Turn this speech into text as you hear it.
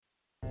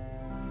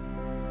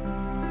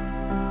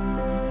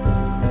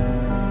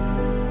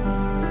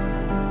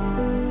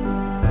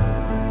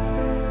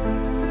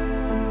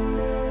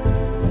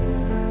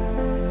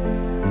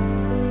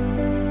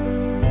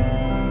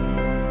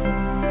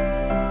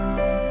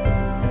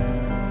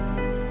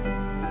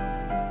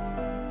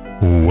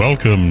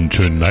Welcome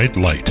to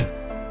Nightlight.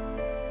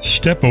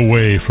 Step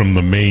away from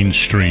the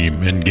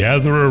mainstream and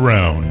gather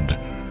around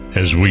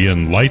as we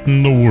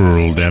enlighten the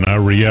world and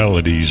our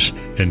realities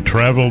and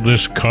travel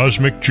this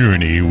cosmic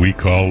journey we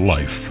call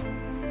life.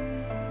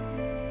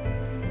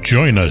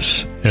 Join us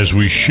as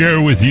we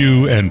share with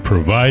you and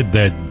provide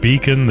that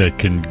beacon that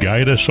can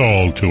guide us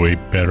all to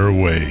a better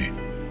way.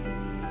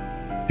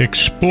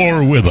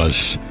 Explore with us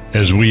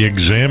as we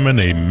examine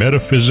a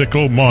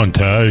metaphysical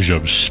montage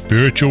of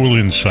spiritual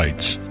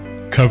insights,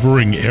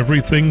 covering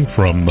everything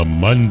from the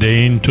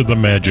mundane to the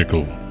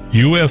magical,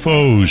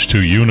 UFOs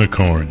to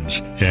unicorns,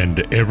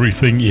 and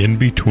everything in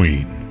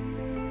between.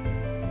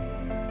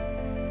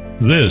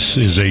 This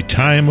is a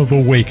time of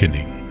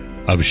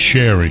awakening, of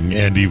sharing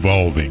and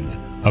evolving,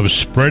 of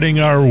spreading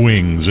our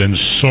wings and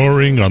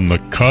soaring on the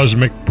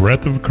cosmic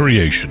breath of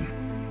creation.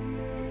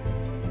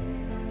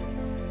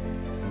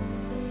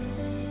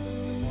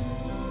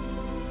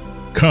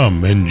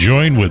 Come and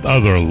join with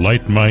other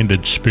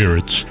light-minded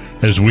spirits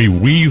as we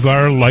weave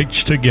our lights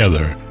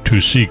together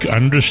to seek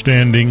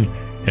understanding,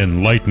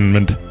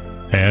 enlightenment,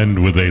 and,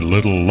 with a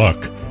little luck,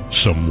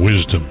 some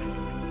wisdom.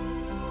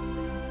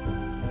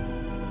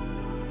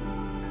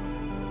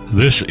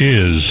 This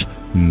is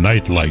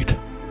Nightlight,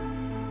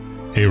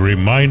 a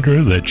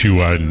reminder that you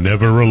are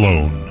never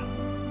alone.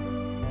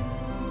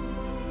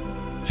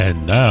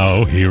 And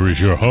now, here is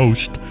your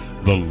host,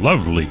 the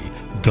lovely,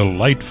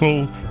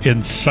 delightful,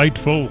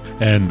 insightful,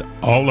 and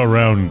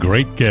all-around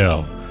great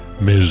gal,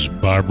 Ms.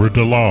 Barbara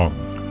DeLong.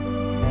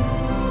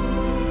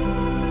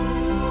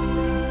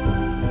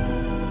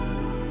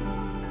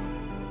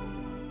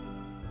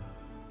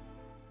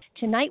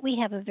 Tonight we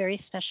have a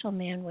very special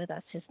man with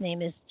us. His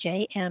name is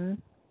J.M.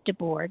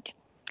 DeBord.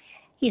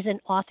 He's an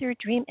author,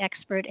 dream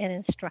expert, and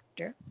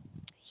instructor.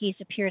 He's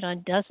appeared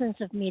on dozens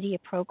of media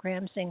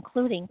programs,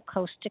 including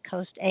Coast to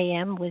Coast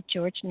AM with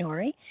George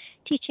Noory,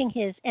 teaching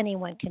his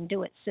Anyone Can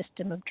Do It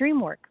system of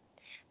dream work.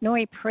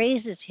 Noory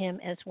praises him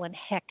as one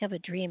heck of a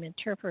dream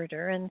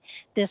interpreter, and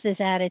this is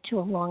added to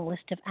a long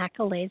list of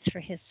accolades for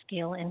his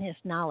skill and his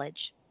knowledge.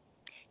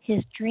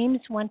 His Dreams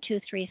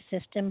 123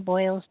 system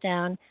boils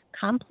down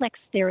complex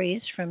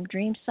theories from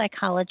dream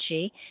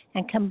psychology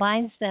and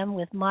combines them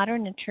with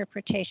modern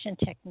interpretation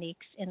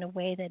techniques in a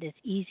way that is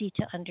easy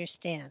to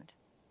understand.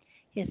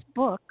 His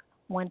book,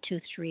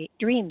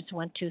 Dreams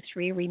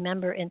 123,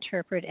 Remember,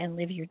 Interpret, and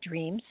Live Your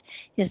Dreams,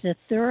 is a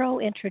thorough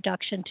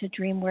introduction to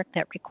dream work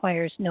that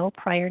requires no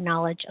prior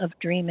knowledge of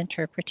dream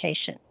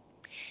interpretation.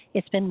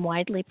 It's been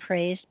widely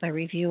praised by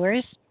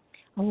reviewers,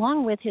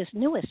 along with his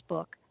newest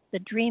book, The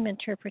Dream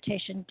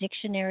Interpretation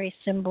Dictionary,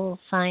 Symbols,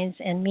 Signs,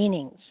 and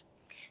Meanings.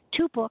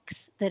 Two books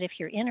that, if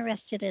you're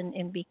interested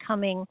in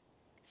becoming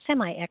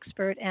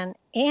semi-expert and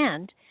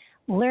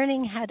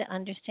learning how to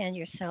understand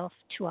yourself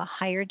to a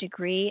higher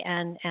degree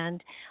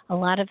and a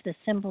lot of the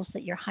symbols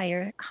that your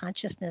higher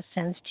consciousness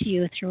sends to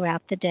you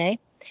throughout the day,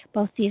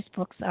 both these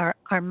books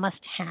are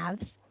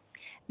must-haves.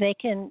 They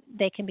can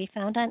be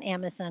found on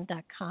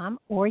Amazon.com,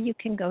 or you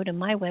can go to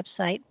my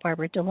website,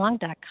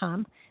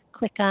 barbaradelong.com,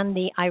 click on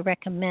the I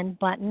Recommend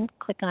button,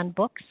 click on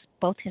books.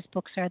 Both his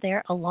books are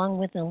there, along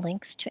with the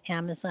links to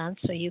Amazon,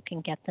 so you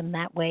can get them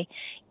that way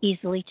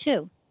easily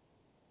too.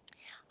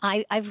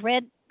 I've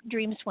read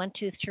Dreams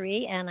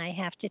 123, and I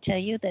have to tell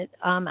you that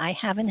I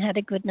haven't had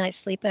a good night's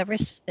sleep ever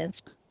since,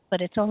 but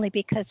it's only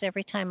because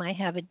every time I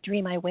have a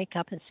dream, I wake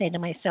up and say to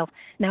myself,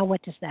 now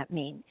what does that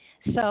mean?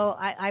 So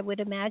I would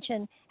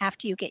imagine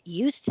after you get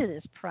used to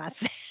this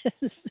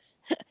process,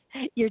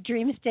 your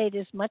dream state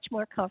is much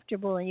more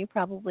comfortable and you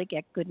probably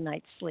get good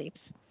night's sleeps.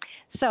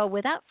 So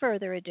without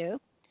further ado,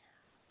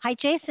 hi,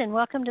 Jason.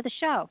 Welcome to the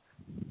show.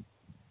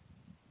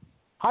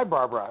 Hi,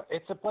 Barbara.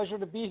 It's a pleasure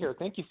to be here.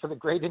 Thank you for the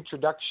great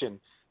introduction.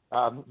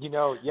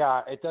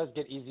 It does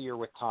get easier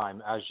with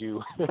time as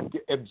you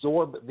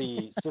absorb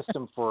the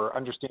system for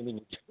understanding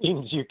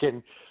dreams. You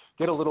can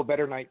get a little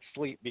better night's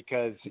sleep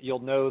because you'll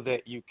know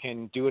that you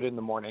can do it in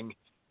the morning,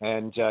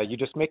 and you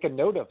just make a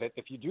note of it.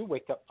 If you do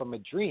wake up from a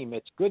dream,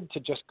 it's good to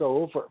just go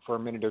over it for a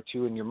minute or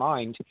two in your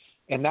mind,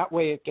 and that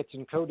way it gets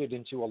encoded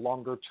into a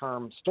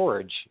longer-term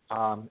storage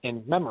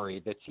and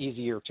memory that's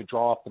easier to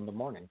draw up in the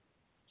morning.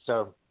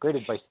 So great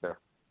advice there.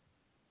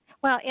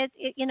 Well,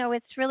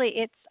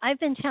 I've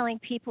been telling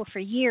people for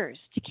years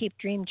to keep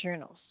dream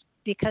journals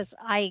because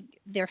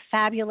they're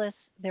fabulous,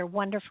 they're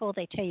wonderful,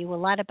 they tell you a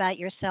lot about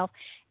yourself,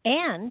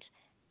 and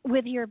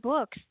with your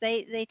books,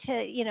 they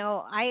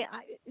tell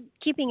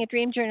keeping a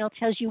dream journal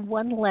tells you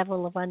one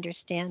level of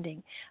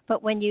understanding,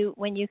 but when you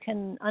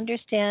can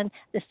understand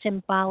the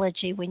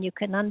symbology, when you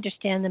can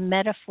understand the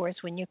metaphors,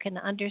 when you can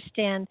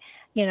understand,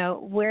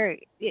 where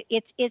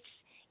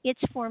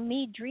it's for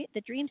me,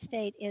 the dream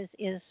state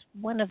is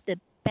one of the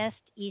best,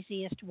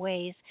 easiest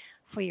ways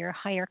for your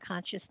higher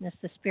consciousness,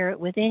 the spirit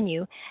within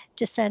you,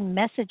 to send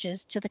messages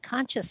to the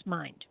conscious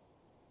mind.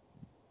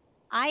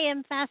 I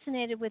am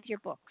fascinated with your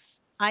books.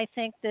 I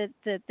think that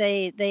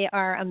they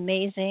are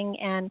amazing,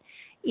 and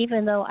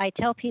even though I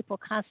tell people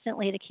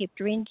constantly to keep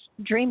dream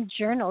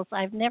journals,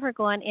 I've never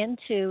gone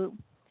into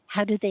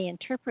How do they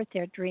interpret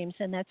their dreams?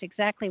 And that's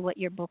exactly what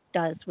your book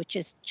does, which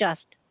is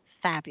just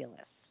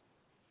fabulous.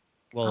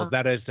 Well,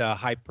 that is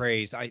high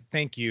praise. I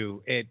thank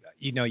you.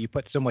 You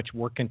put so much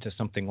work into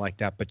something like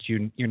that, but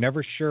you're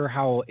never sure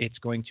how it's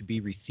going to be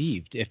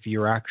received if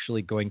you're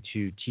actually going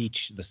to teach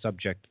the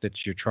subject that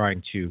you're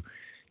trying to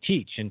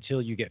teach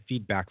until you get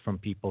feedback from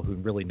people who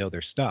really know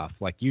their stuff,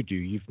 like you do.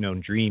 You've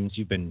known dreams.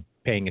 You've been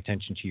paying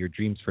attention to your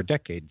dreams for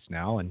decades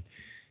now, and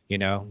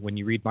when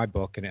you read my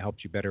book and it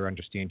helps you better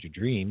understand your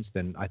dreams,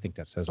 then I think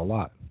that says a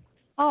lot.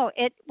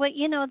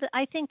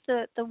 I think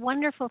the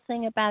wonderful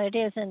thing about it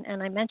is,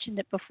 and I mentioned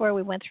it before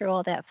we went through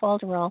all that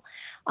folderol,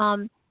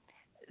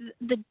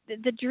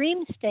 the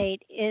dream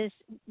state is,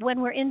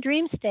 when we're in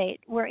dream state,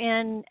 we're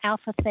in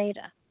alpha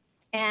theta,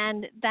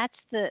 and that's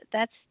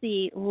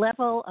the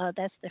level,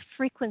 that's the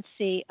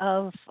frequency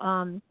of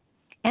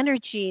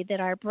energy that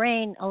our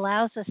brain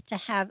allows us to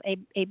have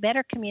a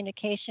better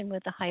communication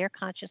with the higher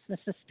consciousness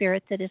of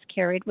spirit that is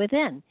carried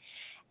within.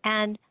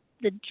 And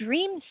the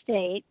dream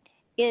state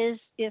is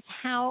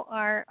how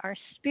our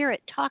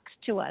spirit talks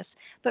to us.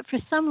 But for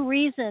some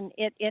reason,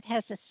 it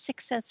has a sick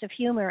sense of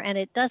humor, and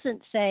it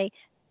doesn't say,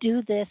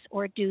 do this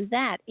or do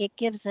that. It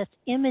gives us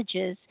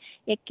images.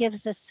 It gives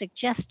us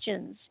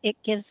suggestions. It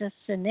gives us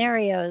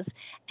scenarios,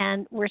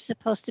 and we're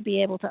supposed to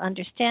be able to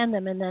understand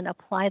them and then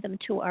apply them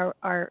to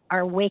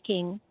our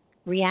waking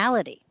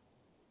reality.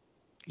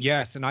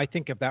 Yes, and I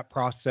think of that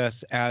process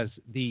as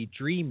the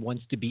dream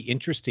wants to be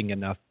interesting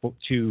enough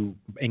to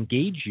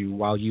engage you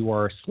while you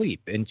are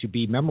asleep and to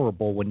be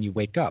memorable when you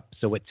wake up.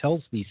 So it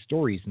tells these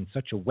stories in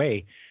such a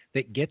way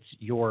that gets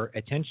your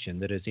attention,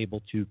 that is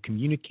able to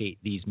communicate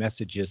these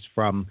messages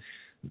from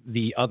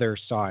the other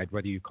side,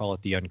 whether you call it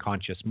the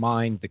unconscious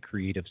mind, the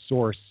creative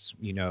source,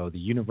 the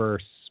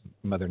universe,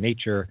 Mother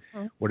Nature,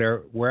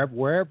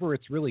 wherever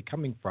it's really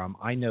coming from.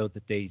 I know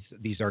that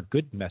these are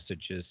good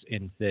messages,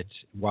 and that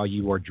while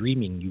you are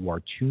dreaming, you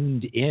are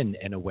tuned in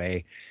a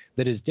way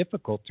that is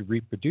difficult to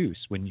reproduce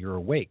when you're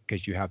awake,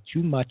 because you have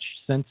too much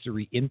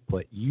sensory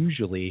input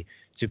usually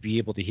to be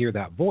able to hear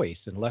that voice,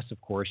 unless, of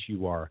course,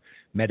 you are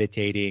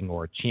meditating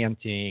or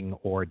chanting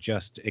or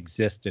just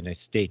exist in a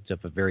state of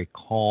a very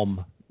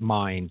calm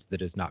mind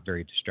that is not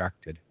very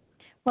distracted.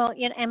 Well,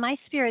 and my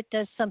spirit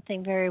does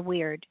something very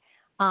weird.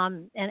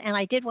 And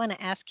I did want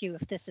to ask you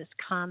if this is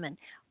common.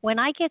 When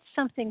I get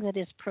something that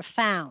is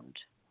profound,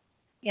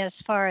 as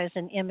far as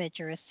an image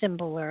or a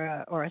symbol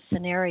or a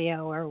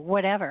scenario or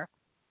whatever,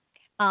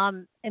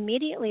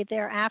 immediately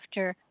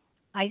thereafter,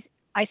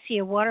 I see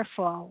a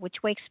waterfall, which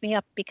wakes me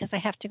up because I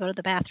have to go to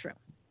the bathroom.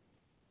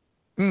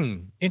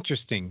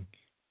 Interesting.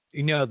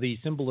 The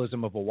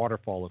symbolism of a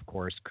waterfall, of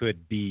course,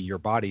 could be your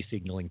body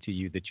signaling to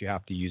you that you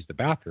have to use the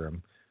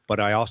bathroom. But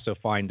I also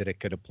find that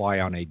it could apply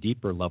on a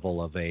deeper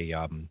level of it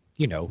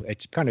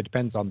kind of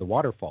depends on the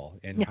waterfall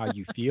and how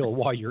you feel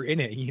while you're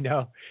in it.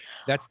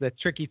 That's the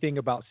tricky thing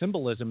about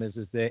symbolism is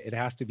that it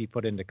has to be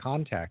put into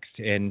context.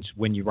 And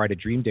when you write a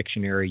dream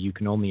dictionary, you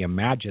can only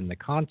imagine the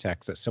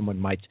context that someone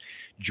might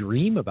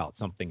dream about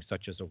something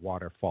such as a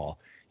waterfall.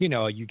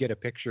 You get a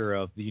picture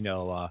of,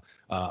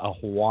 a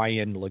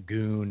Hawaiian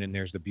lagoon, and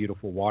there's the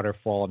beautiful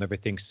waterfall and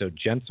everything's so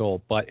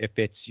gentle. But if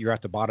you're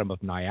at the bottom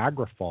of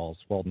Niagara Falls,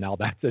 well, now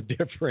that's a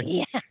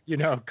different,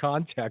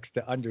 context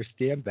to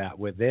understand that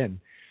within.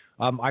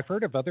 I've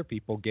heard of other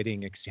people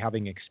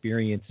having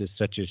experiences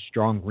such as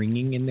strong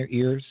ringing in their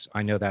ears.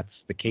 I know that's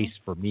the case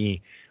for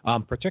me,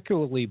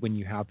 particularly when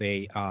you have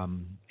a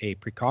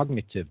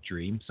precognitive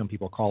dream. Some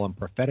people call them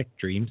prophetic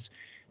dreams.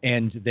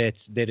 And that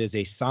is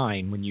a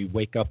sign when you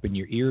wake up and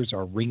your ears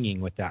are ringing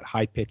with that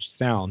high-pitched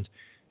sound.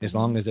 As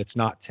long as it's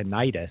not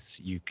tinnitus,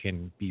 you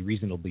can be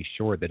reasonably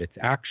sure that it's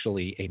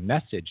actually a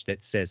message that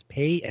says,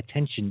 pay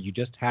attention, you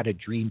just had a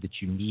dream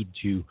that you need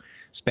to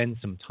spend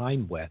some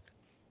time with.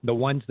 The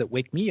ones that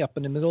wake me up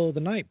in the middle of the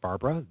night,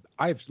 Barbara,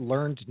 I've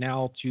learned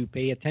now to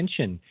pay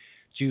attention,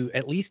 to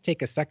at least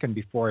take a second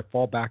before I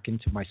fall back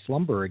into my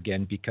slumber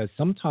again, because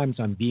sometimes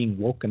I'm being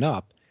woken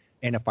up,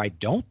 and if I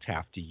don't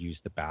have to use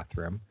the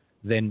bathroom,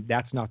 then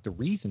that's not the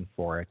reason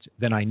for it.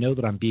 Then I know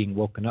that I'm being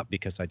woken up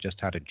because I just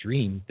had a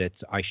dream that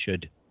I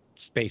should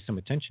pay some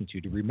attention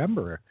to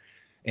remember,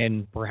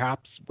 and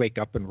perhaps wake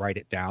up and write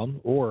it down,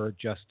 or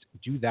just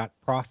do that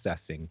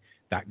processing,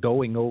 that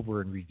going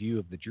over and review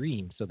of the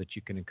dream so that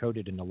you can encode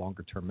it in a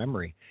longer term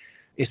memory.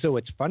 So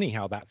it's funny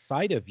how that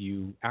side of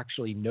you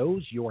actually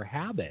knows your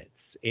habits,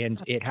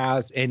 and it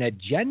has an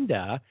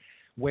agenda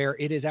where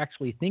it is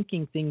actually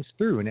thinking things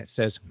through, and it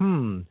says,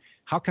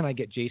 how can I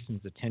get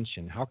Jason's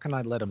attention? How can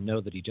I let him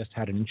know that he just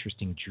had an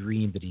interesting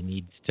dream that he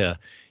needs to,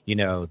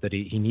 that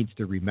he needs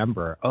to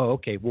remember? Oh,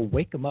 okay, we'll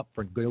wake him up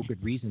for no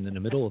good reason in the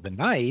middle of the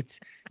night,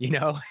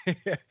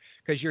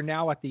 because you're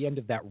now at the end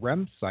of that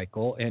REM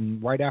cycle,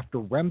 and right after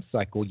REM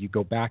cycle, you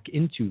go back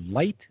into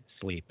light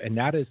sleep, and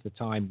that is the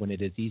time when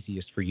it is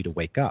easiest for you to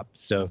wake up.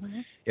 So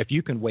if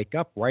you can wake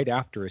up right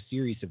after a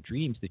series of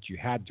dreams that you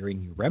had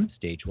during your REM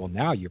stage, well,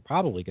 now you're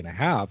probably going to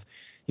have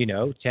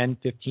 10,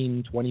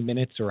 15, 20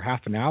 minutes or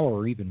half an hour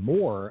or even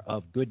more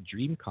of good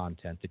dream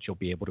content that you'll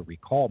be able to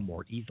recall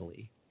more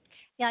easily.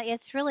 Yeah,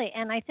 it's really,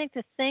 and I think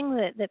the thing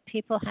that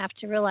people have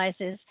to realize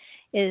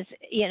is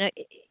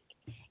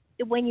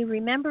when you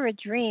remember a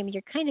dream,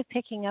 you're kind of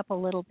picking up a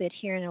little bit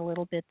here and a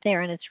little bit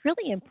there, and it's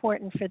really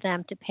important for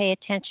them to pay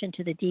attention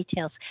to the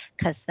details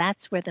because that's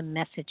where the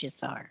messages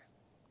are.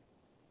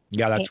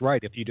 Yeah, that's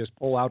right. If you just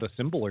pull out a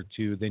symbol or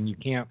two, then you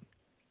can't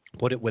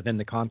put it within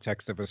the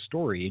context of a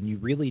story, and you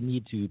really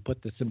need to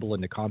put the symbol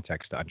into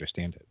context to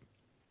understand it.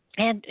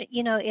 And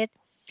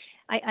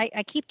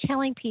I keep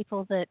telling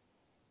people that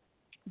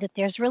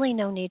there's really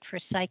no need for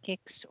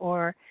psychics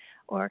or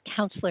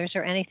counselors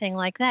or anything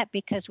like that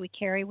because we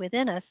carry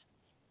within us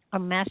a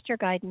master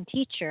guide and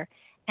teacher,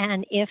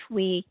 and if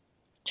we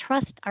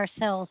trust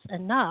ourselves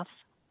enough,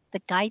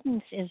 the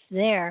guidance is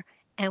there.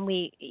 And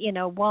we,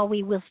 while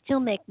we will still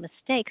make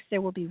mistakes,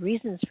 there will be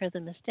reasons for the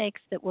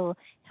mistakes that will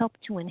help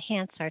to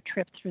enhance our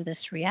trip through this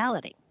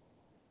reality.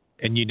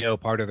 And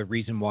part of the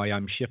reason why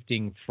I'm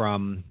shifting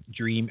from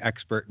dream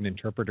expert and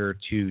interpreter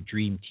to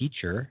dream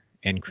teacher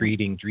and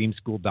creating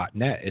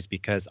dreamschool.net is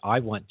because I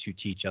want to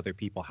teach other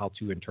people how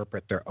to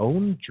interpret their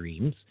own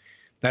dreams.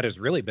 That has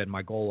really been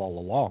my goal all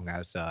along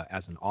as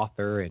an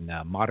author and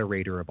a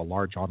moderator of a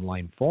large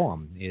online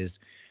forum is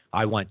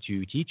I want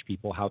to teach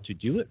people how to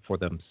do it for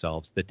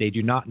themselves, that they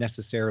do not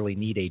necessarily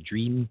need a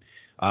dream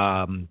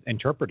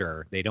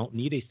interpreter. They don't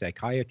need a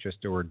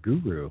psychiatrist or a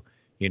guru.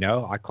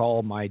 I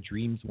call my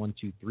Dreams 1,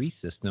 2, 3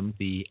 system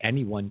the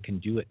anyone can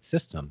do it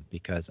system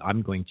because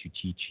I'm going to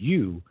teach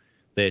you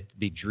that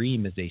the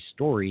dream is a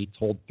story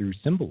told through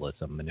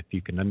symbolism. And if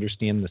you can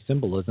understand the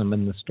symbolism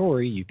in the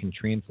story, you can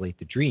translate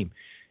the dream.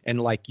 And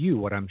like you,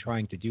 what I'm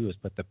trying to do is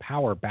put the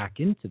power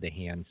back into the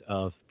hands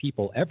of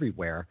people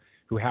everywhere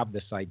who have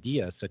this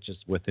idea, such as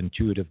with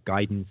intuitive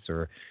guidance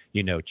or,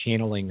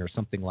 channeling or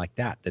something like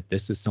that, that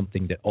this is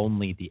something that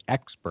only the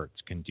experts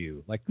can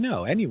do. Like,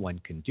 no, anyone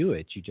can do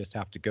it. You just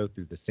have to go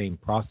through the same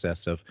process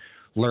of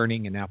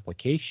learning and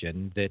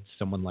application that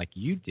someone like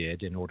you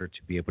did in order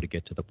to be able to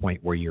get to the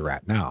point where you're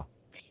at now.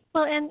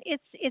 Well, and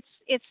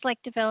it's like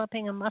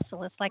developing a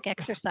muscle. It's like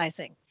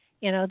exercising.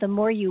 The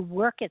more you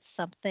work at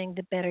something,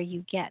 the better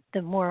you get.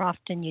 The more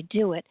often you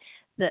do it,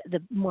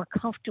 the more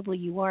comfortable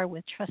you are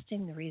with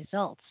trusting the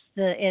results.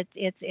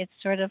 It's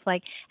sort of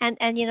like, and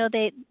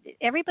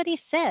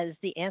everybody says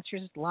the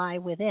answers lie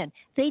within.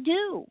 They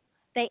do.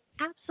 They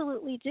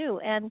absolutely do.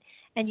 And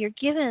you're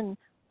given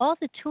all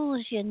the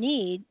tools you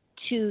need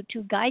to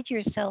guide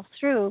yourself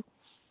through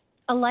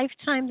a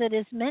lifetime that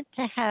is meant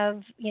to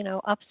have,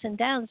 ups and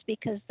downs,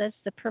 because that's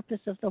the purpose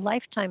of the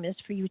lifetime, is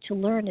for you to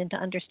learn and to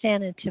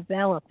understand and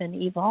develop and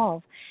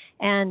evolve.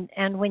 And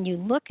when you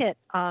look at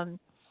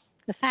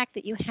the fact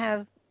that you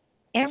have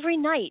every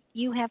night,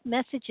 you have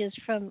messages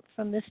from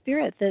the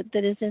spirit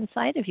that is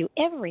inside of you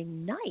every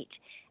night.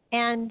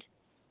 And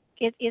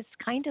it's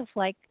kind of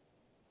like,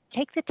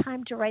 take the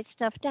time to write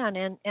stuff down.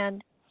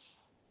 And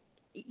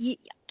you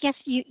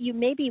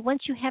maybe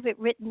once you have it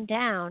written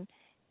down,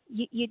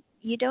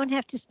 you don't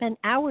have to spend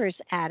hours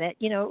at it.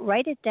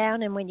 Write it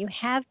down, and when you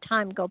have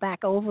time, go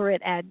back over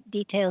it, add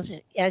details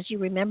as you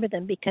remember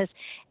them, because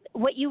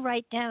what you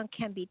write down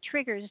can be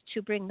triggers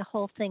to bring the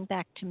whole thing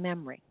back to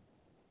memory.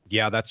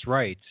 Yeah, that's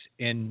right.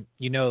 And,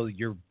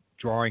 you're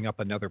drawing up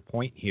another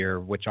point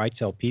here, which I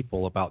tell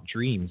people about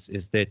dreams,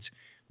 is that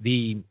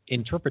the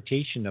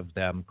interpretation of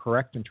them,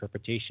 correct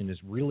interpretation, is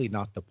really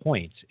not the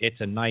point.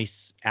 It's a nice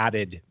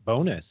added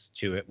bonus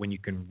to it when you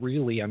can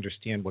really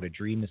understand what a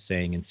dream is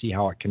saying and see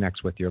how it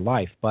connects with your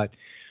life. But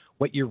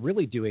what you're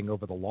really doing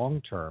over the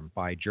long term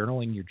by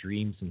journaling your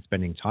dreams and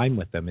spending time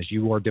with them is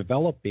you are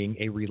developing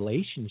a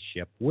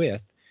relationship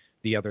with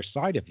the other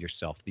side of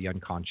yourself, the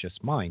unconscious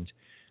mind.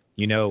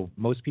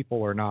 Most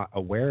people are not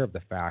aware of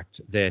the fact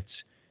that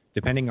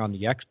depending on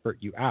the expert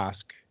you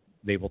ask,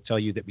 they will tell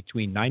you that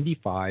between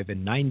 95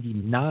 and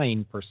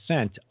 99%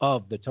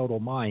 of the total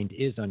mind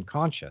is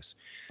unconscious.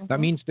 Mm-hmm. That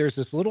means there's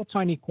this little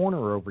tiny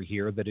corner over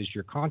here that is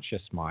your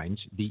conscious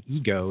mind, the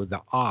ego,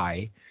 the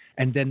I,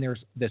 and then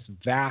there's this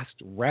vast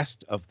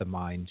rest of the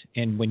mind.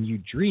 And when you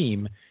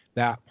dream,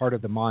 that part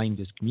of the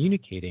mind is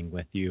communicating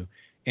with you.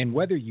 And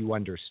whether you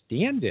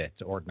understand it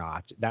or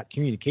not, that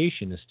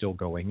communication is still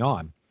going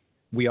on.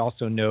 We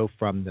also know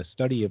from the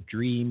study of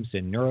dreams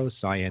and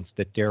neuroscience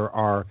that there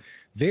are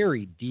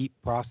very deep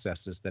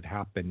processes that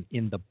happen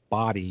in the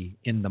body,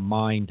 in the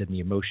mind, and the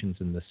emotions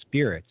and the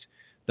spirit.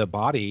 The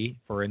body,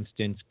 for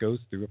instance, goes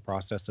through a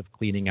process of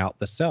cleaning out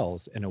the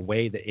cells in a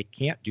way that it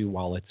can't do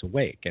while it's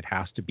awake. It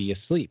has to be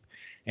asleep.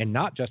 And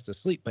not just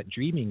asleep, but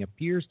dreaming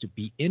appears to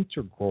be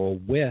integral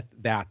with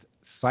that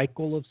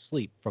cycle of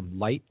sleep, from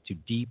light to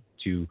deep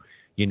to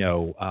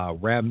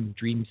REM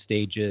dream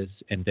stages,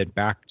 and then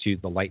back to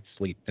the light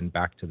sleep, then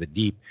back to the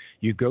deep.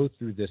 You go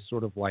through this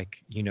sort of like,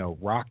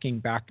 rocking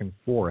back and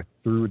forth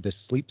through the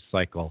sleep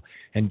cycle.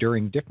 And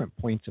during different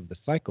points of the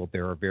cycle,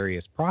 there are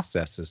various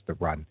processes that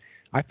run.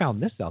 I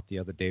found this out the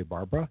other day,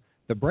 Barbara.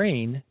 The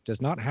brain does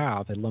not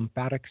have a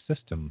lymphatic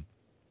system.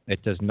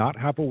 It does not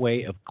have a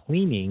way of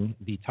cleaning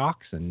the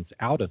toxins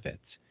out of it.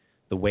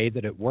 The way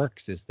that it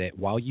works is that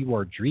while you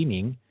are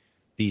dreaming,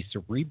 the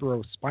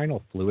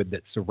cerebrospinal fluid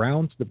that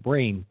surrounds the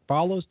brain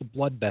follows the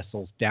blood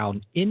vessels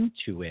down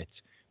into it,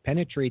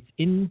 penetrates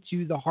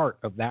into the heart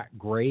of that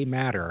gray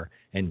matter,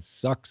 and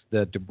sucks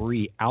the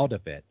debris out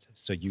of it.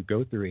 So you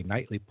go through a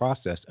nightly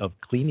process of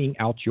cleaning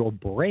out your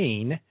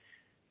brain,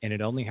 and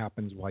it only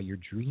happens while you're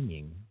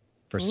dreaming.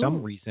 For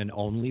some reason,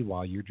 only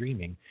while you're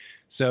dreaming.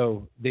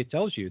 So it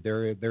tells you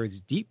there's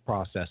deep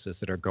processes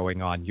that are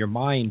going on. Your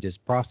mind is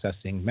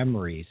processing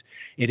memories.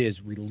 It is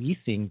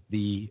releasing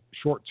the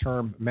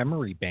short-term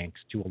memory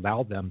banks to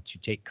allow them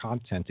to take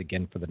content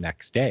again for the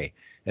next day.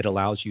 It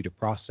allows you to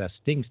process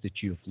things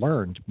that you've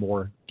learned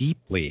more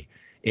deeply.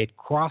 It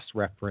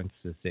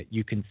cross-references it.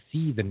 You can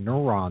see the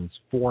neurons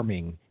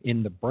forming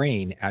in the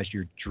brain as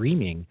you're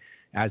dreaming,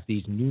 as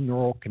these new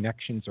neural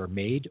connections are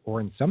made,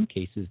 or in some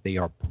cases they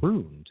are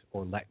pruned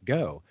or let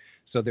go.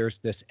 So there's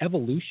this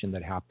evolution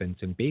that happens,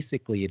 and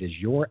basically it is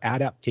your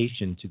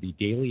adaptation to the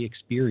daily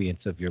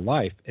experience of your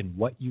life and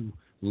what you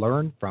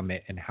learn from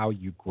it and how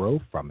you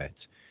grow from it.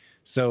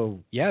 So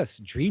yes,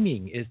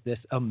 dreaming is this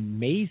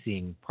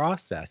amazing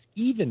process,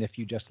 even if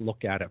you just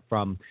look at it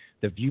from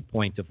the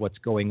viewpoint of what's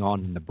going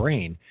on in the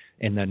brain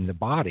and then the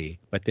body.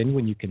 But then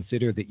when you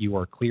consider that you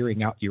are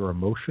clearing out your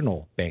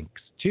emotional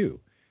banks too,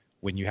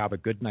 when you have a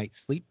good night's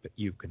sleep,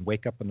 you can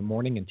wake up in the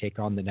morning and take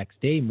on the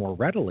next day more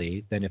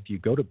readily than if you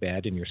go to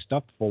bed and you're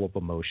stuffed full of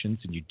emotions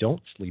and you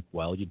don't sleep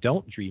well, you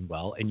don't dream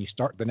well, and you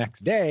start the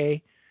next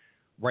day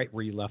right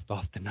where you left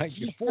off the night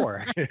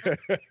before.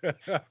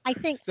 I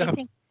think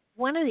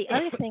one of the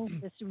other things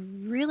that's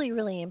really,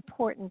 really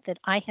important that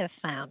I have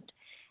found,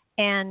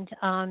 and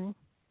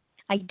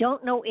I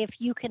don't know if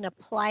you can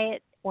apply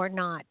it or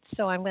not,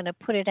 so I'm going to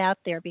put it out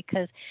there,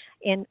 because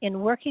in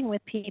working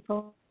with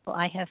people,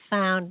 I have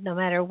found no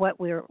matter what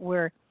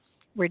we're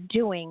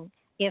doing,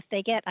 if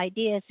they get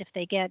ideas, if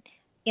they get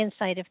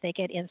insight, if they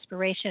get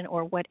inspiration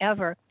or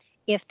whatever,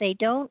 if they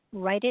don't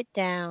write it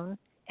down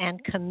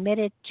and commit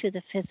it to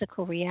the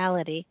physical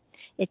reality,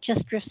 it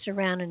just drifts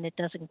around and it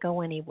doesn't go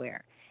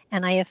anywhere.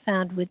 And I have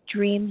found with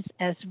dreams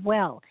as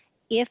well,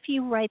 if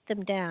you write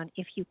them down,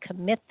 if you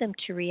commit them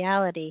to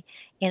reality,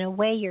 in a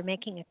way you're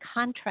making a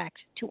contract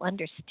to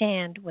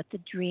understand what the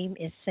dream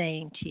is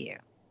saying to you.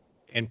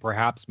 And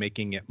perhaps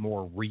making it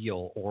more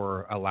real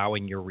or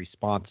allowing your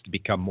response to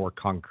become more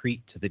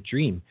concrete to the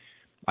dream.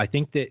 I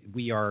think that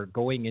we are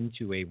going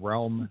into a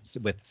realm,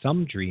 with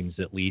some dreams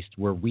at least,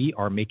 where we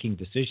are making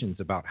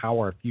decisions about how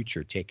our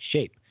future takes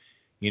shape.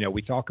 You know,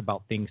 we talk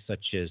about things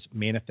such as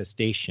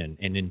manifestation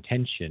and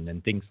intention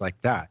and things like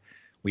that.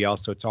 We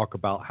also talk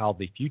about how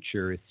the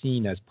future is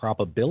seen as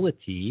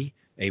probability,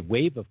 a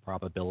wave of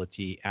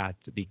probability at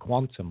the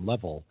quantum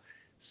level.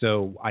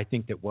 So I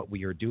think that what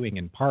we are doing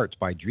in part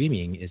by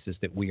dreaming is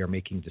that we are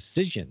making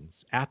decisions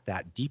at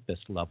that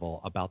deepest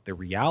level about the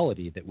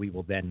reality that we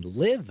will then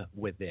live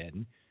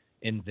within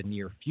in the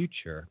near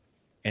future.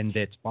 And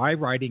that by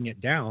writing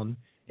it down,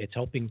 it's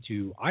helping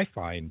to, I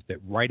find that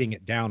writing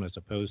it down as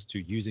opposed to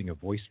using a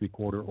voice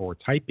recorder or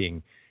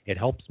typing, it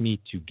helps me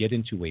to get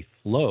into a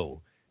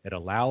flow that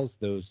allows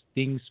those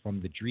things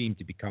from the dream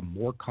to become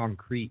more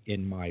concrete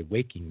in my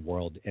waking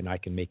world, and I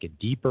can make a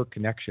deeper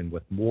connection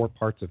with more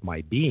parts of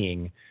my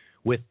being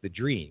with the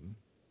dream.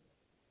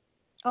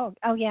 Oh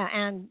yeah.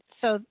 And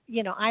so,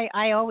 you know,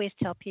 I always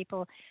tell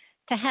people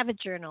to have a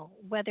journal,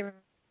 whether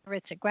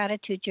it's a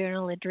gratitude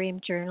journal, a dream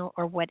journal,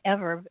 or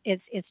whatever.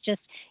 It's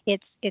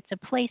a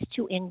place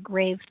to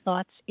engrave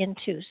thoughts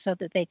into so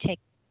that they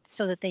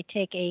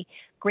take a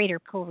greater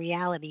pull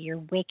reality, your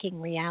waking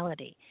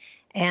reality.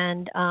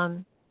 And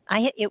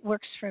it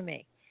works for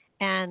me,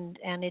 and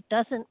it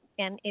doesn't.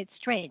 And it's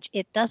strange.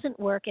 It doesn't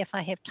work if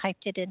I have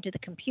typed it into the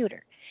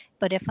computer,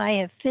 but if I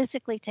have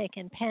physically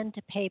taken pen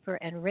to paper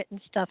and written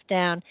stuff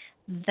down,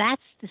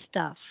 that's the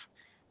stuff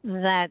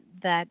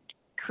that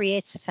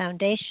creates a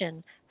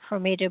foundation for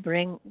me to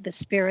bring the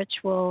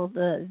spiritual,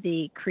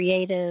 the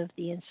creative,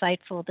 the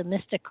insightful, the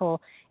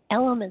mystical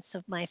elements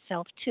of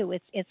myself too.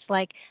 It's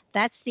like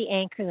that's the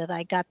anchor that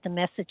I got the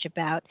message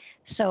about.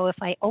 So if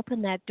I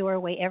open that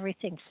doorway,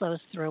 everything flows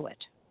through it.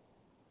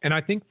 And I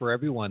think for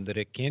everyone that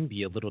it can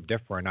be a little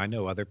different. I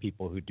know other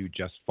people who do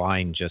just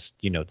fine just,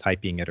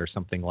 typing it or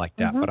something like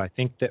that. Mm-hmm. But I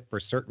think that for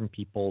certain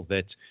people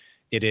that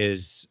it is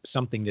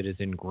something that is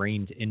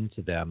ingrained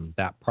into them,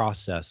 that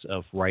process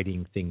of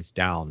writing things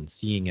down,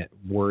 seeing it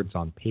words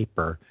on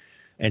paper,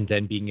 and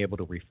then being able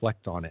to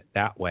reflect on it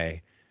that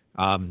way.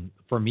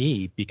 For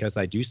me, because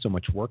I do so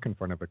much work in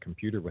front of a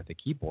computer with a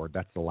keyboard,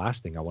 that's the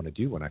last thing I want to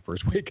do when I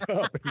first wake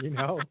up,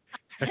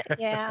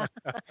 Yeah,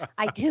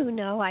 I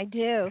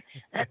do.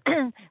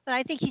 But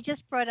I think you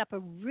just brought up a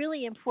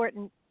really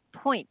important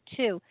point,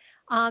 too.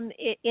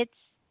 It's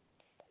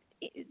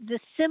the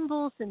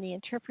symbols and the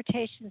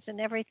interpretations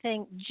and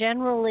everything.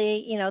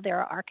 Generally, there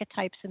are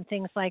archetypes and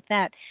things like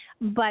that.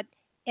 But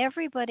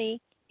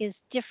everybody is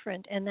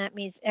different, and that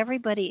means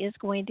everybody is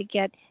going to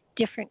get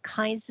different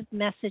kinds of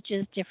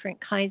messages, different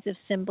kinds of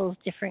symbols,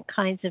 different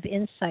kinds of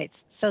insights,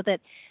 so that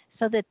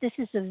this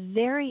is a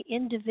very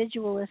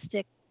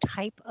individualistic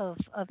type of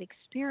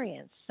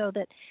experience, so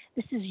that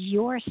this is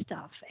your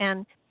stuff.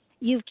 And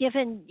you've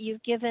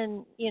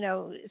given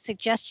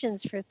suggestions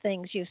for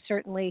things. You've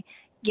certainly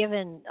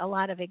given a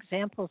lot of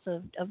examples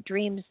of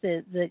dreams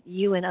that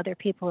you and other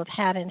people have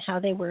had and how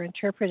they were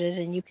interpreted,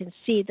 and you can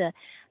see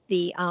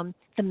the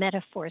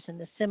metaphors and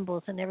the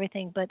symbols and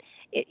everything. But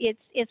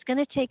it's going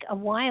to take a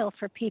while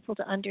for people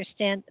to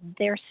understand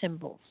their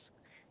symbols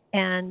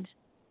and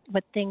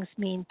what things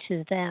mean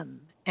to them.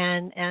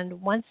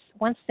 And once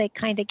they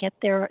kind of get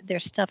their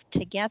stuff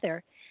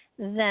together,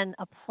 then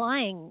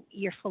applying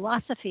your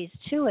philosophies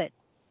to it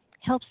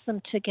helps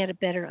them to get a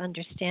better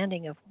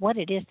understanding of what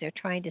it is they're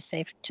trying to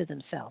say to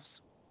themselves.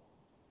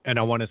 And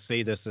I want to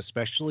say this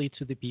especially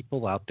to the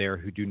people out there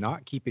who do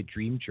not keep a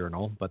dream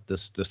journal, but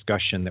this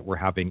discussion that we're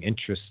having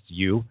interests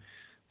you,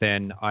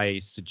 then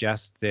I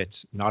suggest that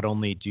not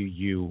only do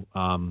you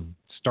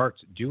start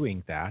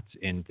doing that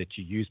and that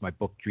you use my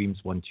book Dreams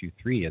 1, 2,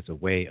 3 as a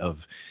way of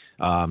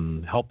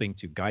helping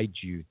to guide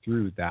you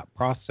through that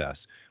process,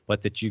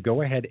 but that you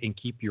go ahead and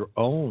keep your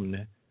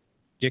own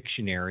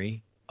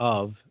dictionary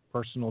of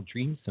personal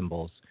dream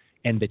symbols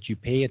and that you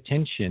pay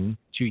attention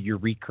to your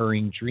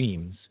recurring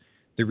dreams.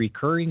 The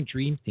recurring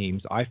dream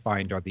themes I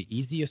find are the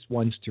easiest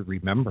ones to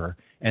remember,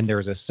 and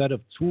there's a set of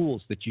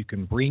tools that you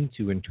can bring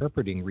to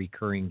interpreting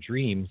recurring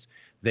dreams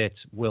that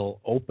will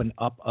open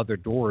up other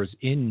doors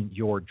in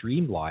your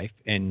dream life.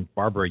 And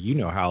Barbara, you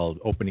know how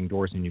opening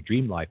doors in your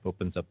dream life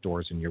opens up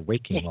doors in your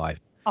waking life.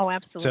 Oh,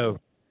 absolutely. So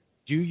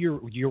do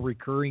your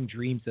recurring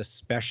dreams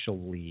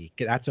especially.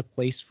 That's a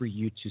place for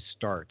you to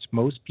start.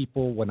 Most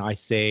people, when I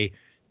say,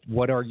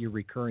 what are your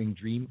recurring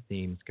dream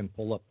themes, can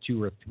pull up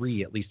 2 or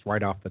 3, at least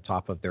right off the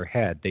top of their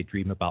head. They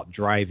dream about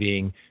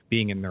driving,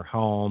 being in their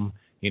home,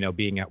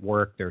 being at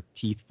work, their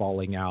teeth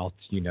falling out,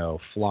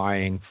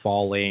 flying,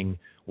 falling,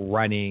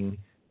 running,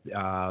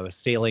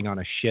 sailing on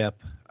a ship,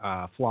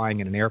 flying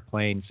in an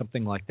airplane,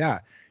 something like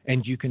that.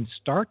 And you can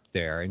start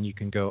there and you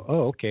can go,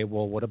 oh, okay,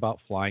 well, what about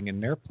flying in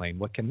an airplane?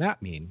 What can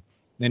that mean?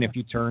 Then if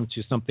you turn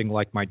to something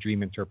like my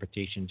Dream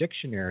Interpretation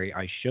Dictionary,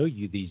 I show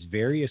you these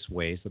various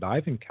ways that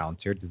I've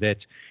encountered that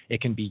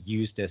it can be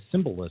used as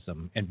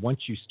symbolism. And once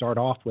you start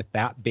off with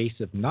that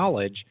base of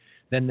knowledge,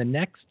 then the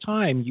next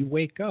time you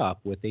wake up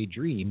with a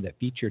dream that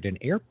featured an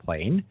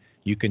airplane,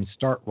 you can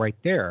start right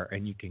there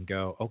and you can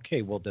go,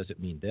 okay, well, does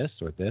it mean this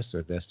or this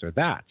or this or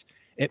that?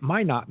 It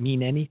might not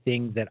mean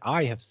anything that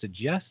I have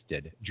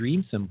suggested.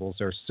 Dream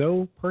symbols are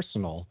so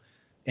personal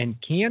and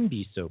can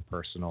be so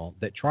personal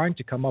that trying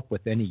to come up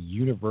with any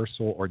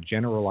universal or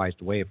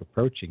generalized way of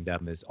approaching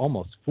them is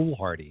almost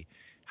foolhardy.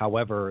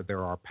 However,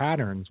 there are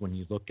patterns. When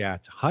you look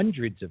at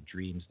hundreds of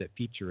dreams that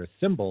feature a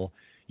symbol,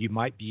 you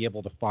might be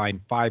able to find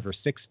 5 or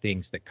 6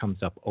 things that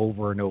comes up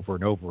over and over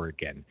and over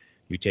again.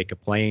 You take a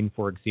plane,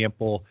 for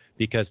example,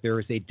 because there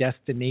is a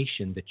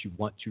destination that you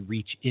want to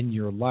reach in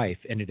your life,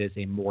 and it is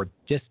a more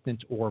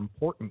distant or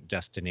important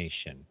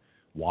destination.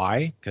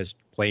 Why? Because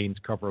planes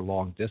cover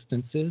long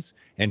distances,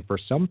 and for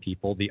some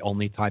people, the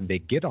only time they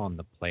get on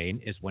the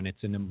plane is when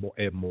it's in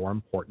a more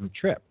important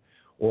trip.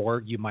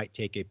 Or you might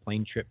take a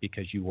plane trip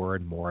because you were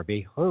in more of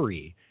a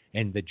hurry,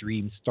 and the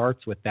dream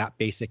starts with that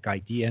basic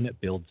idea, and it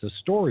builds a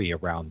story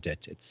around it.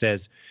 It says,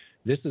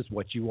 this is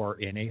what you are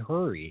in a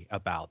hurry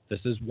about. This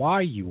is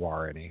why you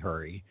are in a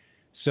hurry.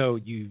 So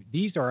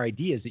these are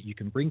ideas that you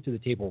can bring to the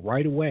table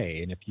right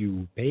away. And if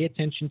you pay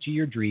attention to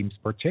your dreams,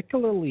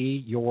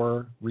 particularly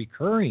your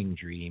recurring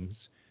dreams,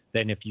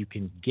 then if you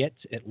can get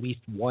at least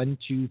 1,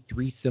 2,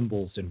 3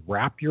 symbols and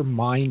wrap your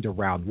mind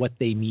around what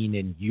they mean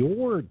in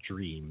your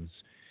dreams,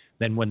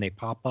 then when they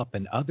pop up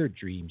in other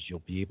dreams,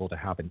 you'll be able to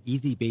have an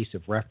easy base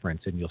of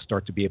reference, and you'll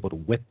start to be able to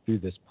whip through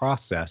this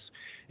process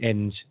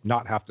and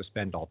not have to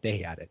spend all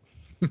day at it.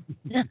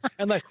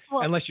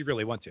 unless you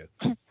really want to.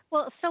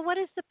 Well, so what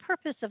is the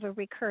purpose of a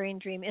recurring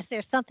dream? Is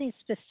there something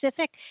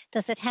specific?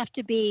 Does it have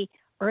to be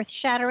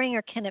earth-shattering,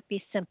 or can it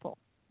be simple?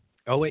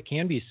 Oh, it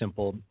can be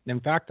simple.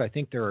 In fact, I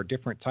think there are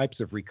different types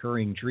of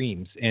recurring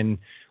dreams. And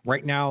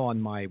right now on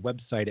my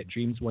website at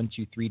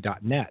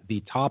dreams123.net,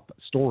 the top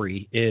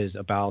story is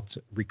about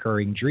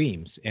recurring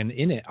dreams. And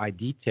in it, I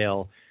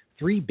detail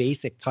 3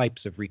 basic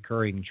types of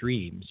recurring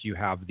dreams. You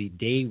have the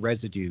day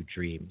residue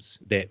dreams,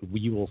 that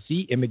you will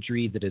see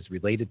imagery that is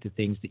related to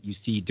things that you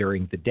see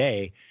during the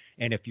day.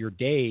 And if your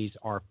days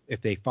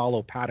if they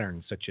follow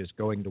patterns such as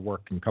going to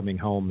work and coming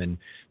home and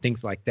things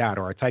like that,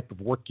 or a type of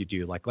work you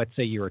do, like let's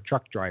say you're a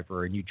truck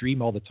driver and you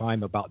dream all the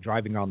time about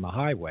driving on the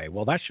highway,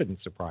 well, that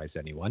shouldn't surprise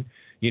anyone.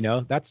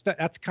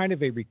 That's kind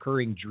of a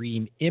recurring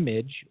dream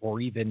image,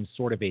 or even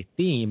sort of a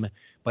theme,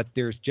 but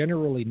there's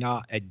generally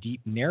not a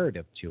deep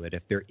narrative to it.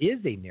 If there is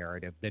a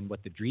narrative, then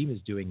what the dream is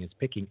doing is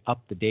picking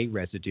up the day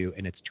residue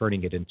and it's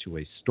turning it into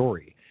a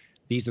story.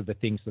 These are the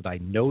things that I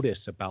notice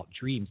about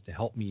dreams to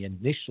help me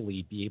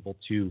initially be able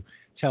to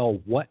tell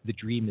what the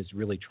dream is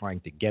really trying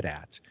to get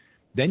at.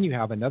 Then you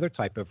have another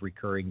type of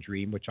recurring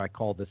dream, which I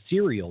call the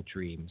serial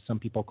dream. Some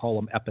people call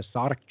them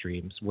episodic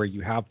dreams, where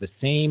you have the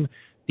same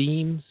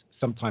themes,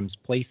 sometimes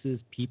places,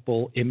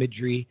 people,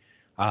 imagery,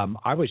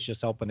 I was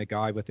just helping a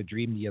guy with a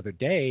dream the other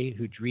day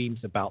who dreams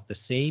about the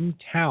same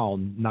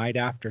town night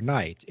after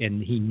night.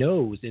 And he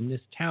knows in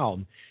this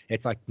town,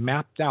 it's like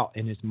mapped out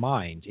in his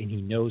mind. And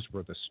he knows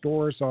where the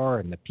stores are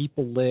and the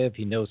people live.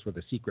 He knows where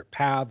the secret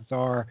paths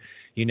are.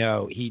 You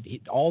know,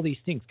 he all these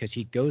things because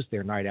he goes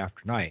there night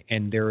after night.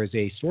 And there is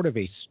a sort of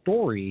a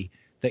story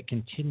that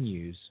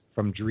continues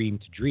from dream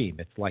to dream.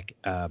 It's like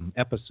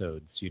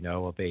episodes, you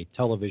know, of a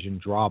television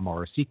drama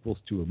or sequels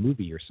to a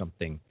movie or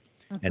something.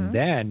 And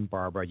then,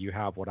 Barbara, you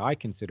have what I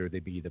consider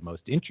to be the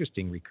most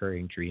interesting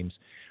recurring dreams.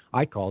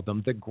 I call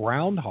them the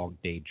Groundhog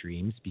Day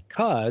dreams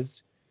because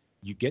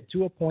you get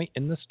to a point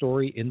in the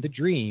story, in the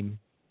dream,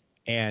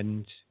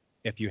 and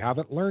if you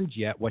haven't learned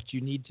yet what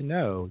you need to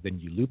know, then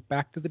you loop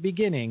back to the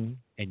beginning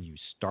and you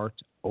start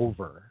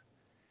over.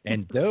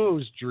 And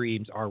those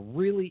dreams are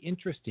really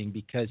interesting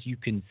because you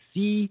can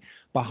see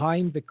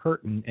behind the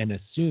curtain and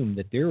assume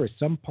that there is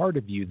some part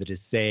of you that is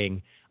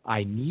saying,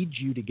 I need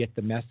you to get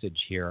the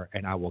message here,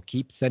 and I will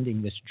keep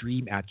sending this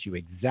dream at you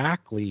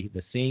exactly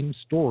the same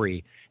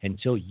story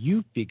until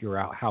you figure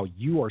out how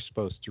you are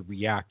supposed to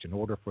react in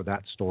order for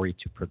that story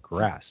to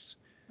progress.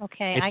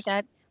 Okay,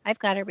 I've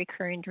got a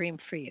recurring dream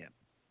for you.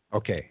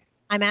 Okay.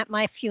 I'm at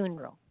my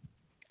funeral.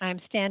 I'm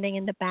standing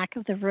in the back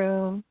of the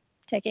room,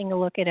 taking a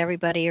look at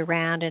everybody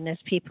around, and as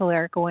people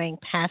are going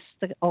past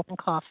the open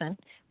coffin,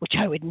 which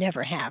I would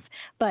never have,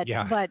 but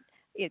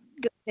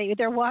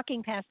they're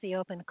walking past the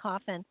open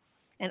coffin.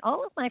 And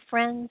all of my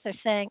friends are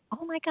saying,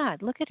 oh, my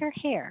God, look at her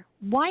hair.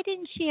 Why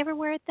didn't she ever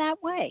wear it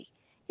that way?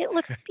 It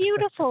looks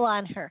beautiful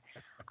on her.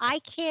 I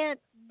can't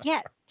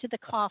get to the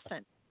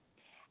coffin.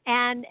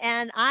 And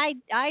I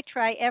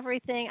try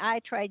everything. I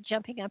try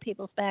jumping on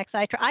people's backs.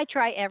 I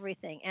try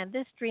everything. And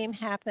this dream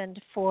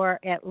happened for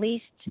at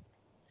least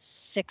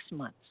 6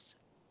 months.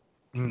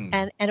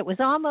 And it was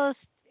almost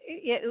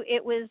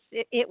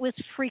it was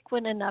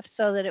frequent enough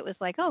so that it was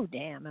like, oh,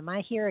 damn, am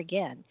I here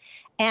again?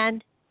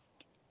 And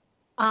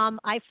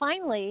I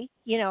finally,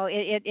 you know,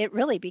 it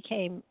really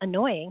became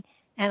annoying.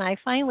 And I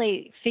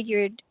finally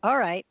figured, all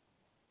right,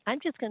 I'm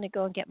just going to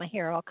go and get my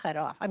hair all cut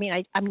off. I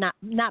mean, I'm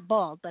not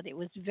bald, but it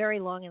was very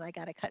long and I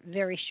got it cut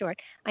very short.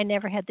 I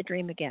never had the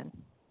dream again.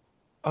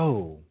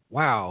 Oh,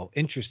 wow.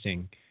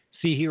 Interesting.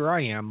 See, here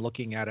I am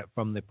looking at it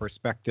from the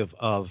perspective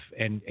of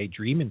a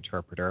dream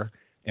interpreter.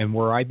 And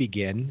where I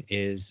begin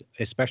is,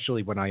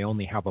 especially when I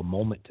only have a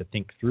moment to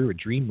think through a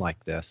dream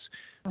like this,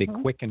 the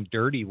quick and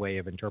dirty way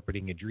of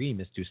interpreting a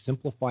dream is to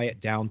simplify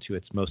it down to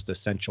its most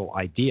essential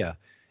idea.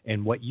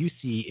 And what you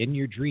see in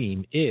your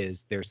dream is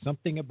there's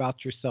something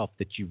about yourself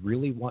that you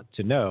really want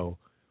to know,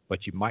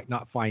 but you might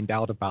not find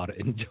out about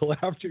it until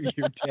after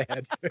you're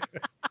dead.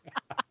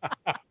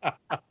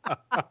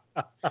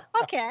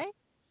 Okay.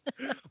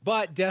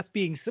 But death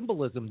being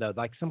symbolism, though,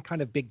 like some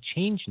kind of big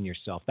change in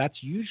yourself, that's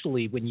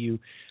usually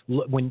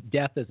when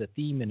death is a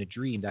theme in a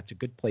dream, that's a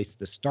good place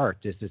to start,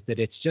 is that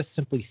it's just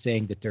simply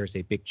saying that there's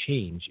a big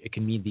change. It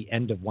can mean the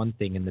end of one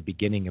thing and the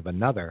beginning of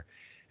another.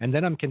 And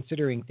then I'm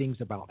considering things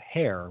about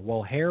hair.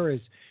 Well, hair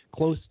is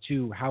close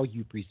to how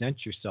you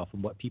present yourself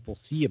and what people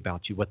see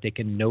about you, what they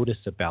can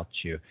notice about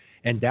you.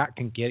 And that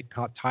can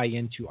tie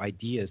into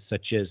ideas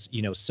such as,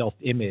 you know,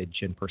 self-image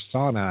and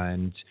persona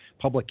and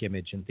public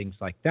image and things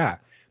like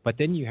that. But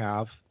then you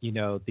have, you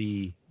know,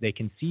 they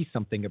can see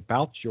something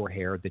about your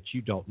hair that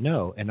you don't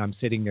know. And I'm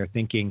sitting there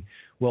thinking,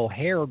 well,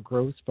 hair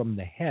grows from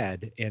the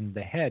head, and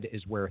the head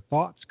is where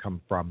thoughts come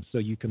from. So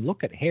you can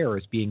look at hair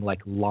as being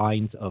like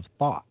lines of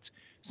thought.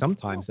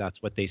 Sometimes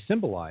that's what they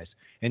symbolize.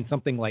 And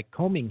something like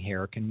combing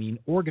hair can mean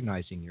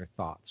organizing your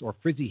thoughts, or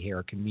frizzy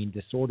hair can mean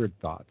disordered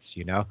thoughts,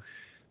 you know.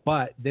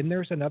 But then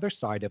there's another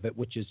side of it,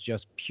 which is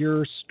just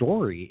pure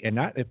story. And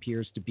that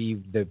appears to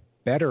be the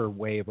better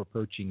way of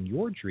approaching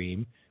your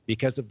dream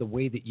because of the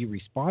way that you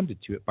responded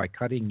to it by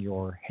cutting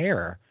your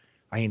hair.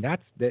 I mean,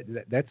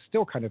 that's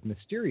still kind of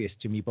mysterious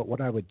to me. But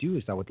what I would do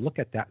is I would look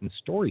at that in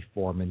story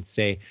form and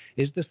say,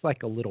 is this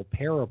like a little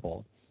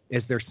parable?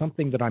 Is there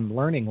something that I'm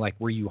learning, like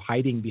were you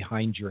hiding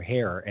behind your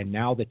hair, and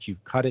now that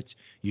you've cut it,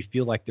 you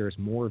feel like there's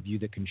more of you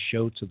that can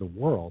show to the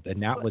world,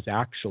 and that was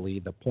actually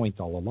the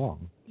point all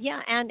along. Yeah,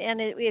 and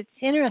it's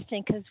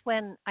interesting because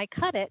when I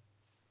cut it,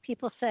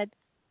 people said,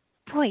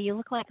 boy, you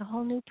look like a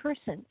whole new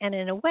person. And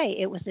in a way,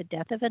 it was the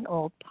death of an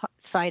old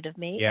side of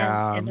me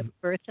and the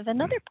birth of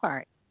another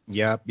part.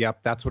 Yep,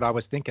 that's what I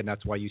was thinking.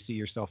 That's why you see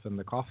yourself in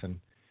the coffin.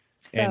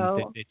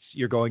 And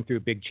you're going through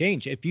a big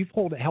change. If you've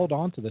held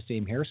on to the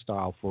same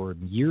hairstyle for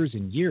years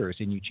and years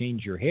and you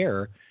change your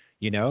hair,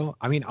 you know,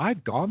 I mean,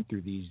 I've gone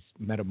through these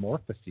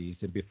metamorphoses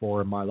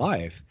before in my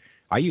life.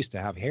 I used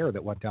to have hair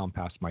that went down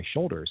past my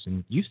shoulders,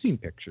 and you've seen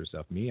pictures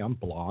of me. I'm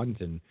blonde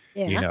and,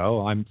 you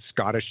know, I'm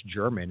Scottish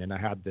German, and I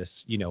had this,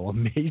 you know,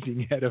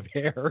 amazing head of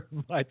hair,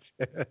 but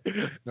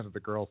none of the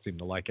girls seem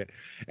to like it.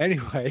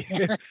 Anyway,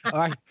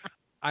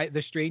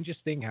 the strangest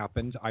thing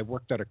happened. I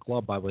worked at a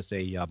club. I was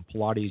a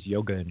Pilates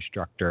yoga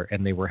instructor,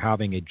 and they were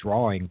having a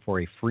drawing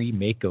for a free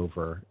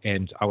makeover.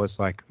 And I was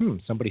like,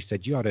 somebody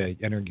said you ought to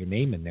enter your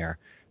name in there.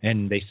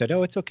 And they said,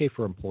 oh, it's okay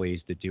for employees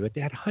to do it.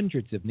 They had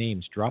hundreds of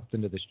names dropped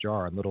into this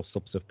jar on little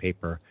slips of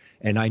paper.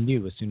 And I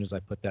knew as soon as I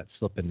put that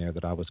slip in there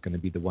that I was going to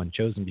be the one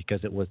chosen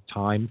because it was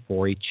time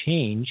for a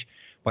change,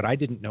 but I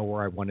didn't know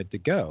where I wanted to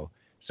go.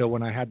 So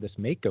when I had this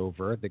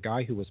makeover, the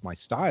guy who was my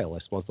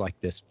stylist was like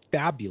this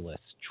fabulous,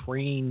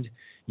 trained,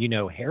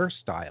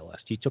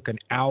 hairstylist. He took an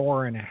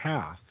hour and a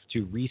half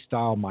to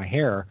restyle my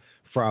hair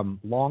from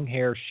long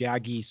hair,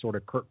 shaggy, sort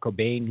of Kurt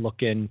Cobain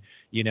looking,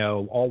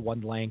 all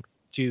one length,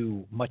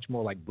 to much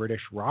more like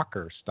British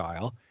rocker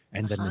style.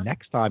 And then the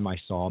next time I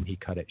saw him, he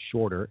cut it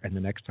shorter. And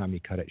the next time he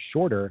cut it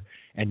shorter.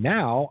 And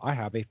now I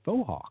have a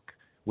faux hawk,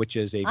 which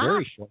is a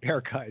very short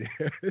haircut.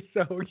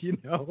 So,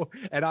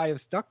 and I have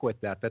stuck with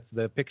that. That's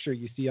the picture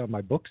you see on my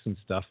books and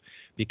stuff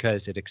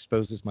because it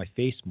exposes my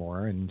face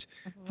more and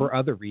for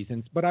other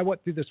reasons. But I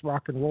went through this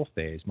rock and roll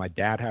phase. My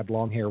dad had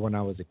long hair when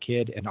I was a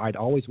kid, and I'd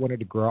always wanted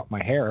to grow out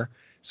my hair.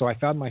 So I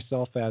found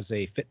myself as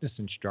a fitness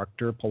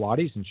instructor,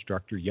 Pilates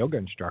instructor, yoga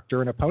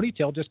instructor, and a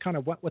ponytail just kind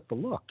of went with the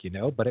look,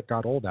 but it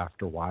got old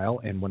after a while.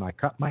 And when I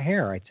cut my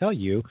hair, I tell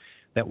you,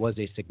 that was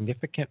a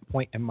significant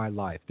point in my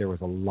life. There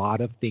was a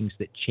lot of things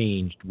that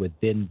changed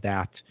within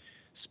that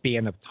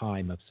span of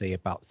time of, say,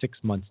 about 6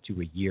 months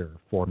to a year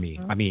for me.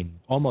 I mean,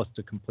 almost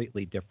a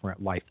completely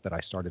different life that I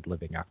started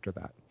living after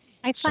that.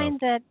 I find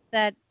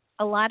that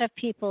a lot of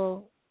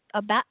people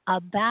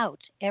about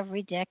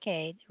every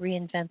decade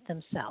reinvent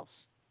themselves.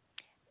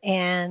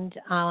 And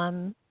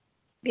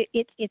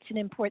it's an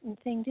important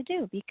thing to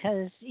do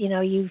because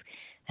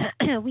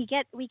we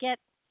get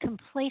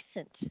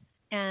complacent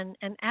and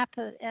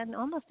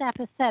almost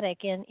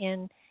apathetic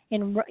in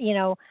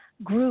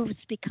grooves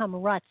become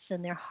ruts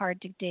and they're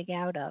hard to dig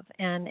out of,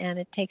 and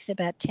it takes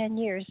about 10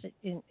 years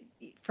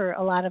for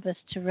a lot of us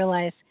to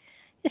realize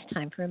it's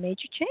time for a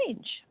major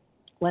change.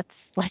 Let's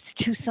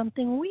do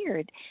something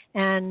weird.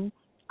 And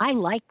I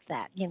like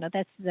that.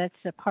 That's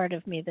a part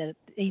of me that,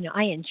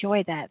 I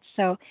enjoy that.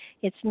 So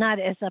it's not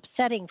as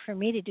upsetting for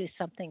me to do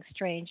something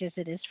strange as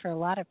it is for a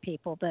lot of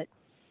people. But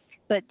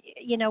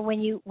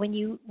when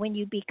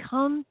you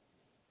become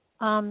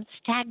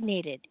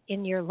stagnated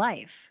in your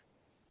life,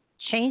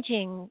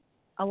 changing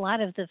a lot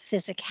of the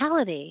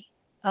physicality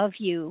of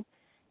you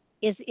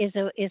is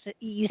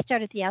you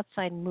start at the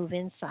outside and move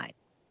inside.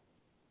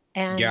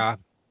 And yeah.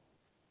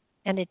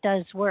 And it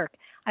does work.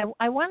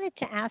 I wanted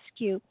to ask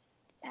you,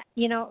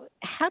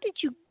 how did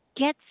you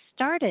get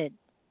started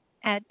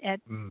at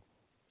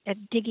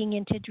digging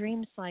into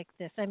dreams like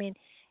this? I mean,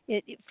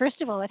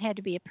 first of all, it had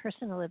to be a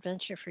personal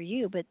adventure for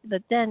you,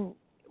 but then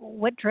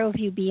what drove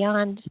you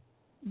beyond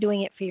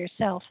doing it for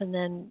yourself and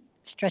then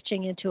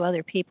stretching into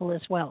other people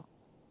as well?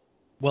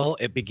 Well,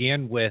 it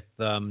began with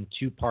 2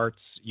 parts,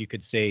 you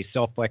could say,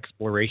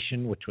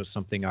 self-exploration, which was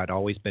something I'd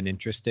always been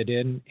interested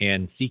in,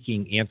 and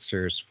seeking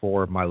answers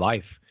for my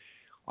life.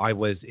 I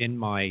was in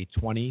my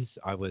 20s.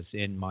 I was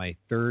in my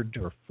 3rd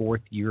or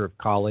 4th year of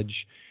college,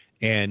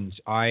 and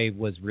I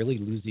was really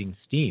losing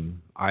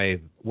steam. I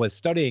was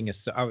studying.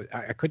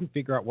 I couldn't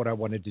figure out what I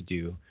wanted to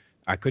do.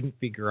 I couldn't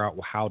figure out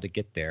how to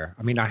get there.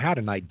 I mean, I had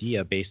an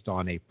idea based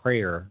on a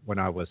prayer when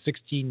I was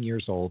 16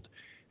 years old,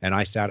 and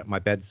I sat at my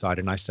bedside,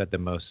 and I said the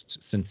most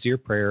sincere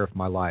prayer of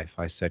my life.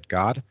 I said,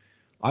 God,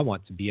 I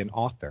want to be an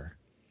author.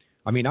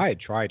 I mean, I had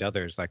tried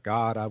others like,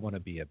 God, I want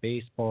to be a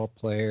baseball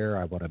player.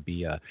 I want to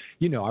be I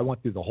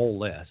went through the whole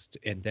list.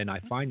 And then I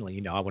finally,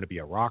 I want to be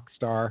a rock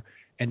star.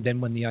 And then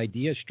when the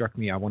idea struck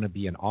me, I want to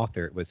be an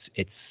author,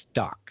 it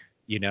stuck,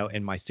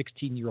 in my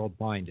 16-year-old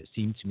mind. It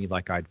seemed to me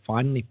like I'd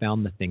finally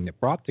found the thing that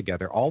brought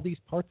together all these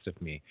parts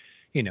of me,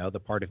 the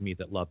part of me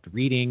that loved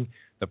reading,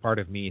 the part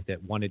of me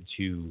that wanted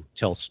to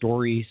tell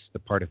stories, the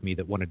part of me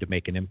that wanted to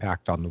make an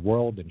impact on the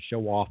world and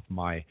show off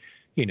my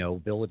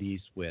abilities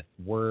with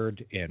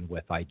word and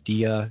with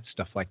idea,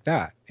 stuff like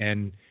that.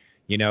 And,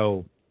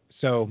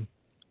 so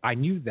I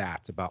knew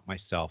that about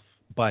myself,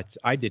 but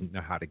I didn't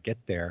know how to get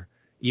there.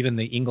 Even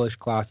the English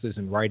classes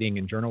and writing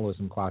and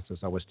journalism classes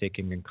I was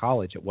taking in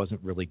college, it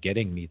wasn't really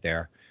getting me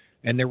there.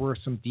 And there were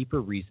some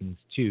deeper reasons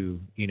too,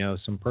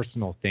 some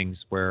personal things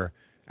where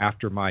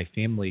after my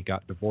family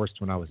got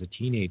divorced when I was a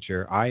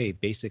teenager, I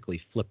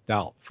basically flipped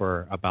out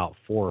for about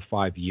 4 or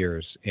 5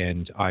 years,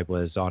 and I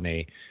was on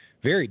a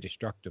very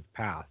destructive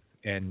path.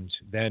 And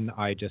then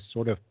I just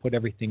sort of put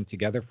everything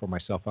together for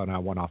myself, and I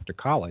went off to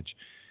college.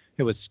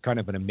 It was kind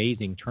of an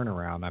amazing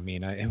turnaround. I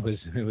mean, it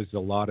was a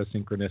lot of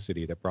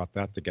synchronicity that brought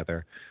that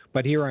together.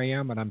 But here I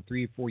am, and I'm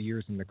 3 or 4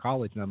 years into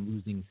college, and I'm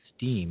losing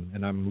steam,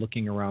 and I'm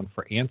looking around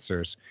for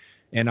answers.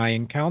 And I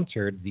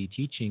encountered the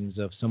teachings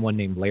of someone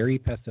named Larry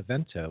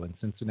Pesavento in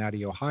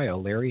Cincinnati, Ohio.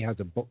 Larry has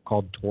a book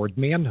called Toward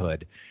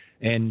Manhood.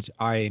 And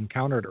I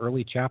encountered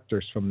early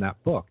chapters from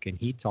that book, and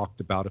he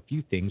talked about a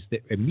few things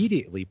that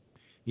immediately,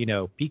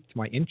 piqued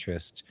my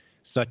interest,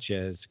 such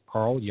as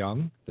Carl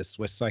Jung, the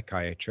Swiss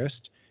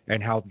psychiatrist,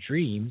 and how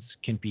dreams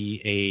can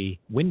be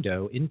a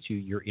window into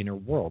your inner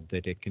world,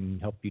 that it can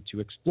help you to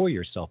explore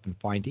yourself and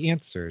find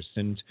answers.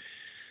 And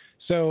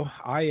so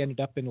I ended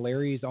up in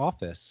Larry's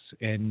office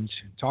and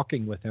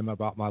talking with him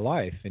about my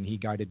life, and he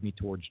guided me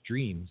towards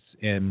dreams.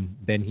 And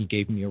then he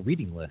gave me a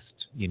reading list.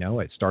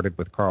 It started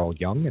with Carl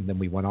Jung, and then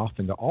we went off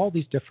into all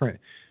these different,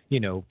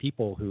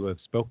 people who have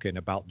spoken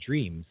about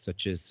dreams,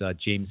 such as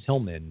James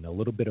Hillman, a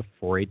little bit of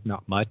Freud,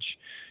 not much,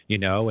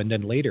 and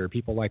then later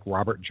people like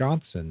Robert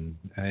Johnson.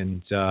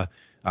 And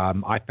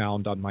I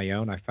found on my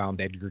own, I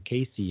found Edgar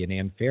Cayce and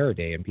Anne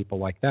Faraday and people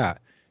like that.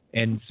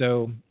 And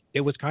so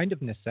it was kind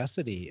of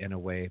necessity in a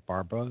way,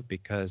 Barbara,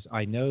 because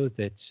I know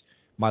that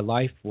my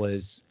life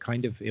was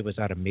it was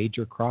at a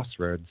major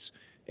crossroads,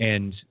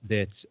 and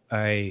that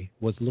I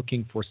was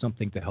looking for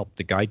something to help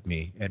to guide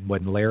me. And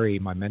when Larry,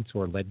 my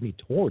mentor, led me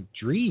toward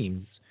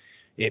dreams,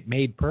 it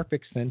made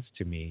perfect sense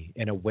to me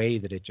in a way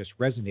that it just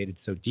resonated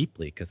so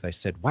deeply, because I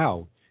said,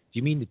 wow, do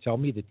you mean to tell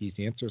me that these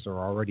answers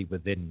are already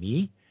within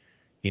me?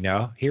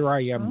 Here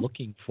I am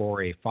looking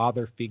for a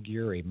father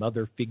figure, a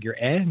mother figure,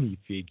 any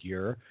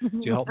figure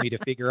to help me to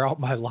figure out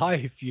my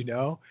life,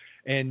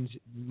 and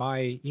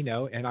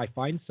and I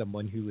find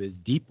someone who is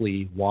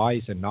deeply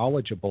wise and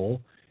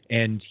knowledgeable,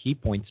 and he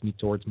points me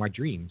towards my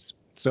dreams.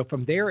 So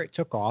from there it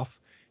took off,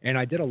 and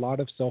I did a lot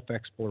of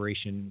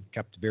self-exploration,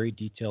 kept very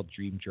detailed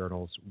dream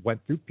journals, went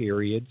through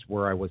periods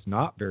where I was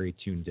not very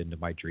tuned into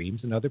my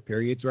dreams, and other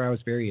periods where I was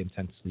very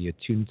intensely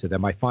attuned to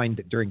them. I find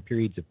that during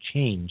periods of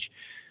change,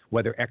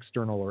 whether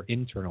external or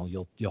internal,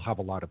 you'll have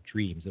a lot of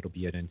dreams. It'll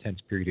be an intense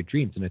period of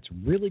dreams, and it's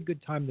a really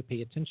good time to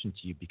pay attention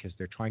to you, because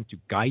they're trying to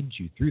guide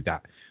you through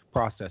that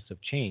process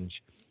of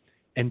change.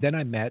 And then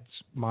I met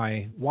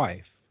my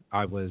wife.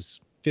 I was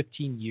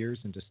 15 years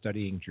into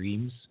studying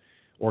dreams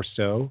or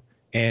so,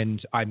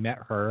 and I met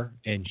her,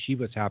 and she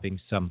was having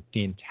some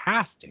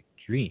fantastic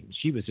dreams.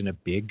 She was in a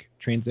big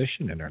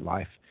transition in her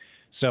life.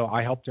 So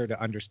I helped her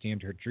to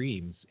understand her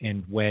dreams,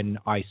 and when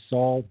I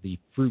saw the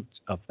fruit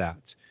of that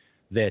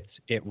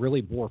it really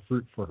bore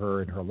fruit for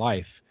her in her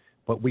life,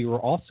 but we were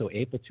also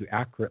able to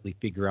accurately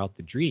figure out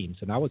the dreams.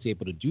 And I was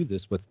able to do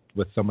this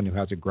with someone who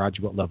has a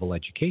graduate level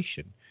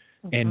education.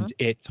 And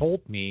it told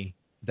me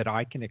that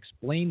I can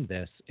explain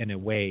this in a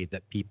way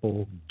that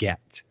people get.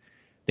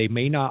 They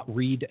may not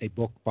read a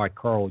book by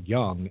Carl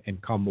Jung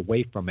and come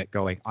away from it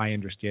going, I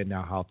understand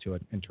now how to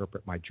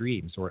interpret my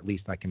dreams, or at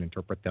least I can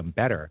interpret them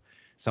better.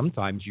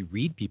 Sometimes you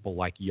read people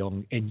like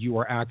Jung and you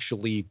are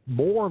actually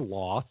more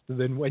lost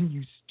than when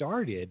you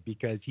started,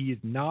 because he is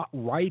not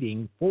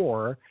writing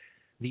for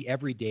the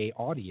everyday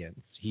audience.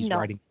 He's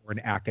writing for an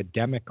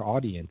academic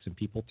audience, and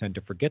people tend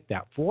to forget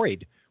that.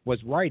 Freud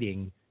was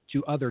writing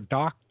to other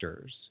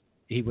doctors.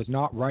 He was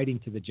not writing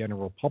to the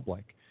general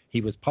public. He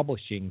was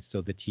publishing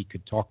so that he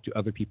could talk to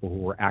other people who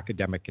were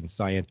academic and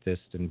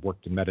scientists and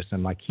worked in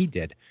medicine like he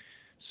did.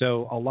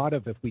 So a lot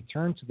of, if we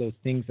turn to those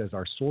things as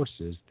our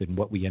sources, then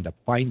what we end up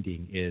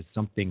finding is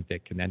something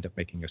that can end up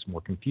making us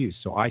more confused.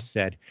 So I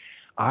said,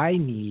 I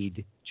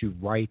need to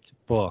write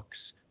books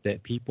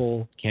that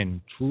people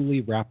can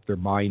truly wrap their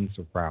minds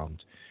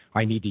around.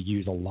 I need to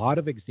use a lot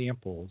of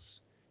examples.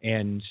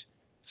 And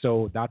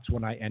so that's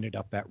when I ended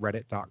up at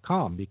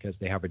Reddit.com, because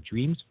they have a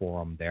dreams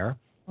forum there.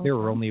 There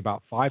were only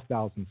about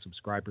 5,000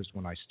 subscribers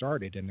when I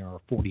started, and there are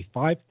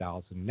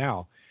 45,000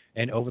 now.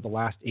 And over the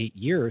last 8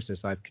 years, as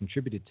I've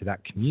contributed to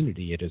that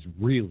community, it has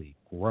really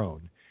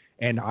grown.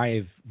 And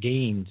I've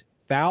gained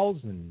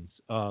thousands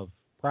of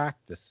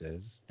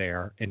practices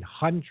there and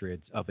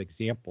hundreds of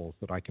examples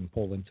that I can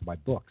pull into my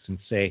books and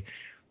say,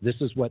 this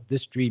is what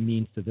this dream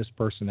means to this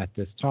person at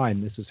this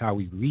time. This is how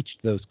we reached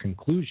those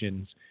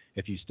conclusions.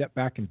 If you step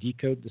back and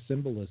decode the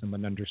symbolism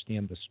and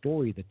understand the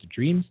story that the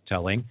dream's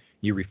telling,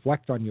 you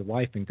reflect on your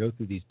life and go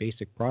through these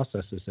basic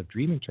processes of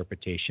dream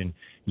interpretation,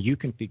 you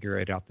can figure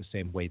it out the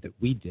same way that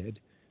we did.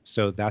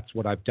 So that's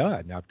what I've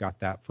done. I've got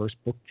that first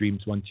book,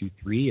 Dreams 1, 2,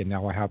 3, and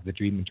now I have the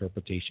Dream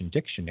Interpretation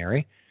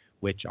Dictionary,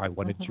 which I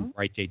wanted to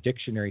write a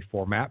dictionary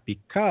format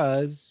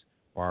because,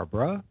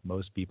 Barbara,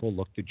 most people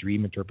look to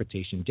dream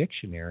interpretation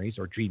dictionaries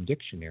or dream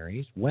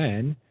dictionaries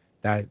when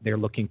that they're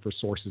looking for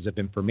sources of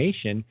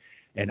information.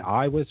 And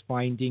I was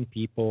finding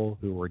people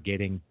who were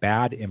getting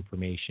bad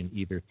information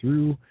either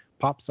through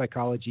pop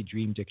psychology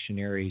dream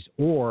dictionaries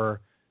or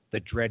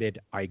the dreaded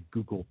I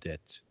Googled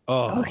it.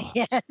 Oh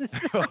yes.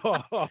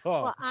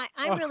 Well,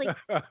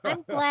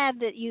 I'm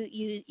glad that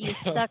you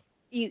stuck.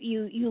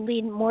 You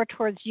lean more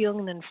towards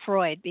Jung than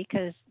Freud,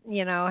 because,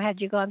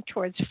 had you gone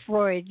towards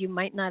Freud, you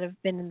might not have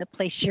been in the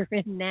place you're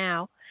in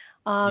now.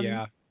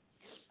 Yeah.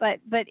 But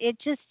it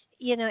just,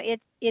 it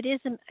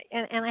isn't,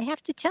 and I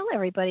have to tell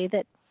everybody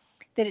that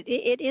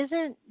it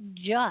isn't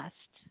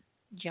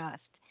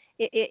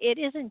it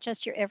isn't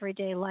just your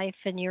everyday life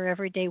and your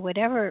everyday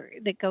whatever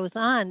that goes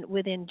on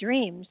within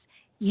dreams.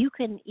 You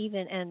can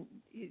even, and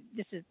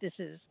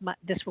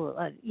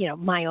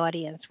my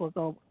audience will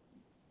go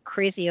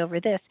crazy over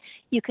this.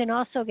 You can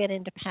also get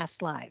into past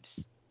lives.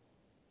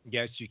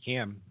 Yes, you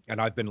can.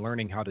 And I've been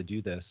learning how to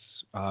do this.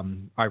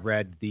 I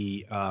read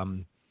the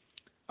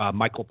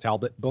Michael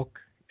Talbot book,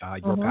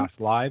 Your Past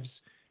Lives,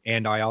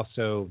 And I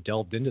also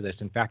delved into this.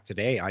 In fact,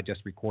 today I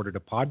just recorded a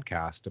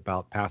podcast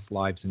about past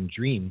lives and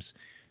dreams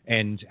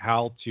and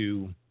how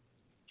to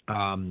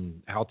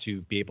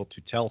be able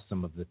to tell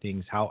some of the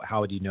things.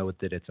 How do you know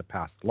that it's a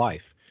past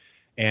life?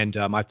 And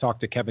I've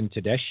talked to Kevin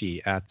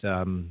Tedeschi at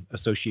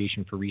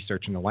Association for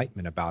Research and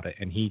Enlightenment about it,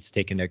 and he's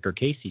taken Edgar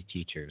Cayce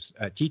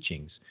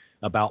teachings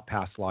about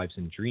past lives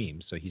and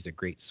dreams. So he's a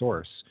great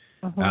source.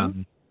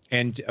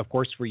 And of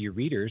course, for your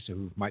readers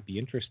who might be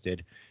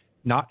interested,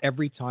 not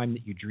every time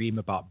that you dream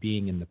about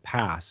being in the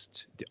past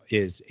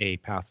is a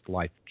past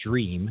life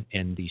dream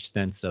in the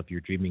sense of you're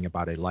dreaming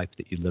about a life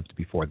that you lived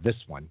before this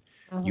one.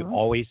 You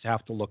always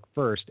have to look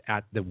first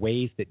at the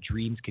ways that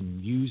dreams can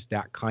use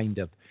that kind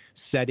of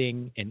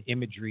setting and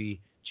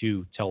imagery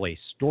to tell a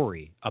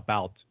story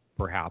about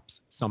perhaps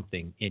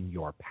something in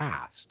your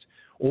past,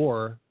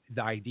 or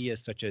the ideas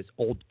such as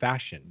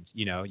old-fashioned.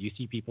 You know, you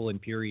see people in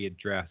period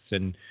dress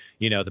and,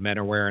 you know, the men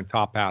are wearing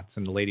top hats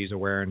and the ladies are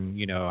wearing,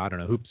 you know, I don't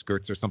know, hoop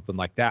skirts or something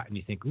like that. And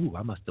you think, ooh,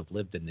 I must have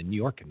lived in the New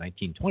York in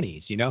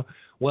 1920s, you know?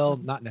 Well,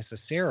 not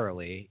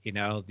necessarily. You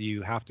know,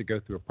 you have to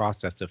go through a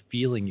process of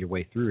feeling your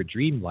way through a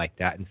dream like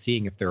that and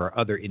seeing if there are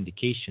other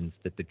indications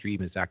that the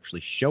dream is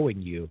actually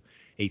showing you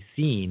a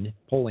scene,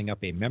 pulling up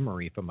a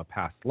memory from a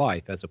past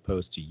life, as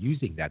opposed to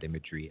using that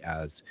imagery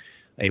as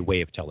a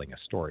way of telling a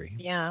story.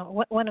 Yeah,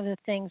 one of the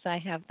things I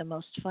have the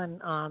most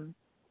fun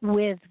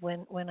with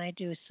when I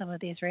do some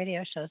of these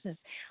radio shows is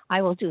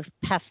I will do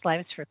past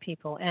lives for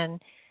people.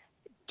 And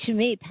to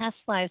me, past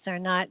lives are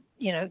not,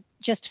 you know,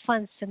 just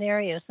fun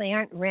scenarios. They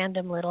aren't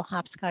random little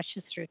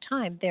hopscotches through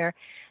time. They're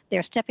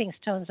stepping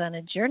stones on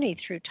a journey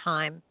through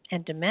time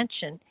and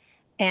dimension.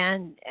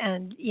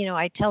 And you know,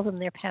 I tell them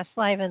their past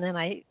life, and then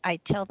I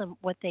tell them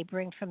what they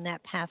bring from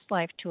that past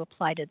life to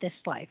apply to this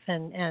life,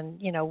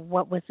 and you know,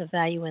 what was the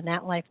value in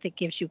that life that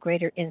gives you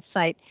greater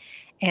insight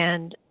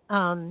and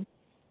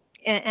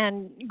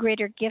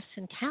greater gifts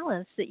and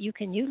talents that you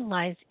can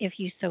utilize if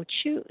you so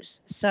choose.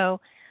 So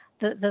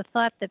the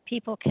thought that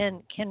people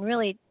can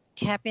really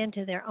tap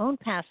into their own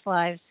past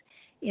lives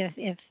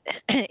if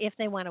if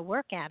they want to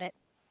work at it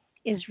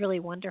is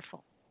really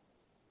wonderful.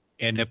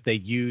 And if they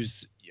use,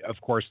 of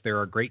course, there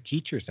are great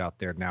teachers out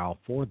there now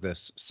for this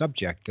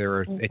subject.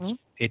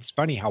 It's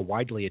funny how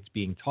widely it's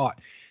being taught.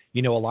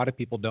 You know, a lot of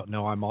people don't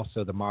know I'm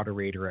also the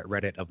moderator at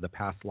Reddit of the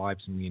Past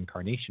Lives and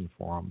Reincarnation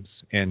forums.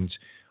 And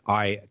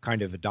I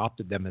kind of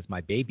adopted them as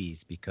my babies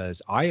because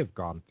I have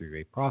gone through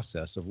a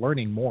process of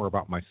learning more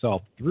about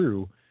myself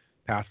through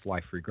past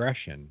life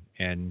regression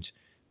and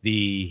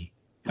the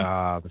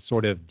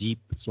sort of deep,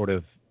 sort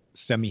of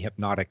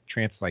semi-hypnotic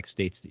trance-like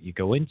states that you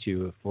go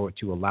into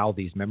to allow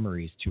these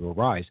memories to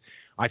arise.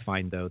 I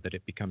find, though, that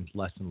it becomes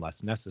less and less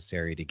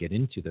necessary to get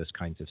into those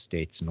kinds of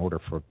states in order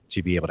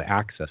to be able to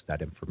access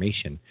that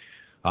information.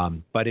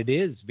 But it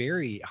is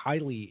very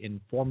highly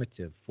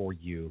informative for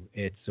you.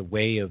 It's a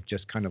way of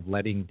just kind of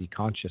letting the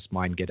conscious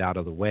mind get out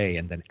of the way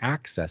and then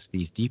access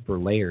these deeper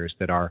layers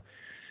that are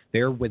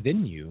there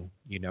within you.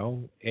 You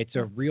know, it's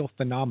a real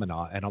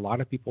phenomena, and a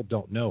lot of people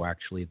don't know,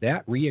 actually,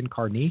 that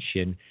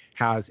reincarnation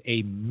has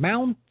a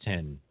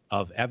mountain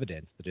of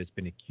evidence that has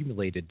been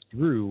accumulated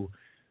through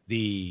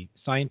the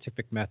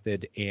scientific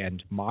method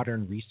and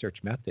modern research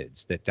methods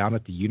that down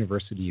at the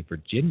University of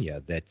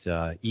Virginia,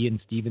 that Ian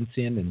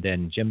Stevenson and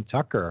then Jim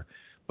Tucker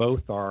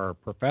both are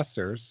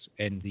professors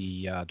in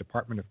the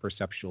Department of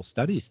Perceptual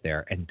Studies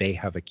there, and they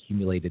have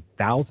accumulated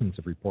thousands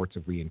of reports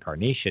of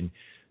reincarnation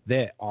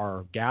that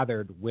are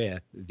gathered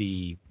with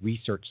the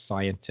research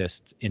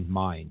scientists in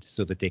mind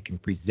so that they can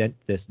present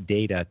this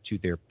data to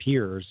their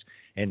peers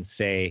and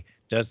say,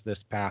 does this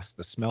pass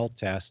the smell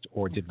test,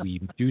 or did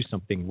we do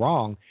something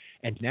wrong?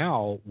 And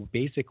now,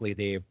 basically,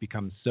 they have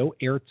become so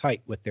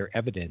airtight with their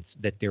evidence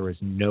that there is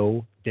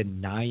no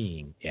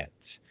denying it,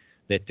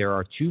 that there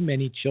are too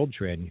many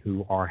children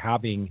who are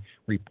having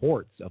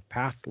reports of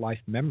past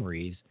life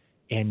memories,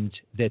 and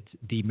that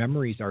the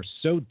memories are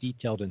so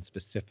detailed and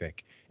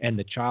specific, and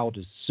the child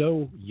is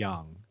so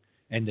young,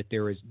 and that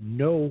there is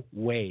no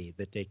way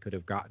that they could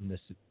have gotten this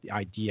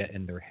idea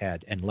in their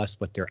head unless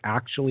what they're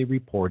actually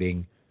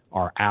reporting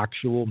are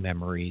actual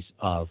memories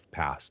of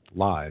past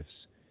lives.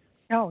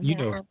 Oh, you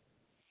know.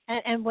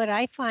 And what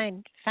I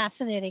find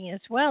fascinating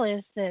as well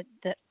is that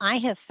I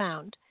have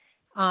found,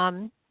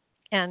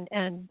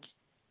 and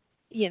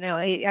you know,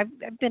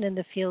 I've been in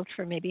the field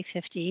for maybe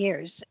 50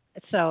 years.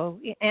 So,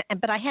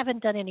 but I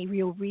haven't done any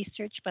real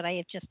research, but I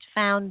have just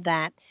found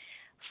that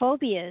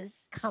phobias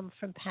come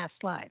from past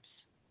lives.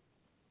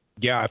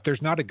 Yeah, if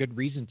there's not a good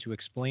reason to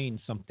explain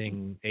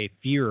something, a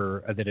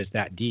fear that is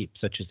that deep,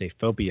 such as a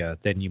phobia,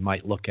 then you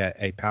might look at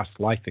a past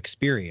life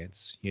experience.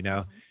 You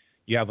know,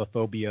 you have a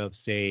phobia of,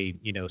 say,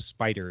 you know,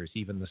 spiders,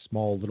 even the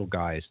small little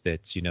guys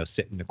that, you know,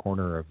 sit in the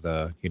corner of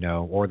the, you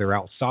know, or they're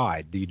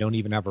outside. You don't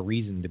even have a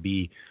reason to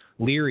be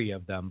leery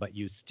of them, but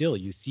you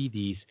see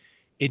these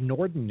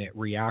inordinate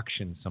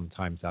reactions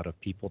sometimes out of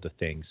people to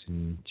things.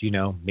 And, you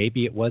know,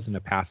 maybe it was in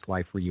a past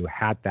life where you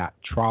had that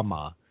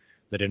trauma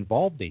that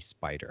involved a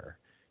spider,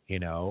 you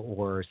know,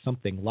 or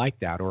something like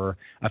that, or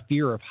a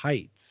fear of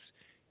heights.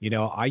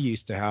 I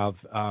used to have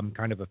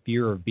kind of a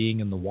fear of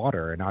being in the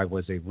water, and I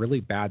was a really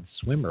bad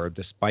swimmer.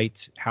 Despite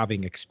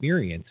having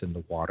experience in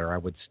the water, I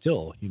would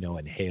still,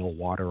 inhale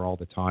water all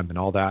the time and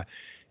all that.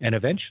 And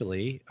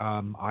eventually,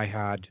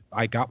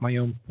 I got my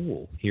own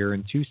pool here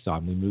in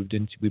Tucson.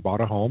 We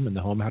bought a home, and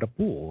the home had a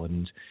pool,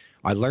 and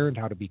I learned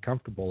how to be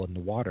comfortable in the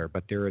water.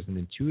 But there is an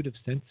intuitive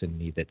sense in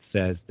me that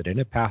says that in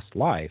a past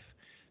life,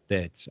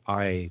 that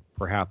I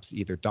perhaps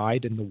either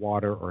died in the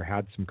water or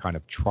had some kind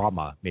of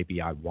trauma. Maybe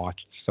I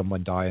watched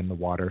someone die in the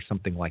water,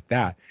 something like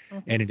that.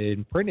 Mm-hmm. And it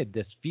imprinted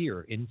this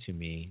fear into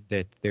me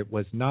that there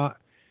was not,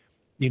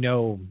 I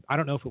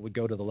don't know if it would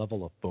go to the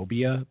level of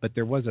phobia, but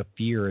there was a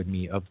fear in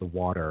me of the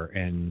water,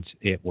 and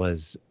it was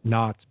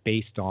not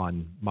based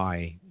on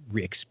my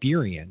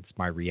experience,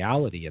 my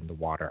reality in the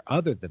water,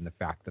 other than the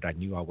fact that I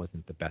knew I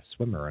wasn't the best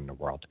swimmer in the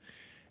world.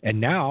 And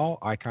now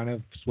I kind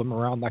of swim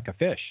around like a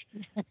fish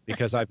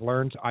because I've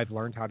learned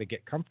how to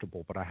get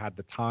comfortable, but I had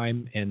the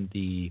time and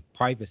the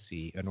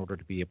privacy in order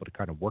to be able to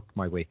kind of work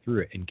my way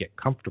through it and get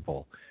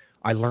comfortable.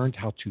 I learned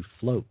how to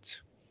float.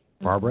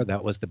 Barbara,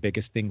 that was the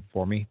biggest thing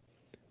for me.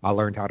 I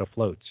learned how to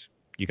float.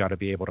 You got to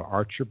be able to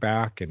arch your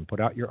back and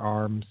put out your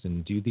arms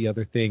and do the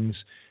other things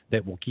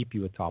that will keep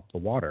you atop the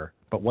water.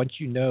 But once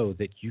you know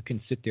that you can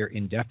sit there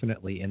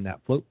indefinitely in that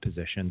float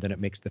position, then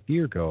it makes the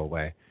fear go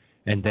away.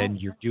 And then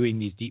you're doing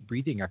these deep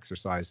breathing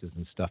exercises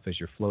and stuff as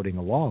you're floating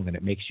along, and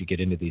it makes you get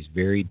into these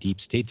very deep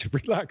states of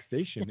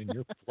relaxation, and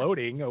you're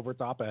floating over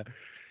top of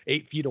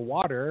 8 feet of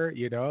water,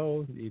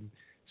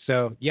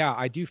 So, yeah,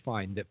 I do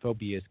find that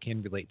phobias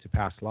can relate to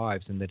past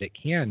lives and that it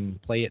can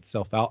play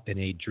itself out in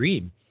a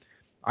dream.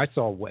 I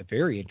saw a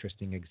very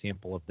interesting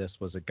example of this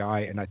was a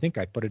guy, and I think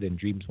I put it in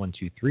Dreams 1,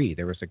 2, 3.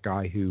 There was a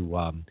guy who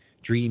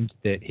dreamed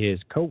that his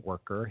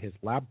coworker, his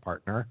lab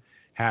partner,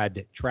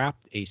 had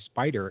trapped a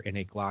spider in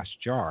a glass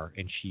jar,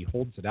 and she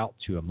holds it out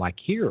to him like,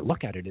 here,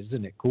 look at it,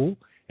 isn't it cool?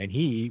 And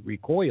he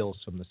recoils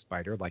from the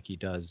spider like he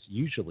does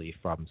usually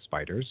from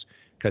spiders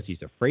because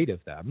he's afraid of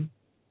them.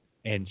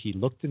 And he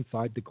looked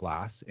inside the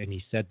glass, and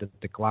he said that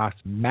the glass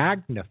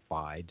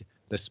magnified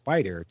the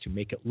spider to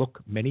make it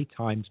look many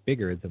times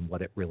bigger than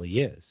what it really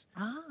is.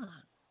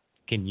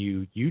 Can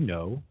you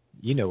know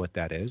what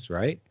that is,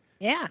 right?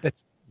 Yeah. That's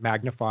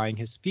magnifying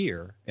his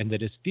fear, and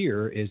that his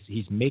fear is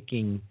he's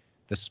making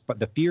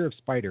the fear of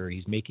spider,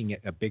 he's making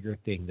it a bigger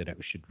thing than it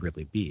should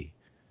really be.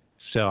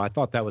 So I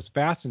thought that was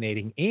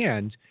fascinating.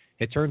 And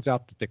it turns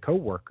out that the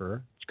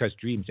coworker, because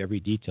dreams, every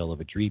detail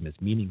of a dream is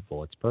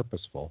meaningful, it's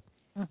purposeful.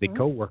 Mm-hmm. The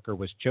coworker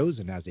was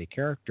chosen as a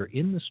character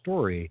in the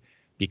story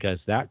because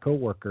that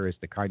coworker is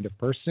the kind of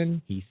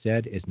person he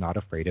said is not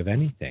afraid of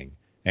anything,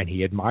 and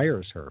he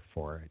admires her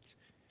for it.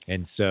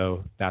 And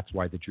so that's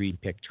why the dream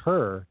picked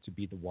her to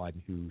be the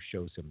one who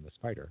shows him the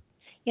spider.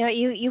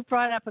 You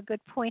brought up a good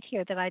point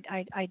here that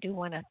I do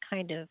want to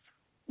kind of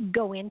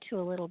go into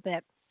a little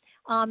bit.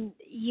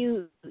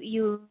 You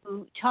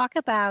talk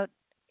about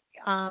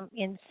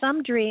in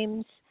some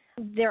dreams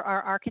there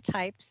are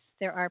archetypes,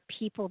 there are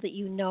people that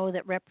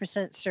that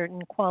represent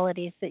certain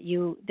qualities that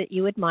you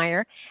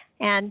admire,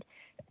 and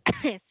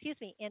excuse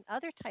me, in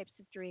other types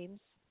of dreams,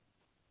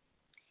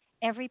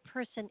 every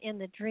person in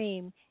the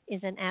dream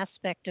is an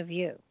aspect of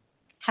you.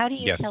 How do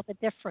you tell the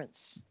difference?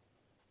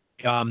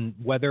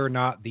 Whether or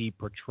not the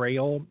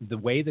portrayal, the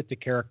way that the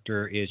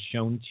character is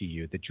shown to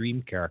you, the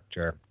dream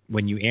character,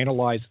 when you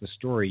analyze the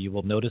story, you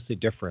will notice a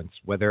difference,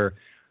 whether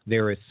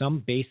there is some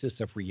basis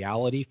of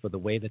reality for the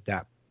way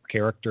that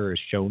character is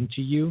shown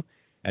to you.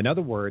 In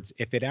other words,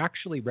 if it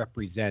actually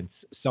represents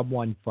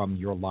someone from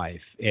your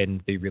life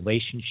and the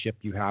relationship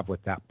you have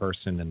with that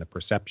person and the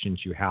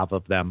perceptions you have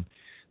of them,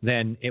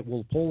 then it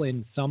will pull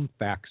in some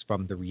facts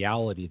from the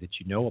reality that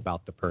you know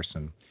about the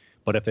person.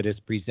 But if it is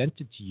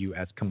presented to you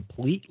as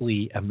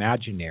completely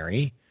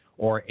imaginary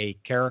or a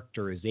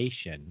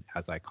characterization,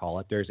 as I call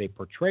it, there's a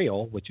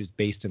portrayal, which is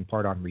based in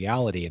part on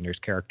reality, and there's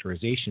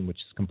characterization, which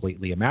is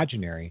completely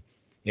imaginary.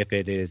 If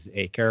it is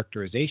a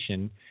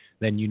characterization,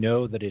 then you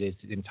know that it is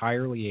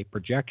entirely a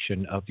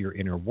projection of your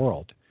inner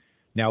world.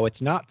 Now,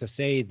 it's not to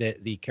say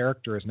that the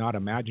character is not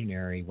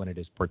imaginary when it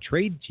is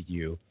portrayed to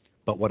you,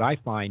 but what I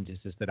find is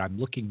that I'm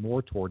looking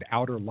more toward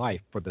outer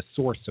life for the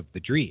source of the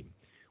dream.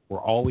 We're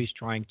always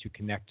trying to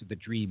connect the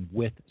dream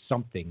with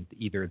something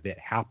either that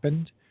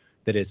happened,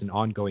 that is an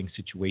ongoing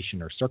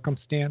situation or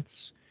circumstance,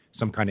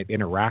 some kind of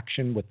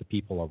interaction with the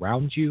people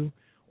around you,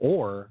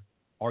 or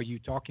are you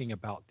talking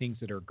about things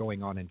that are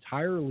going on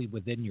entirely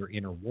within your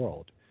inner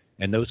world?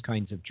 And those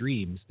kinds of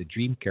dreams, the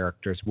dream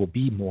characters will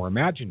be more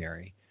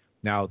imaginary.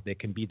 Now, they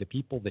can be the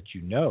people that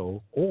you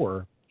know,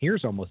 or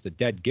here's almost a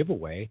dead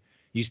giveaway.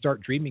 You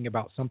start dreaming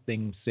about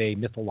something, say,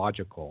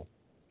 mythological,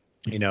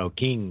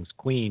 kings,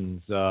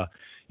 queens,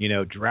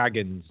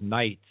 dragons,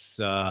 knights,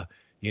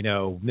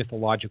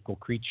 mythological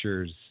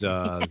creatures,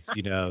 all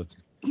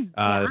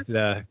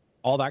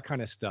that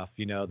kind of stuff,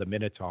 the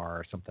Minotaur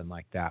or something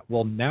like that.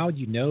 Well, now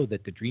you know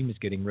that the dream is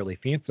getting really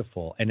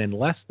fanciful. And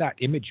unless that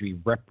imagery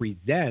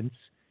represents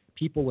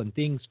people and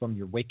things from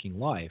your waking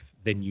life,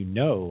 then you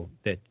know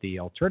that the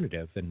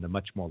alternative and the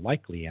much more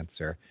likely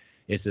answer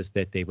is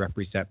that they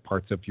represent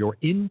parts of your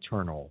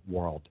internal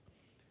world.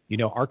 You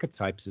know,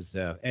 archetypes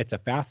it's a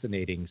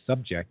fascinating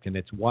subject, and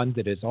it's one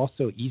that is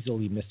also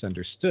easily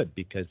misunderstood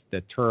because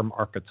the term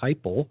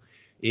archetypal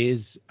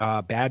is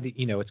bad.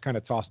 You know, it's kind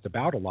of tossed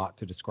about a lot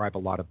to describe a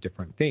lot of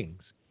different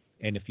things.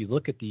 And if you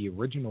look at the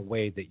original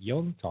way that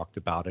Jung talked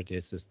about it,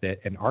 is that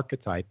an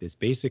archetype is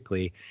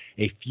basically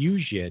a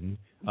fusion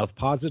of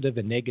positive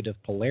and negative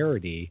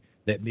polarity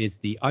that is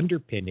the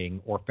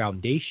underpinning or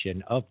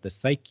foundation of the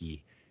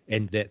psyche,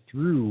 and that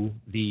through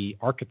the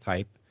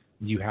archetype,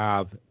 you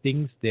have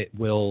things that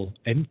will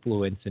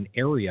influence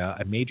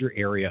a major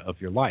area of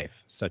your life,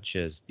 such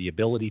as the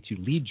ability to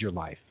lead your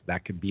life.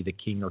 That could be the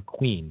king or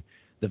queen,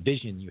 the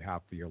vision you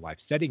have for your life,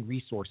 setting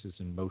resources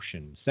in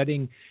motion,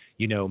 giving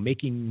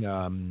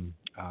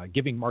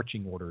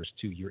marching orders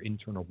to your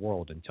internal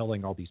world and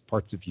telling all these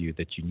parts of you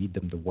that you need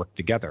them to work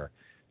together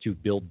to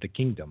build the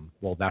kingdom.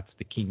 Well, that's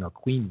the king or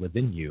queen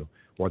within you,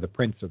 or the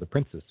prince or the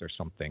princess or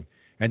something.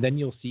 And then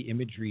you'll see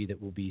imagery that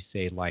will be,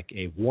 say, like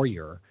a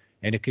warrior.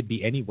 And it could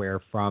be anywhere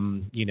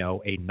from,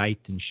 a knight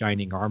in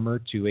shining armor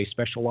to a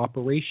special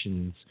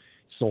operations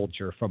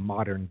soldier from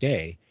modern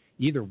day.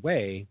 Either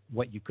way,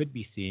 what you could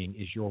be seeing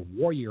is your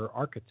warrior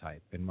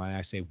archetype. And when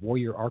I say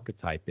warrior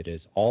archetype, it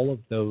is all of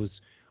those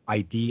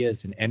ideas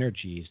and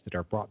energies that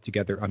are brought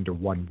together under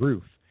one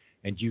roof.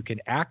 And you can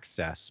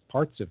access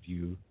parts of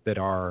you that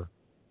are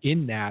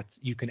in that.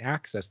 You can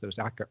access those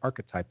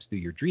archetypes through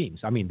your dreams.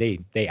 I mean,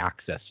 they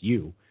access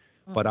you.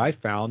 But I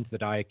found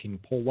that I can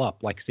pull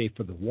up, like, say,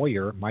 for the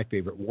warrior, my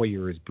favorite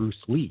warrior is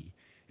Bruce Lee.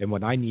 And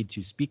when I need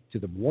to speak to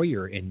the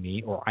warrior in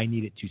me, or I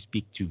need it to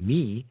speak to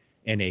me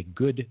in a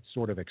good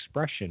sort of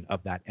expression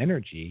of that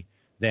energy,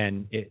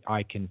 then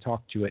I can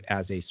talk to it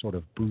as a sort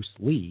of Bruce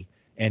Lee,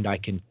 and I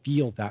can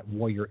feel that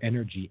warrior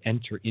energy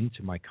enter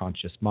into my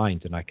conscious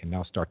mind, and I can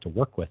now start to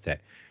work with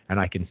it.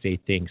 And I can say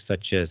things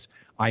such as,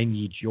 I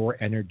need your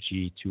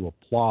energy to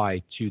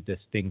apply to this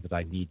thing that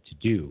I need to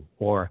do,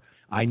 or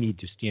I need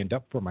to stand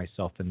up for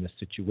myself in this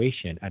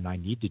situation, and I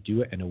need to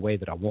do it in a way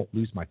that I won't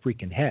lose my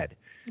freaking head.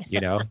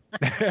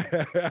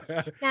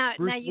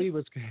 Bruce Lee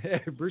was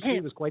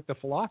quite the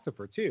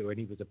philosopher too, and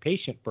he was a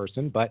patient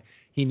person, but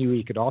he knew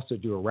he could also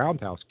do a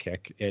roundhouse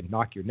kick and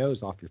knock your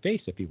nose off your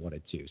face if he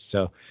wanted to.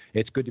 So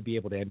it's good to be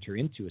able to enter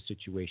into a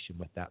situation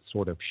with that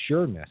sort of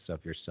sureness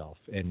of yourself,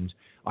 and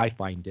I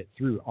find it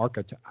through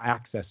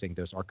accessing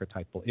those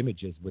archetypal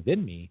images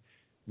within me,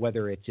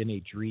 whether it's in a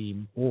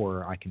dream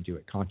or I can do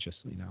it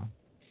consciously now.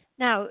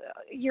 Now,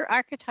 your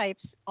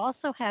archetypes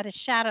also had a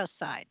shadow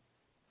side.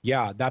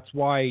 Yeah, that's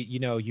why,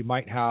 you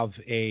might have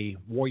a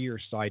warrior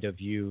side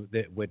of you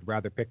that would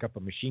rather pick up a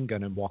machine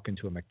gun and walk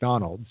into a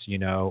McDonald's,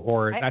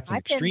 or that's an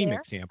extreme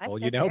example,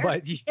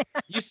 but you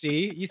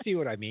see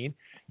what I mean,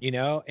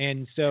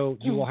 and so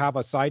you will have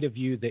a side of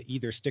you that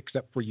either sticks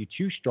up for you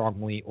too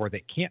strongly or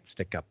that can't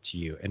stick up to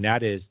you. And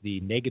that is the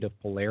negative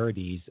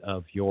polarities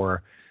of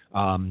your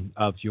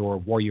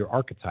warrior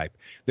archetype.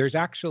 There's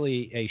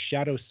actually a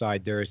shadow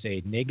side. There's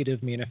a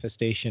negative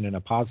manifestation and a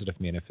positive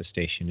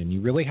manifestation, and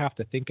you really have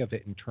to think of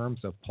it in terms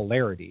of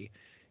polarity.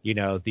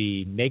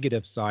 The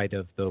negative side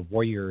of the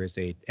warrior is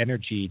a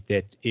energy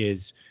that is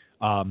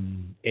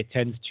it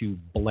tends to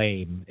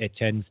blame. It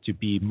tends to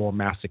be more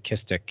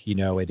masochistic.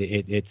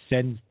 It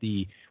sends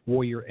the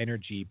warrior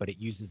energy, but it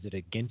uses it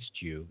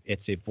against you.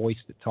 It's a voice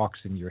that talks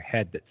in your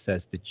head that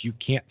says that you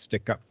can't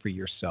stick up for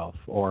yourself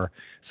or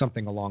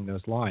something along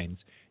those lines.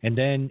 And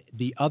then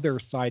the other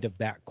side of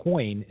that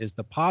coin is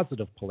the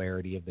positive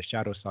polarity of the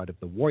shadow side of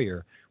the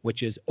warrior,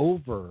 which is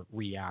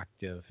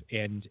overreactive.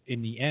 And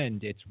in the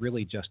end, it's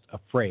really just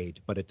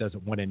afraid, but it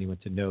doesn't want anyone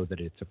to know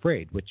that it's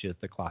afraid, which is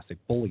the classic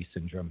bully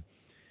syndrome.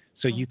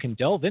 So you can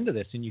delve into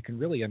this and you can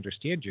really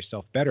understand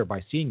yourself better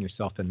by seeing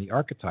yourself in the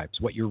archetypes.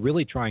 What you're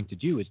really trying to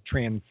do is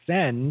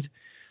transcend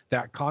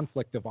that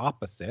conflict of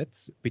opposites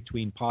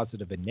between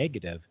positive and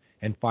negative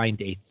and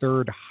find a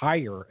third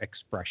higher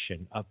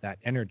expression of that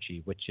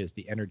energy, which is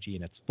the energy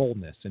in its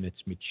fullness and its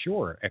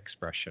mature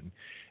expression.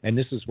 And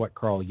this is what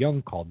Carl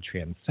Jung called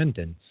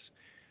transcendence.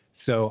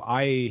 So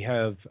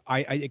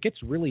it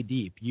gets really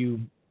deep. You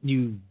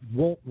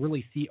won't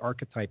really see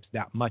archetypes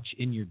that much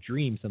in your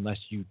dreams unless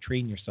you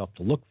train yourself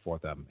to look for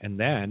them. And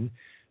then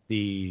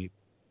the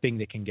thing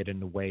that can get in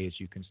the way is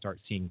you can start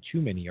seeing too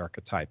many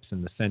archetypes,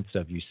 in the sense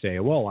of, you say,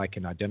 well, I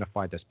can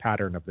identify this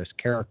pattern of this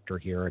character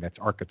here and it's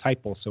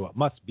archetypal, so it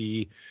must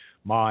be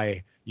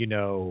my,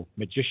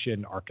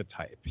 magician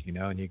archetype,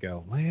 and you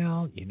go,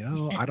 well,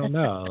 I don't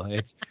know.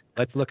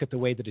 Let's look at the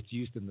way that it's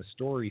used in the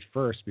story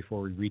first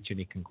before we reach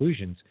any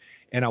conclusions.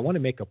 And I want to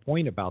make a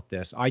point about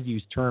this. I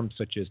use terms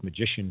such as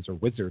magicians or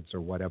wizards or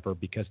whatever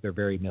because they're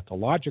very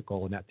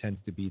mythological, and that tends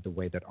to be the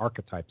way that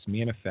archetypes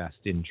manifest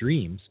in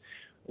dreams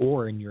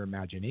or in your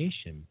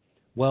imagination.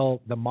 Well,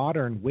 the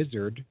modern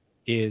wizard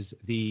is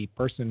the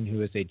person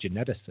who is a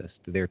geneticist.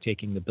 They're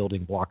taking the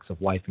building blocks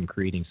of life and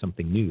creating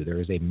something new.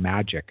 There is a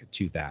magic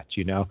to that,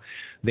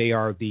 They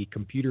are the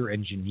computer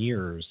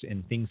engineers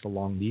and things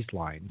along these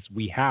lines.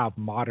 We have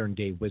modern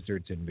day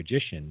wizards and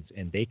magicians,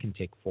 and they can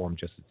take form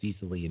just as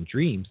easily in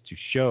dreams to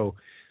show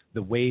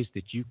the ways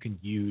that you can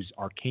use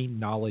arcane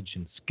knowledge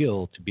and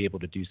skill to be able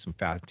to do some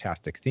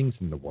fantastic things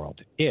in the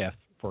world. If,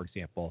 for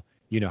example,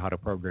 you know how to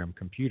program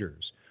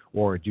computers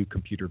or do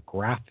computer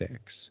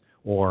graphics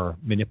or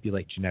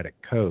manipulate genetic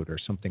code or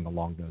something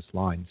along those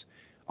lines.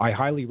 I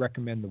highly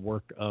recommend the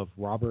work of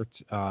not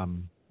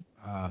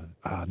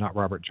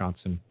Robert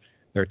Johnson.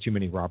 There are too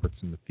many Roberts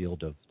in the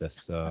field of this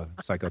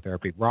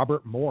psychotherapy.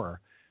 Robert Moore.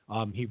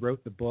 He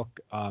wrote the book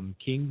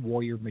King,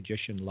 Warrior,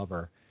 Magician,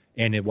 Lover.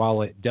 And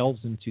while it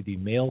delves into the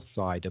male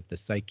side of the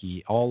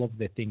psyche, all of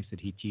the things that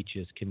he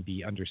teaches can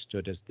be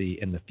understood as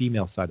in the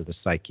female side of the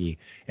psyche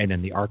and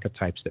in the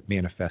archetypes that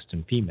manifest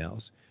in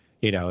females.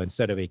 You know,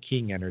 instead of a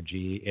king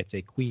energy, it's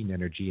a queen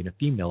energy and a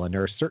female. And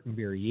there are certain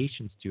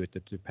variations to it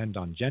that depend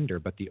on gender,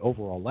 but the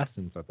overall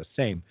lessons are the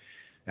same.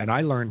 And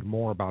I learned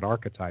more about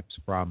archetypes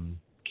from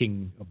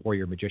King,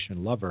 Warrior,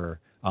 Magician, Lover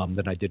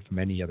than I did from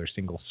any other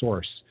single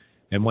source.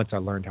 And once I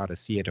learned how to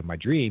see it in my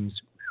dreams,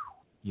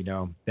 you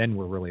know, then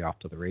we're really off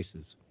to the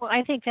races. Well,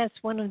 I think that's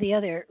one of the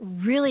other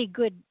really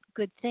good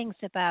things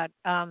about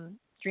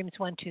Dreams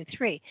 1, 2,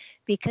 3,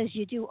 because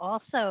you do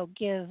also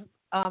give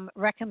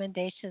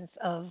recommendations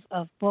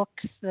of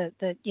books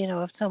that, you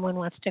know, if someone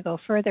wants to go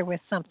further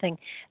with something,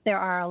 there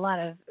are a lot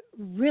of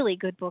really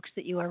good books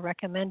that you are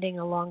recommending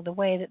along the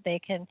way that they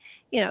can,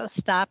 you know,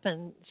 stop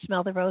and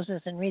smell the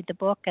roses and read the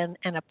book and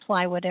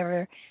apply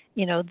whatever,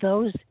 you know,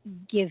 those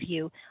give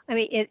you. I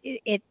mean,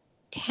 it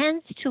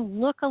tends to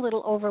look a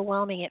little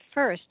overwhelming at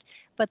first,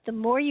 but the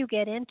more you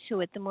get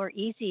into it, the more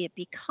easy it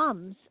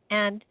becomes,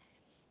 and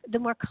the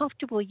more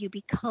comfortable you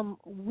become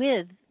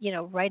with, you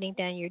know, writing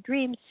down your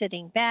dreams,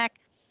 sitting back,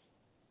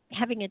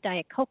 having a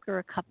Diet Coke or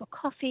a cup of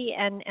coffee,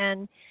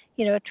 and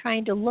you know,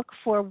 trying to look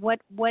for what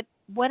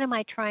am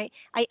I trying.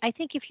 I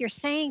think if you're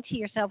saying to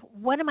yourself,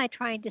 what am I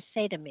trying to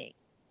say to me?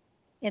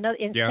 You know,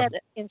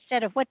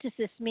 instead of what does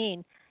this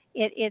mean?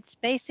 It's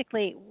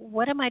basically,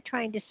 what am I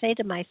trying to say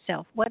to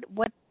myself? What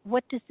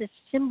does this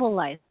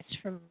symbolize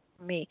for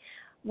me?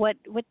 What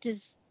does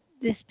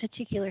this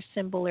particular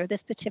symbol or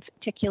this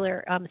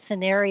particular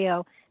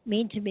scenario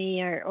mean to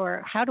me,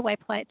 or how do I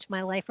apply it to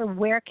my life, or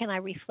where can I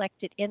reflect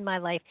it in my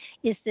life?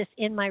 Is this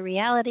in my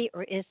reality,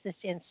 or is this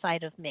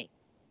inside of me?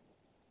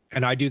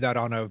 And I do that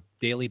on a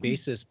daily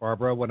basis,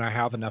 Barbara. When I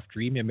have enough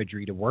dream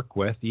imagery to work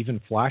with, even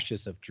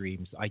flashes of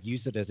dreams, I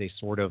use it as a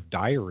sort of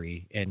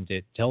diary, and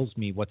it tells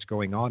me what's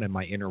going on in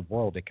my inner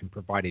world. It can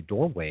provide a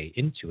doorway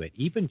into it.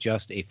 Even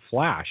just a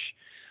flash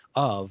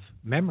of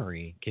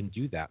memory can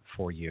do that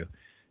for you.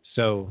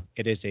 So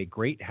it is a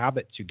great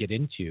habit to get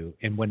into.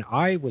 And when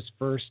I was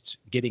first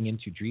getting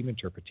into dream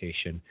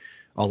interpretation,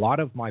 a lot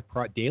of my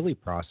daily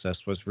process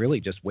was really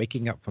just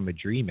waking up from a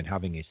dream and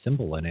having a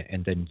symbol in it,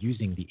 and then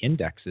using the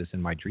indexes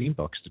in my dream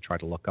books to try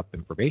to look up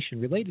information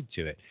related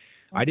to it.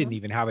 I didn't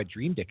even have a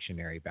dream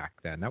dictionary back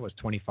then. That was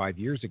 25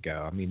 years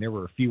ago. I mean, there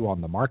were a few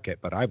on the market,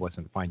 but I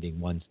wasn't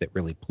finding ones that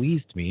really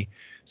pleased me.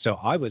 So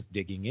I was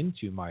digging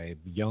into my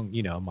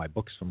my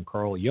books from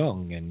Carl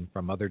Jung and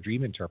from other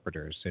dream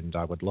interpreters, and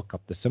I would look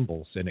up the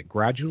symbols, and it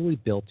gradually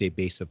built a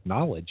base of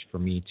knowledge for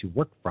me to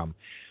work from.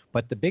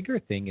 But the bigger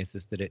thing is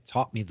that it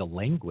taught me the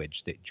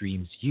language that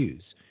dreams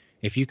use.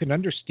 If you can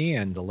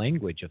understand the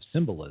language of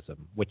symbolism,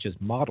 which is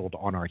modeled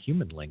on our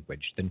human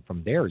language, then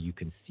from there you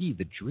can see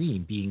the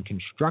dream being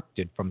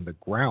constructed from the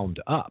ground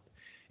up.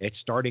 It's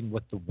starting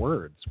with the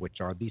words,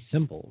 which are the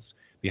symbols.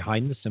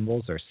 Behind the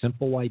symbols are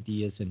simple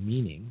ideas and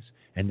meanings,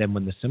 and then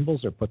when the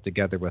symbols are put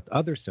together with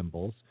other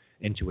symbols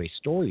into a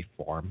story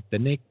form,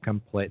 then they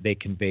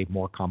convey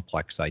more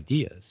complex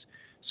ideas.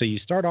 So you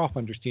start off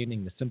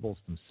understanding the symbols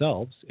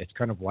themselves. It's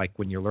kind of like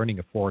when you're learning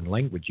a foreign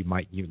language,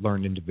 you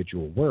learn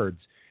individual words.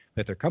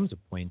 But there comes a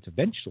point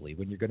eventually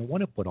when you're going to want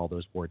to put all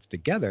those words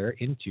together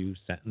into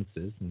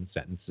sentences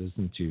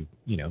into,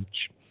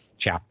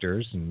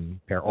 chapters and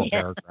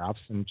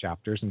paragraphs and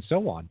chapters and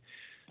so on.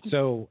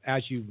 So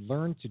as you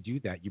learn to do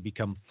that, you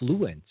become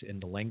fluent in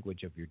the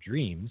language of your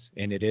dreams,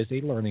 and it is a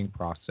learning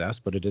process,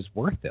 but it is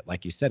worth it.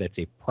 Like you said, it's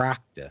a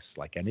practice.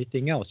 Like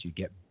anything else, you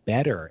get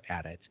better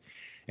at it.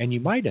 And you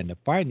might end up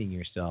finding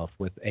yourself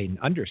with an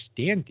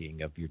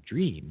understanding of your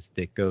dreams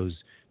that goes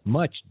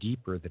much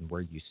deeper than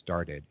where you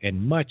started, and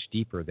much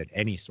deeper than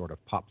any sort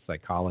of pop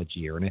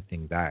psychology or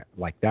anything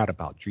like that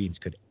about dreams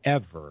could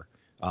ever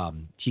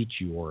teach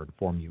you or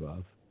inform you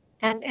of.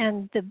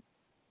 And the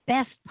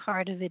best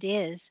part of it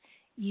is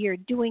you're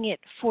doing it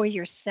for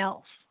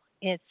yourself.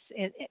 It's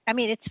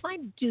fine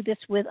to do this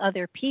with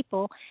other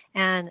people,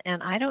 and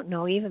I don't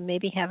know, even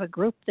maybe have a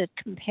group that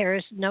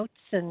compares notes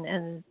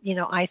and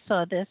I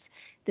saw this.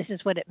 This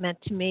is what it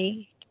meant to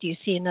me. Do you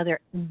see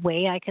another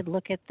way I could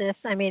look at this?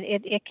 I mean,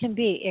 it can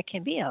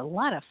be a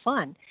lot of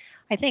fun.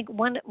 I think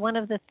one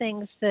of the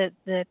things that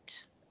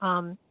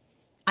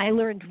I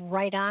learned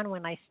right on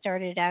when I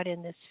started out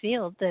in this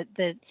field, that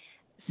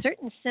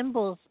certain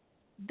symbols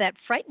that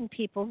frighten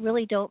people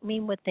really don't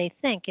mean what they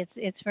think.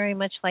 It's very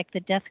much like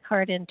the death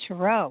card in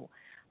tarot.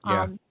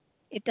 Yeah.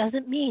 It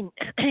doesn't mean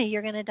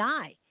you're going to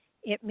die.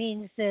 It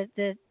means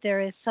that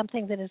there is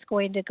something that is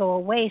going to go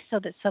away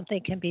so that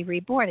something can be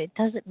reborn. It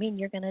doesn't mean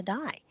you're going to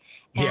die.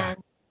 Yeah.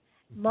 And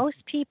most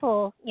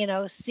people,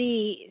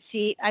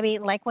 see. I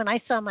mean, like when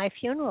I saw my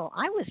funeral,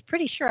 I was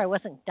pretty sure I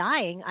wasn't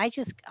dying.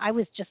 I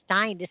was just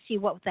dying to see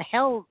what the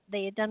hell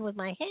they had done with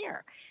my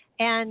hair,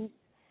 and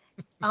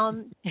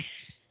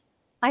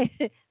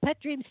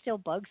that dream still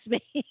bugs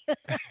me.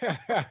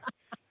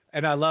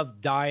 And I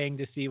love dying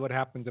to see what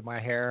happened to my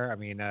hair. I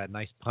mean,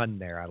 nice pun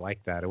there. I like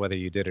that, whether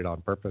you did it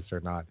on purpose or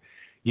not.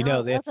 It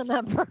wasn't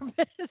on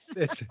purpose.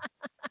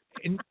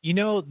 And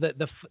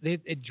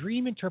the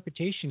dream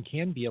interpretation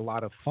can be a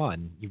lot of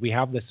fun. We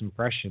have this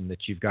impression that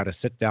you've got to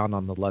sit down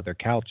on the leather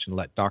couch and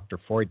let Dr.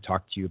 Freud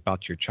talk to you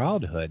about your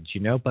childhood,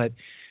 but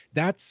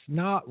that's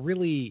not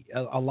really,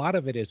 a lot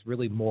of it is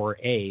really more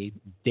a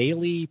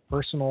daily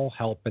personal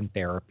help and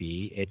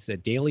therapy. It's a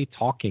daily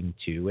talking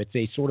to. It's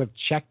a sort of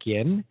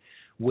check-in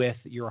with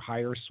your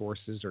higher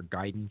sources or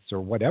guidance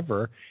or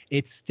whatever.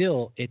 It's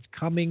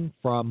coming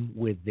from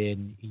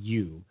within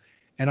you.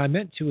 And I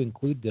meant to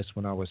include this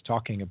when I was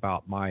talking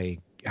about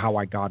how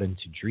I got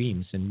into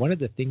dreams. And one of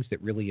the things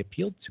that really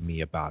appealed to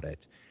me about it,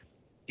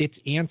 it's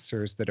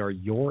answers that are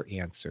your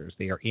answers.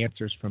 They are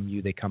answers from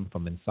you. They come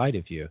from inside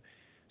of you.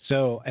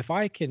 So if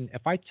I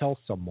tell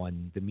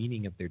someone the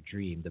meaning of their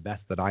dream the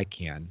best that I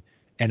can,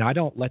 and I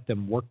don't let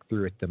them work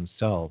through it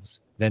themselves,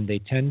 then they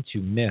tend to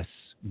miss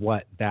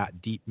what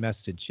that deep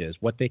message is,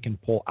 what they can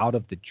pull out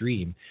of the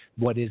dream,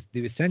 what is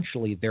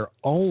essentially their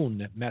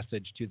own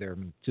message to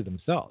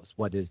themselves,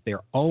 what is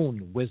their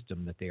own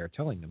wisdom that they are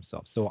telling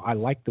themselves. So I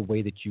like the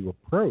way that you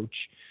approach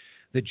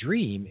the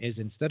dream is,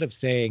 instead of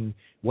saying,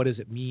 what does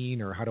it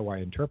mean or how do I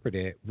interpret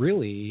it,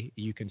 really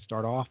you can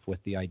start off with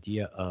the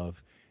idea of,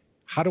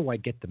 how do I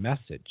get the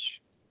message?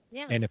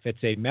 Yeah. And if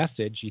it's a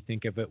message, you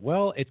think of it,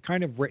 well, it's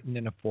kind of written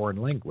in a foreign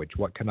language.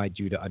 What can I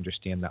do to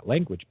understand that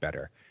language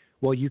better?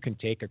 Well, you can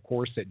take a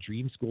course at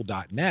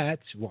dreamschool.net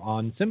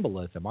on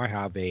symbolism. I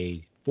have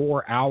a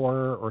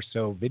 4-hour or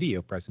so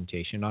video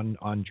presentation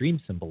on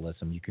dream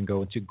symbolism. You can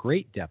go into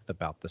great depth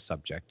about the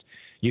subject.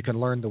 You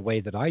can learn the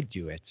way that I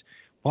do it.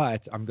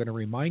 But I'm going to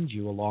remind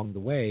you along the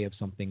way of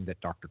something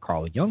that Dr.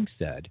 Carl Jung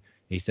said.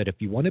 He said, if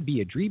you want to be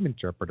a dream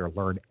interpreter,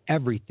 learn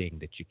everything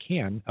that you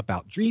can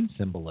about dream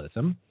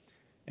symbolism.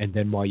 And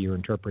then while you're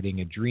interpreting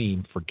a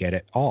dream, forget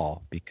it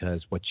all,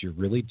 because what you're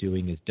really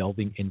doing is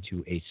delving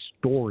into a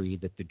story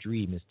that the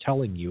dream is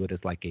telling you. It is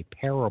like a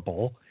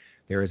parable.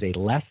 There is a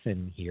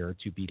lesson here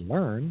to be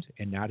learned,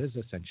 and that is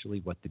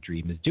essentially what the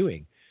dream is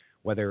doing.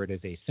 Whether it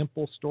is a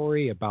simple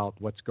story about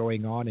what's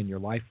going on in your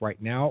life right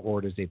now, or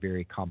it is a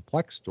very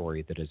complex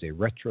story that is a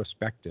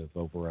retrospective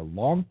over a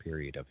long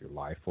period of your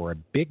life, or a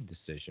big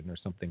decision or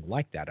something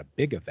like that, a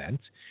big event,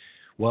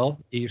 well,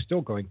 you're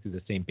still going through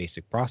the same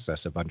basic process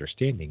of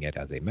understanding it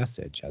as a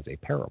message, as a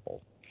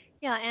parable.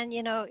 Yeah, and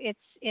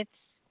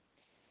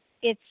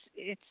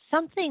it's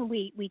something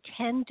we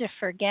tend to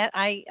forget.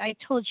 I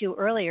told you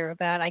earlier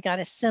about, I got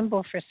a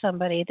symbol for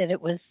somebody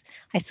that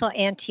I saw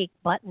antique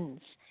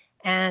buttons,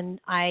 and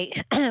I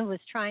was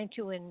trying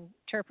to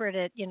interpret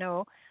it,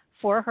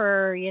 for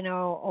her,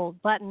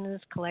 old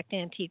buttons, collect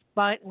antique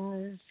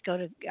buttons,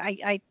 and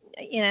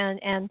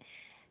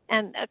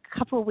a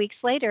couple of weeks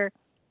later,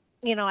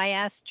 I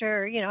asked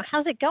her,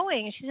 how's it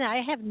going? And she said, I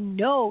have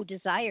no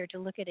desire to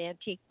look at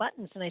antique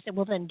buttons. And I said,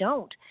 well, then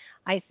don't.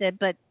 I said,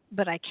 but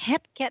I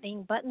kept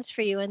getting buttons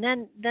for you. And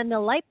then the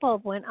light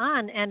bulb went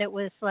on, and it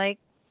was like,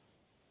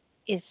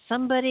 is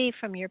somebody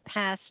from your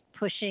past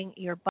pushing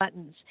your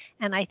buttons?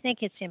 And I think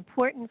it's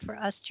important for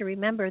us to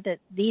remember that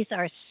these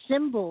are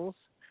symbols.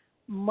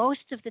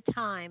 Most of the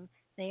time,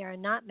 they are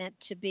not meant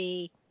to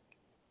be,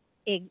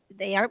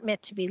 they aren't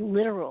meant to be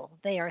literal.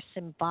 They are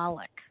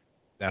symbolic.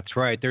 That's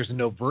right. There's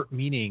an overt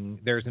meaning,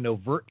 there's an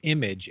overt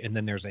image, and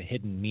then there's a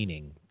hidden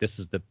meaning. This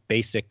is the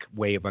basic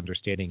way of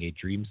understanding a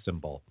dream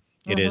symbol.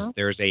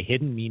 There's a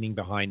hidden meaning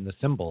behind the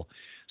symbol.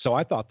 So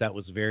I thought that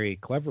was very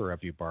clever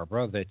of you,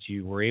 Barbara, that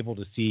you were able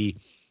to see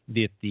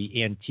the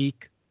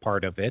antique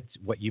part of it,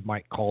 what you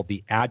might call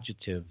the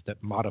adjective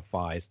that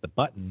modifies the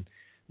button,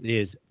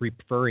 is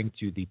referring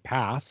to the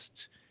past.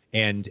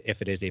 And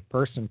if it is a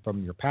person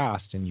from your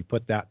past, and you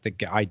put that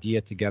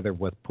idea together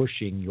with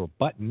pushing your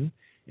button,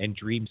 and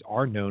dreams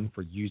are known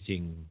for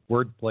using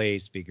word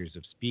plays, figures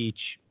of speech,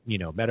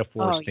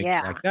 metaphors, things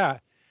like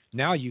that.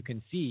 Now you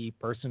can see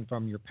person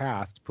from your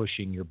past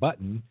pushing your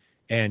button,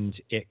 and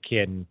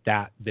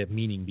the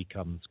meaning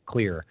becomes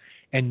clear.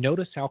 And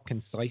notice how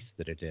concise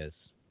that it is.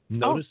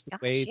 Notice the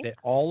way that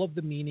all of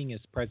the meaning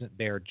is present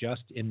there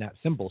just in that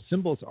symbol.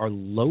 Symbols are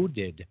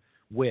loaded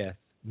with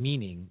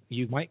meaning.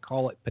 You might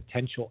call it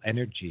potential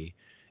energy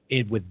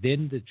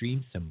within the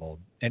dream symbol.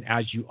 And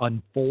as you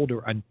unfold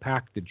or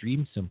unpack the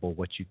dream symbol,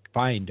 what you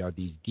find are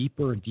these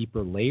deeper and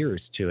deeper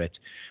layers to it,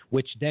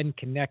 which then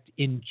connect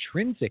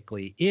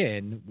intrinsically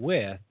in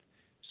with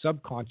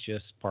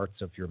subconscious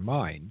parts of your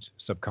mind,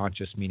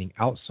 subconscious meaning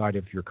outside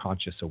of your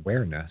conscious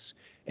awareness.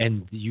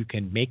 And you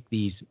can make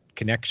these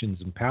connections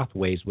and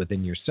pathways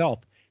within yourself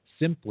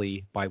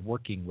simply by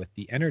working with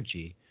the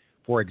energy.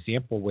 For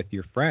example, with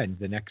your friend,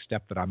 the next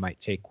step that I might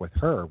take with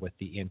her with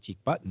the antique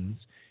buttons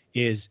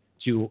is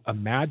to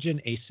imagine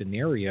a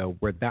scenario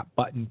where that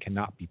button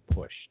cannot be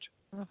pushed.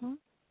 Mm-hmm.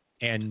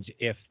 And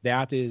if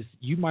that is,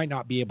 you might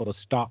not be able to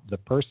stop the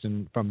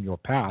person from your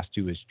past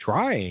who is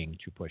trying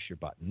to push your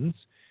buttons.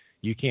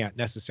 You can't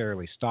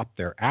necessarily stop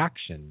their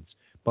actions.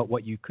 But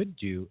what you could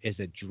do is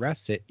address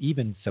it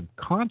even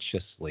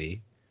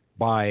subconsciously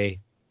by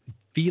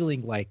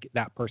feeling like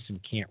that person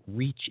can't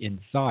reach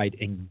inside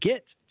and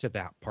get to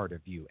that part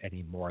of you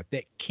anymore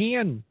that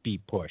can be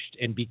pushed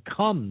and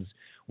becomes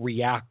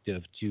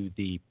reactive to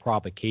the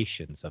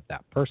provocations of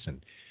that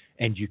person.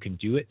 And you can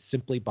do it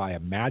simply by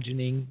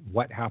imagining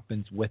what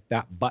happens with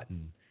that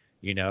button.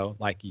 You know,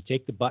 like you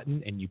take the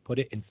button and you put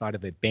it inside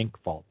of a bank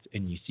vault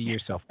and you see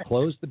yourself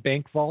close the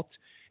bank vault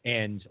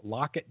and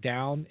lock it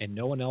down and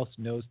no one else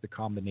knows the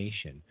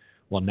combination.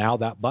 Well, now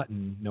that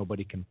button,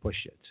 nobody can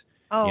push it.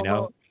 Oh, you know?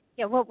 well,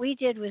 yeah, what we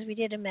did was we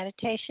did a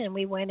meditation and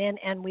we went in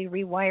and we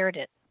rewired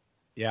it.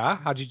 Yeah?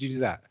 How did you do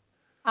that?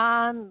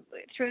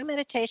 Through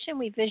meditation,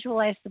 we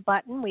visualized the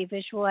button. We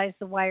visualized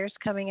the wires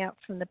coming out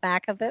from the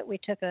back of it. We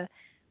took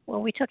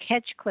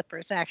hedge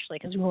clippers, actually,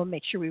 because we want to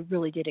make sure we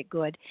really did it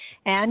good.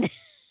 And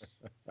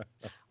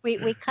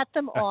we cut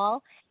them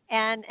all.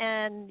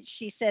 And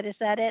she said, "Is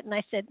that it?" And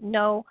I said,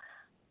 "No.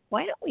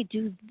 Why don't we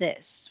do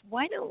this?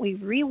 Why don't we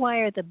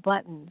rewire the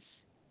buttons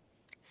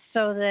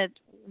so that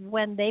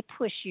when they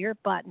push your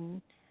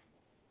button,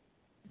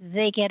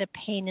 they get a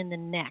pain in the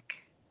neck?"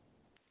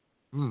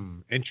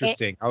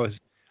 Interesting. I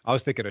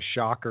was thinking a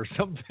shock or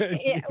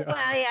something. Well,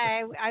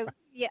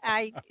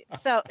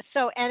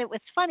 and it was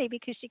funny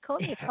because she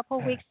called me a couple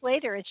of weeks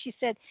later and she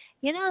said,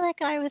 "You know that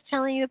guy I was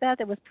telling you about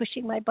that was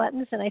pushing my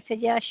buttons?" And I said,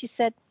 "Yeah." She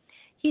said,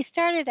 "He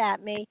started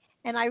at me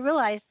and I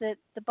realized that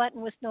the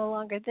button was no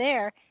longer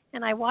there,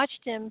 and I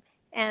watched him,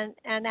 and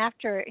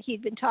after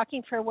he'd been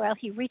talking for a while,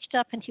 he reached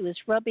up and he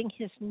was rubbing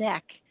his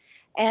neck."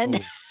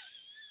 And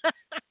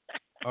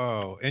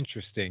Oh,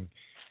 interesting.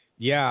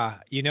 Yeah,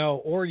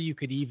 or you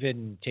could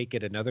even take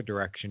it another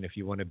direction if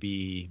you want to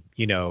be,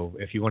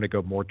 if you want to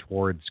go more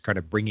towards kind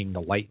of bringing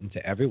the light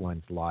into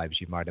everyone's lives.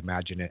 You might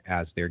imagine it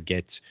as there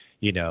gets,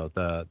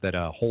 that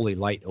a holy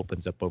light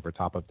opens up over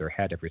top of their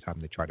head every time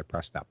they try to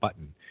press that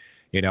button,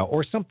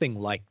 or something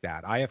like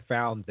that. I have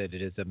found that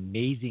it is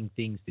amazing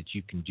things that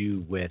you can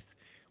do with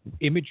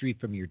imagery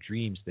from your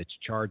dreams that's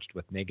charged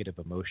with negative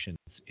emotions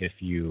if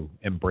you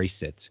embrace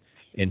it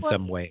in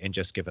some way and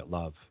just give it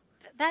love.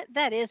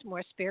 That is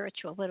more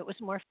spiritual, but it was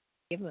more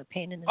give him a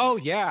pain in the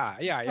neck.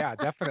 Yeah,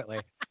 definitely.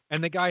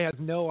 And the guy has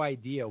no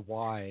idea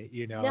why,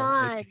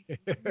 None.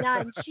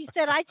 She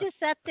said, "I just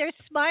sat there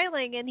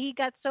smiling and he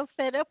got so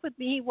fed up with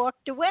me, he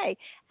walked away."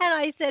 And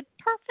I said,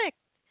 perfect.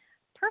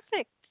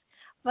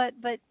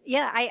 But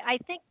yeah, I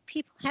think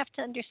people have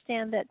to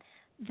understand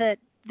that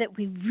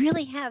we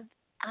really have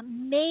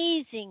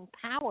amazing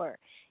power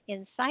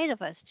inside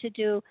of us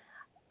to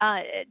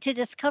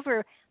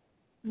discover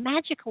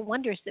magical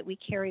wonders that we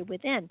carry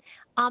within.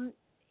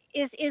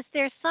 Is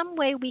there some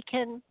way we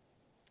can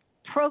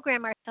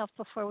program ourselves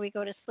before we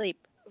go to sleep?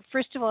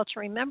 First of all, to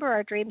remember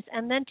our dreams,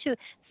 and then to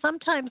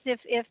sometimes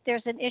if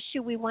there's an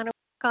issue we want to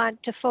work on,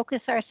 to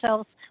focus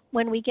ourselves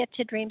when we get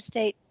to dream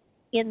state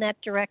in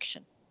that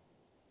direction.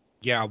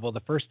 Yeah, well, the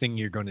first thing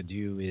you're going to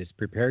do is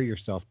prepare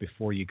yourself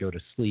before you go to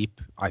sleep.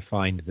 I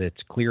find that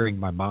clearing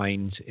my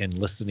mind and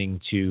listening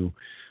to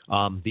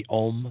the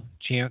Om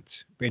chant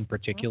in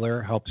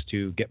particular helps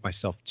to get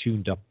myself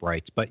tuned up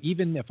right. But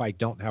even if I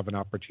don't have an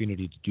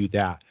opportunity to do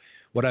that,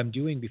 what I'm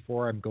doing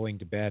before I'm going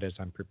to bed is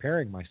I'm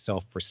preparing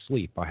myself for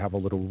sleep. I have a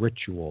little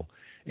ritual.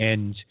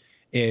 And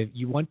if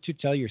you want to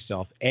tell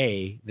yourself,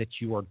 A, that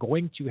you are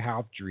going to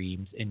have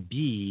dreams, and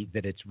B,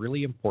 that it's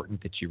really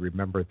important that you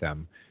remember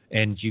them.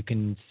 And you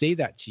can say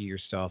that to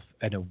yourself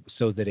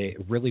so that it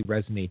really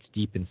resonates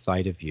deep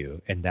inside of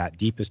you. And that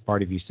deepest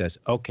part of you says,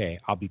 okay,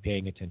 I'll be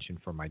paying attention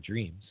for my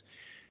dreams.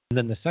 And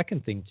then the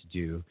second thing to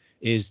do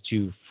is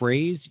to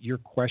phrase your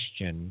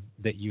question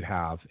that you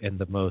have in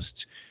the most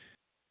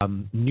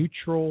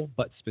neutral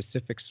but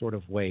specific sort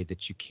of way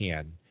that you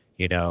can.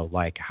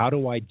 Like, how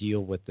do I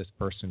deal with this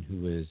person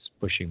who is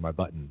pushing my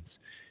buttons?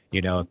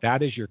 If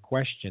that is your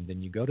question,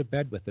 then you go to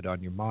bed with it on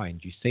your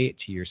mind. You say it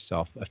to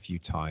yourself a few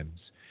times,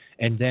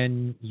 and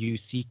then you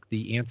seek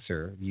the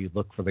answer. You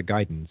look for the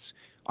guidance.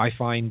 I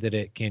find that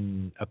it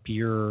can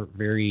appear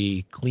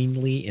very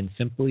cleanly and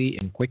simply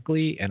and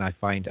quickly, and I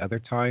find other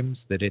times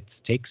that it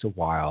takes a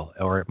while,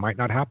 or it might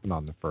not happen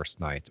on the first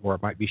night, or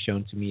it might be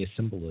shown to me as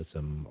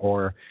symbolism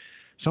or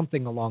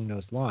something along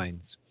those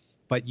lines.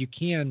 But you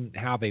can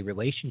have a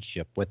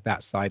relationship with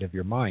that side of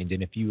your mind.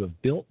 And if you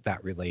have built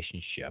that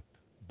relationship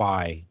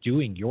by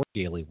doing your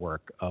daily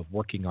work of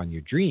working on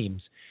your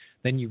dreams,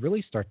 then you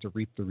really start to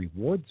reap the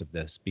rewards of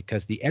this,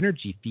 because the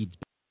energy feeds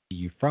to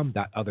you from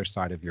that other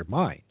side of your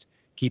mind,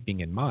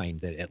 keeping in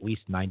mind that at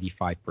least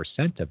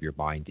 95% of your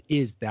mind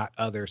is that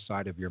other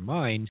side of your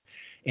mind,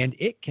 and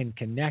it can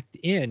connect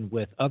in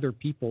with other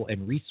people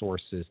and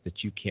resources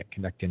that you can't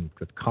connect in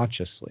with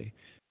consciously.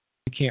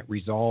 You can't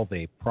resolve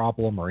a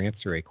problem or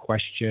answer a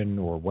question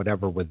or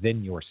whatever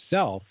within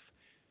yourself.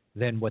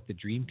 then what the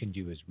dream can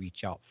do is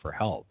reach out for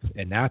help.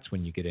 And that's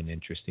when you get an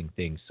interesting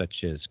thing,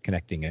 such as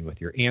connecting in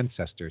with your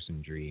ancestors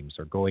in dreams,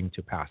 or going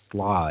to past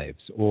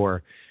lives,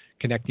 or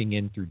connecting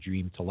in through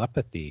dream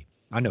telepathy.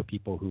 I know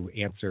people who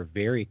answer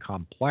very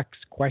complex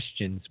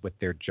questions with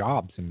their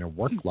jobs and their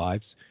work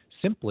lives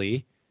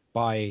simply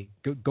by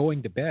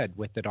going to bed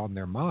with it on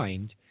their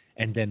mind,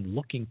 and then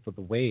looking for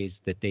the ways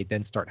that they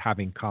then start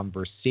having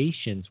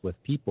conversations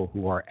with people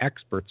who are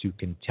experts who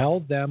can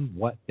tell them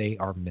what they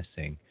are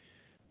missing.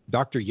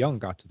 Dr. Jung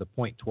got to the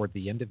point toward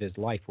the end of his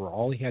life where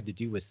all he had to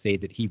do was say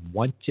that he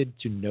wanted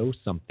to know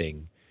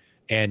something,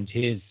 and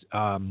he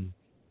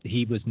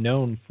was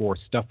known for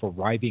stuff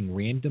arriving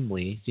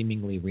randomly,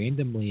 seemingly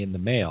randomly in the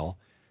mail,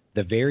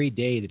 the very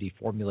day that he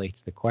formulates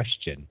the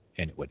question,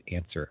 and it would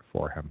answer it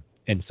for him.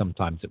 And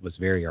sometimes it was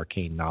very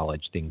arcane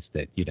knowledge, things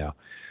that,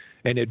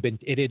 and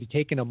it had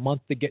taken a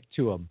month to get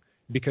to him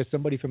because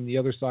somebody from the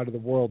other side of the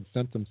world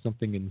sent him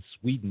something in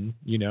Sweden,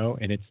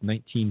 and it's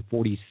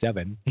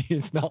 1947.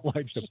 It's not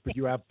like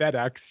you have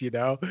FedEx,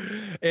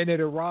 and it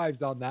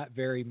arrives on that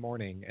very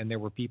morning. And there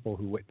were people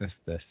who witnessed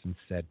this and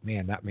said,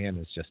 man, that man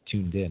is just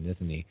tuned in,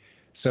 isn't he?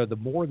 So the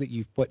more that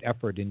you put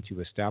effort into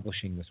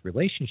establishing this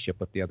relationship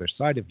with the other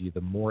side of you,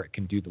 the more it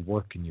can do the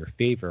work in your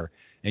favor,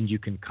 and you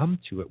can come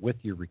to it with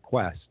your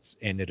requests,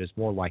 and it is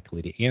more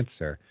likely to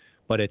answer.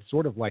 But it's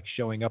sort of like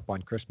showing up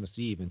on Christmas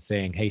Eve and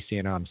saying, hey,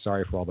 Santa, I'm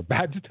sorry for all the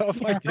bad stuff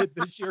I did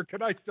this year.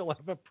 Can I still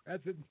have a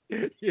present?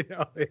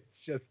 It's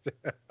just,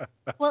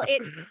 well,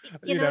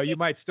 you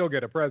might still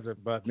get a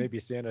present, but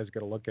maybe Santa's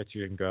going to look at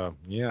you and go,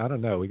 yeah, I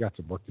don't know. We got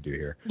some work to do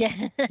here. Yeah.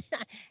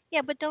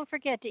 Yeah, but don't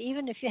forget,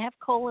 even if you have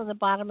coal in the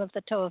bottom of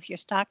the toe of your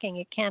stocking,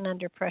 it can,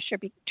 under pressure,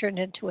 be turned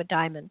into a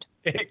diamond.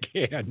 It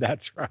can.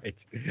 That's right.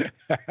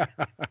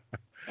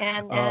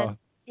 And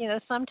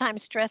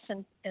sometimes stress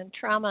and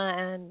trauma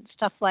and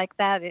stuff like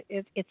that,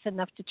 it's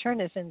enough to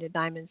turn us into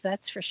diamonds,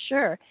 that's for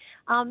sure.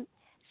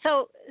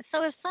 So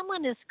if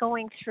someone is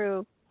going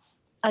through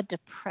a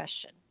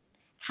depression,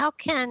 how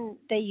can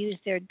they use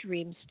their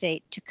dream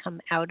state to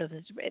come out of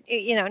this?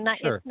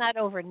 Sure. It's not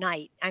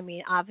overnight,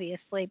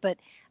 obviously, but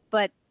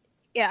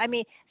yeah,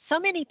 so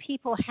many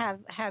people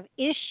have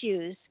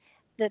issues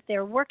that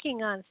they're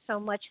working on so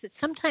much that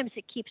sometimes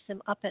it keeps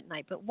them up at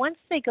night. But once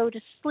they go to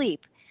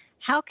sleep,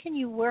 how can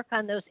you work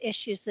on those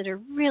issues that are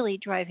really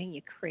driving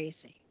you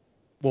crazy?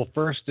 Well,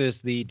 first is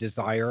the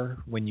desire.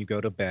 When you go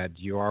to bed,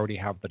 you already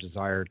have the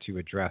desire to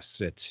address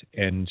it.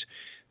 And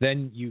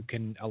then you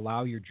can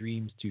allow your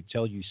dreams to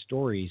tell you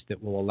stories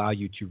that will allow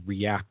you to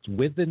react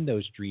within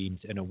those dreams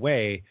in a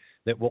way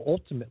that will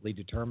ultimately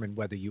determine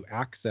whether you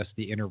access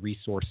the inner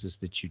resources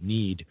that you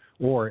need,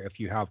 or if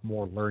you have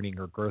more learning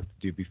or growth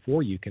to do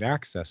before you can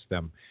access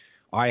them.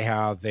 I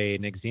have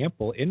an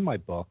example in my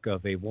book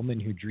of a woman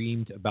who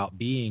dreamed about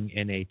being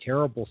in a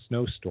terrible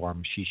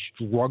snowstorm. She's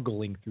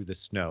struggling through the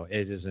snow.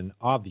 It is an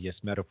obvious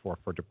metaphor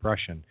for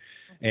depression.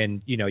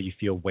 And, you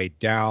feel weighed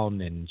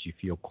down and you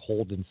feel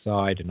cold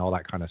inside and all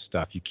that kind of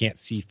stuff. You can't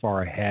see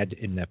far ahead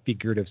in the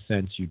figurative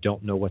sense. You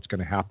don't know what's going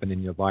to happen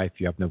in your life.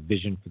 You have no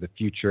vision for the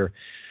future.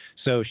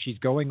 So she's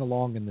going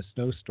along in the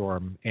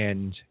snowstorm,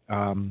 and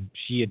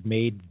she had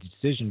made the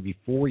decision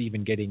before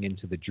even getting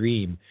into the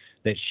dream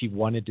that she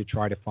wanted to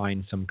try to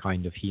find some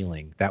kind of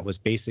healing. That was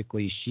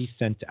basically, she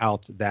sent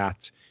out that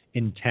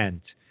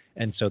intent.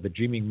 And so the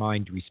dreaming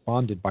mind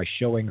responded by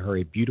showing her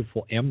a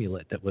beautiful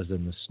amulet that was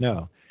in the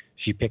snow.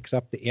 She picks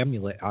up the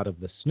amulet out of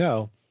the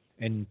snow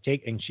and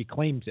she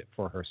claims it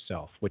for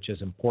herself, which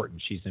is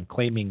important. She's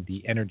claiming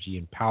the energy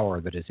and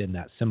power that is in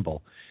that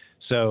symbol.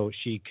 So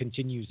she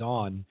continues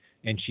on,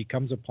 and she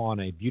comes upon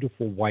a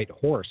beautiful white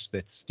horse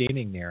that's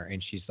standing there,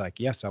 and she's like,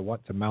 yes, I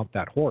want to mount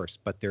that horse,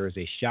 but there is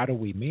a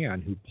shadowy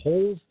man who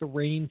pulls the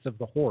reins of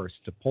the horse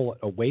to pull it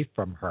away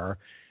from her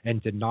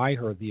and deny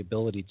her the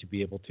ability to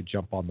be able to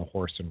jump on the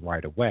horse and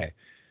ride away.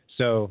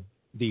 So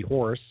the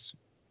horse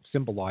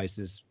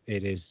symbolizes,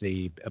 it is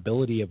the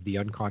ability of the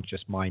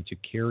unconscious mind to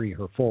carry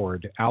her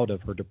forward out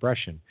of her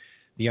depression.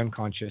 The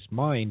unconscious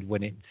mind,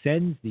 when it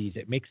sends these,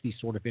 it makes these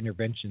sort of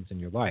interventions in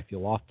your life.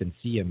 You'll often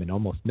see them in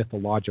almost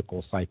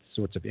mythological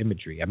sorts of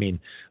imagery.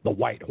 The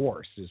white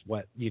horse is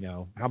what,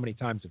 how many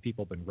times have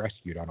people been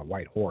rescued on a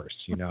white horse?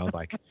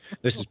 Like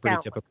this is pretty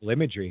typical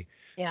imagery.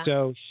 Yeah.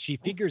 So she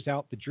figures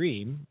out the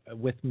dream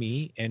with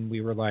me, and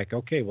we were like,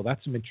 okay, well,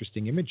 that's some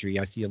interesting imagery.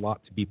 I see a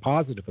lot to be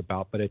positive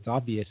about, but it's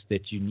obvious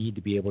that you need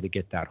to be able to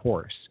get that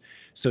horse.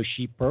 So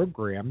she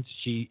programmed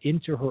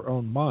into her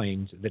own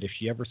mind that if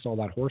she ever saw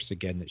that horse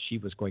again, that she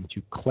was going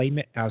to claim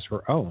it as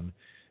her own.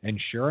 And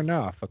sure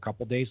enough, a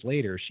couple days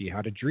later, she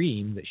had a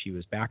dream that she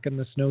was back in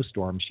the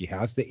snowstorm. She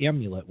has the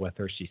amulet with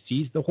her. She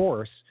sees the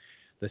horse.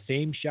 The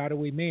same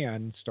shadowy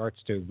man starts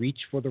to reach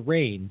for the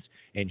reins,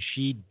 and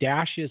she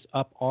dashes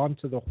up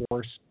onto the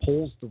horse,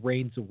 pulls the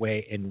reins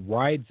away, and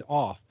rides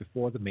off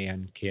before the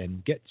man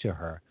can get to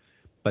her.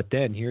 But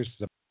then here's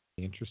something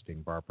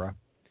interesting, Barbara.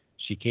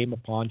 She's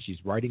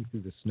riding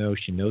through the snow.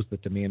 She knows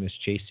that the man is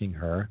chasing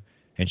her,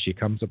 and she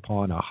comes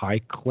upon a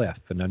high cliff,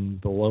 and then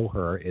below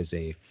her is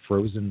a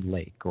frozen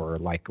lake or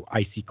like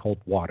icy cold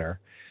water.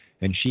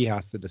 and she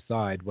has to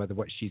decide what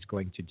she's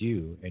going to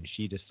do. And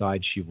she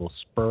decides she will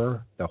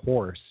spur the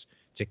horse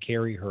to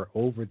carry her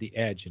over the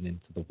edge and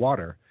into the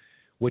water,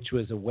 which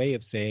was a way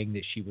of saying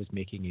that she was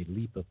making a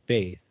leap of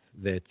faith,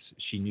 that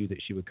she knew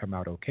that she would come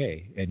out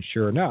okay. And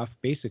sure enough,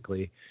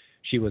 basically,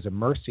 she was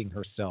immersing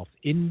herself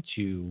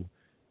into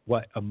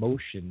what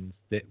emotions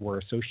that were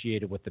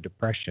associated with the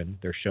depression,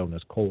 they're shown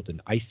as cold and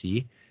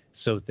icy,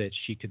 so that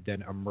she could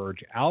then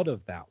emerge out of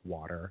that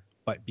water,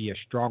 but be a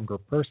stronger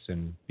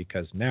person,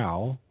 because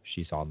now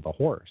she's on the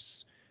horse.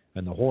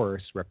 And the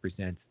horse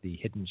represents the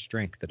hidden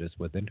strength that is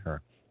within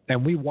her.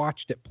 And we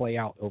watched it play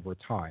out over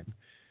time.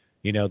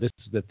 You know, this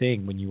is the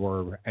thing, when you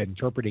are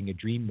interpreting a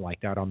dream like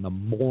that on the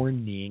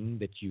morning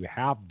that you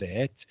have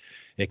it,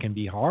 it can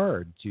be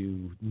hard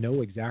to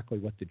know exactly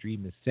what the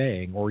dream is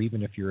saying, or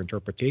even if your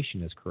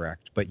interpretation is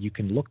correct. But you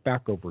can look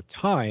back over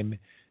time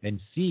and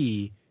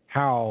see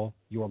how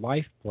your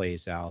life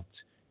plays out.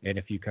 And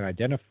if you can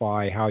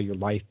identify how your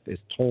life is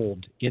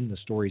told in the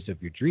stories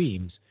of your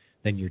dreams,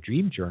 then your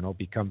dream journal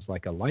becomes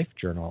like a life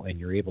journal, and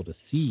you're able to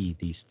see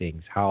these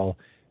things, how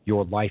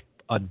your life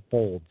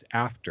unfolds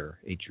after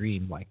a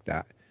dream like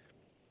that.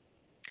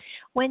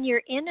 When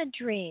you're in a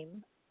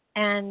dream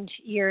and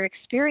you're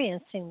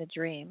experiencing the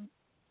dream,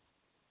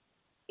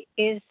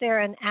 is there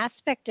an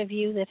aspect of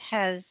you that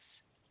has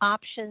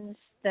options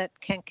that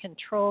can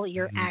control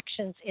your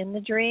actions in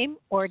the dream,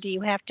 or do you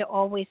have to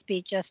always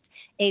be just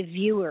a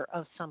viewer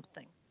of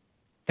something?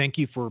 Thank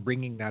you for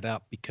bringing that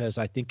up, because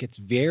I think it's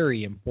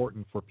very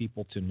important for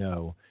people to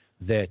know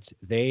that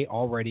they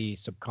already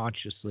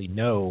subconsciously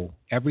know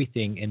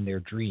everything in their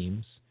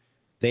dreams.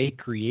 They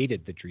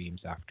created the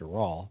dreams after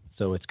all,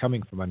 so it's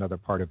coming from another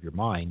part of your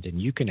mind,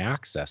 and you can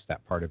access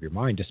that part of your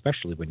mind,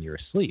 especially when you're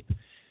asleep.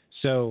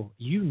 So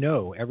you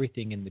know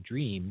everything in the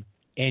dream,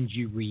 and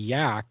you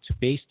react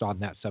based on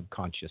that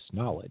subconscious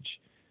knowledge.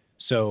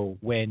 So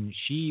when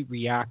she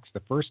reacts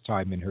the first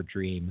time in her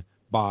dream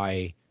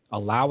by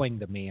allowing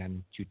the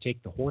man to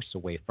take the horse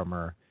away from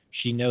her,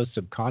 she knows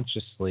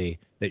subconsciously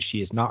that she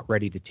is not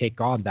ready to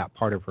take on that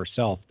part of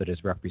herself that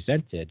is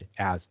represented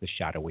as the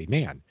shadowy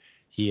man.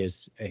 He is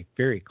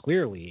very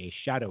clearly a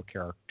shadow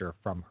character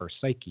from her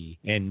psyche.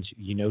 And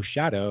you know,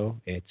 shadow,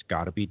 it's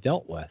got to be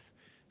dealt with.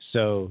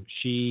 So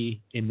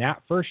she, in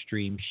that first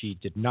dream, she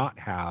did not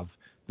have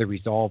the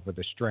resolve or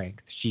the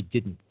strength. She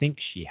didn't think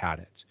she had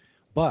it.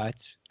 But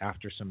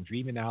after some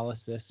dream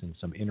analysis and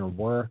some inner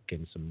work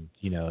and some,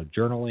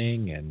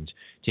 journaling and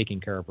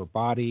taking care of her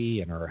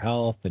body and her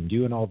health and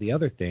doing all the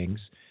other things,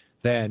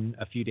 then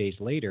a few days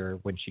later,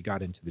 when she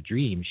got into the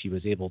dream, she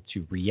was able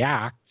to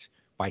react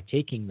by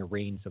taking the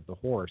reins of the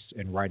horse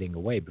and riding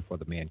away before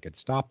the man could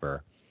stop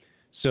her.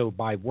 So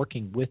by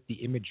working with the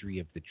imagery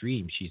of the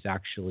dream, she's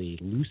actually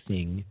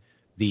loosing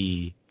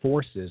the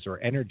forces or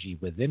energy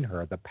within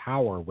her, the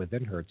power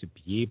within her to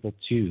be able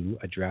to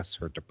address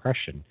her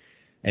depression.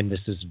 And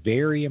this is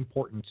very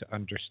important to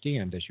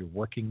understand as you're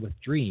working with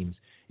dreams,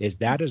 is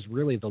that is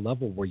really the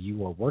level where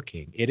you are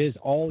working. It is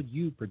all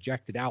you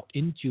projected out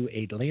into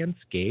a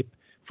landscape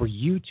for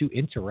you to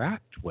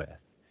interact with.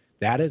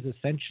 That is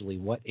essentially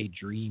what a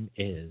dream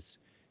is.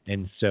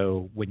 And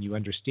so when you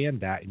understand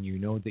that and you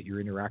know that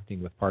you're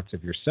interacting with parts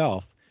of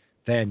yourself,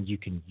 then you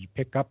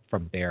pick up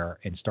from there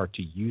and start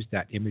to use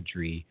that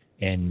imagery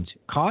and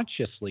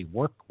consciously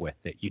work with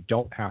it. You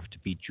don't have to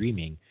be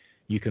dreaming.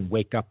 You can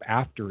wake up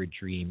after a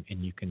dream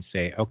and you can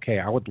say, okay,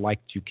 I would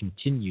like to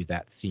continue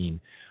that scene.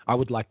 I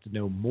would like to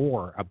know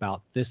more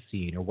about this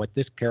scene or what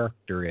this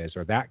character is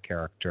or that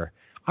character.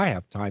 I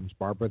have times,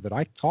 Barbara, that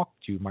I talk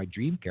to my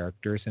dream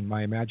characters in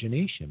my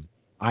imagination.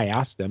 I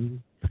ask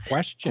them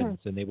questions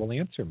and they will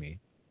answer me.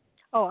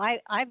 Oh,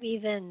 I've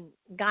even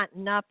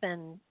gotten up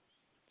and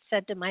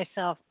said to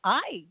myself,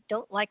 I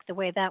don't like the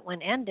way that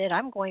one ended.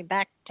 I'm going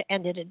back to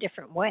end it a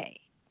different way.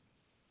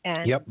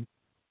 And yep.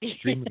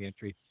 Dream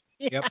reentry.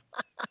 Yep.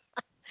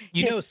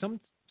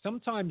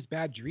 Sometimes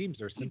bad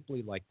dreams are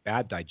simply like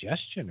bad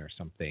digestion or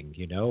something,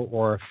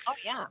 or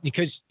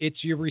because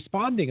you're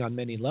responding on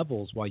many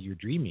levels while you're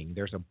dreaming.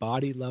 There's a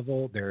body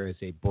level, there is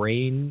a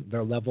brain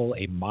level,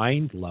 a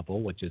mind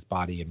level, which is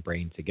body and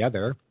brain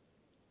together.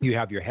 You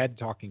have your head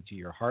talking to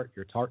your heart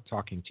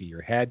talking to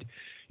your head.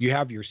 You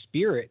have your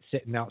spirit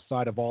sitting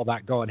outside of all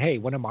that going, hey,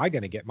 when am I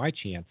going to get my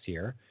chance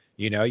here?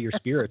 Your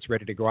spirit's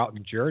ready to go out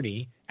and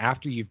journey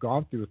after you've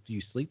gone through a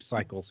few sleep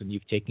cycles and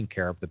you've taken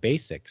care of the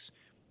basics.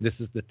 This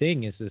is the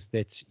thing is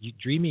that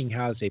dreaming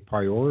has a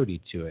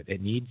priority to it.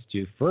 It needs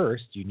to,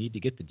 first, you need to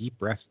get the deep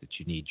rest that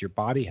you need. Your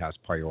body has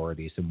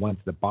priorities. And once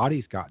the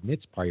body's gotten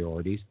its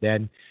priorities,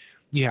 then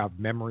you have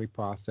memory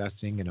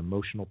processing and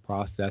emotional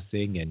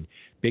processing and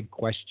big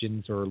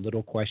questions or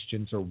little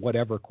questions or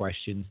whatever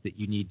questions that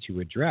you need to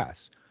address.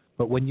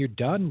 But when you're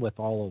done with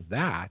all of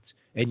that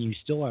and you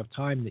still have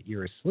time that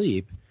you're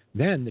asleep,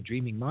 then the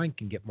dreaming mind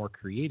can get more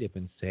creative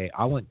and say,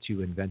 I want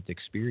to invent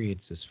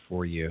experiences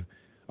for you.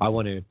 I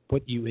want to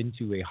put you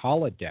into a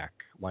holodeck,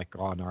 like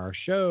on our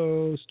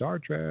show, Star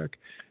Trek.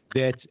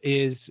 that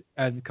is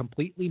a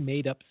completely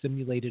made up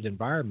simulated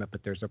environment,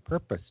 but there's a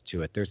purpose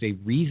to it. There's a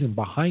reason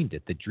behind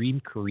it. The dream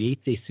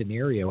creates a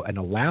scenario and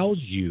allows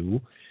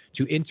you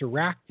to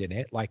interact in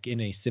it like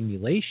in a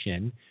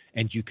simulation,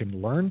 and you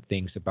can learn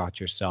things about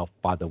yourself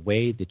by the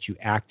way that you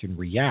act and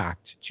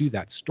react to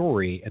that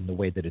story and the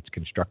way that it's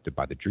constructed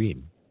by the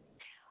dream.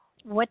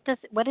 What is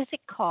it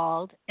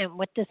called, and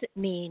what does it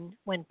mean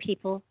when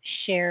people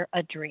share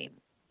a dream?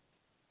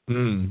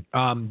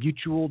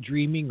 Mutual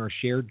dreaming or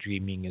shared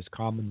dreaming is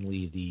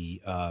commonly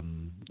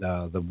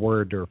the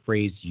word or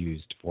phrase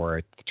used for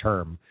it, the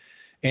term.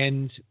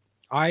 And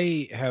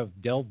I have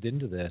delved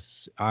into this.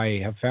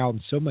 I have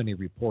found so many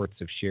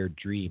reports of shared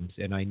dreams,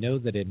 and I know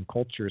that in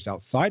cultures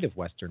outside of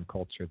Western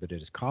culture that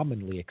it is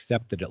commonly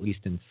accepted, at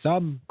least in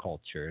some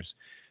cultures,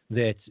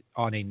 that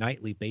on a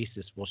nightly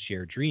basis will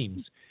share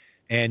dreams.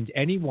 And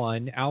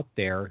anyone out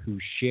there who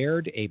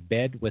shared a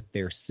bed with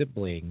their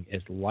sibling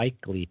is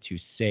likely to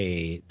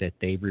say that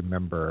they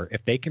remember,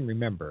 if they can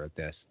remember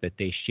this, that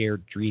they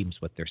shared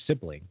dreams with their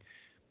sibling.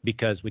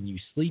 Because when you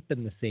sleep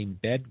in the same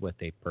bed with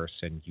a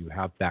person, you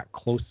have that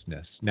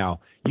closeness.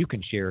 Now, you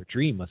can share a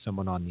dream with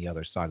someone on the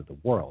other side of the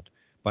world,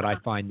 but I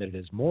find that it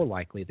is more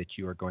likely that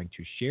you are going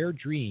to share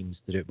dreams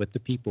with the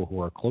people who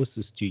are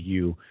closest to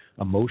you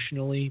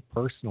emotionally,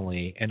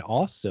 personally, and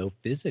also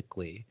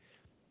physically.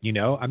 You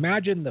know,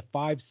 imagine the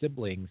 5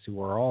 siblings who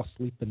are all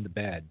asleep in the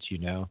beds, you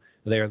know.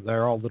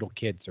 They're all little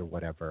kids or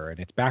whatever. And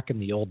it's back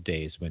in the old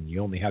days when you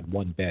only had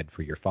one bed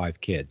for your 5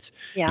 kids,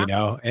 you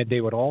know, and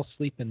they would all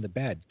sleep in the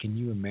bed. Can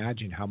you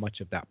imagine how much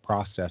of that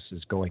process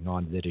is going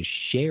on that is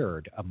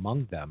shared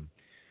among them?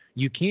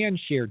 You can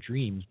share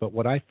dreams, but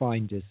what I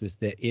find is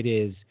that it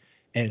is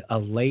a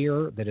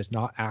layer that is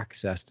not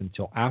accessed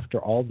until after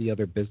all the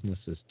other business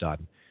is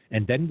done.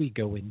 And then we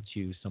go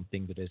into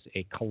something that is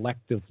a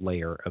collective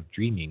layer of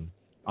dreaming.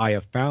 I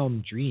have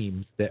found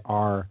dreams that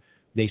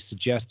they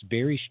suggest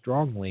very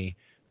strongly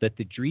that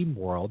the dream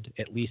world,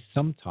 at least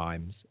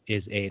sometimes,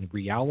 is a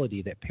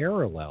reality that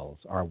parallels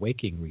our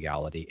waking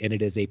reality. And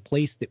it is a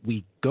place that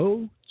we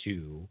go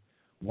to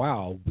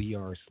while we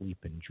are asleep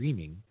and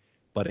dreaming.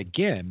 But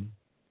again,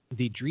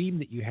 the dream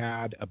that you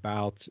had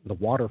about the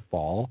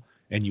waterfall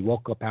and you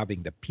woke up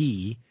having to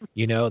pee,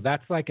 you know,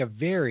 that's like a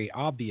very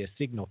obvious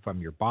signal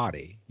from your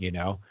body, you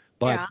know.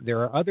 But there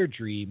are other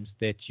dreams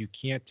that you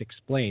can't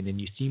explain, and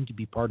you seem to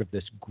be part of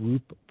this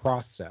group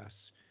process,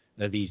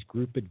 these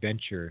group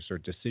adventures or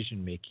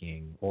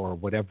decision-making or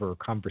whatever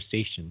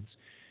conversations.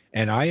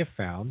 And I have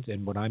found,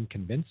 and what I'm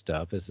convinced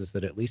of, is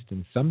that at least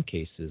in some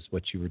cases,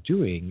 what you are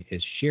doing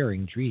is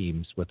sharing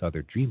dreams with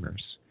other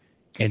dreamers,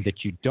 and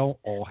that you don't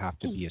all have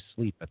to be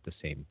asleep at the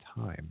same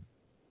time.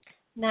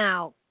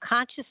 Now,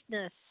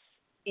 consciousness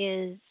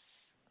is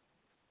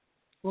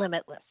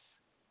limitless.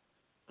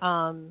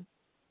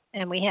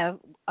 And we have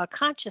a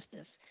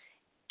consciousness.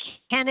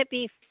 Can it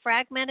be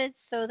fragmented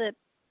so that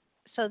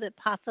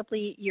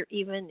possibly you're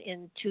even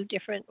in 2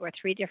 different or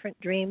 3 different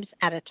dreams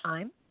at a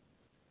time?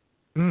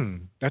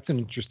 That's an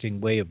interesting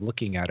way of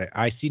looking at it.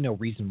 I see no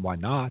reason why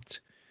not.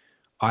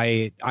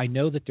 I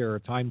know that there are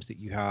times that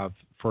you have,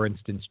 for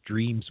instance,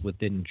 dreams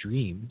within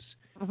dreams,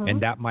 and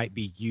that might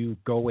be you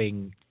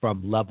going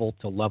from level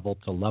to level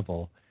to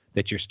level,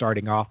 that you're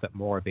starting off at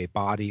more of a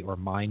body or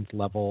mind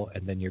level,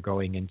 and then you're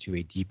going into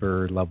a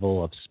deeper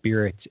level of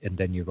spirit, and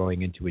then you're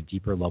going into a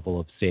deeper level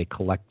of, say,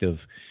 collective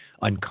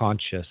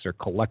unconscious or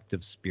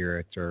collective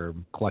spirit or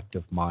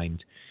collective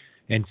mind.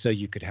 And so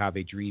you could have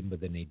a dream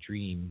within a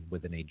dream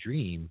within a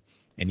dream,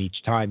 and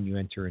each time you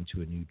enter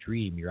into a new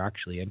dream, you're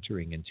actually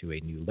entering into a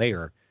new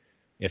layer.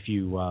 If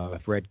you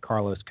have read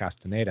Carlos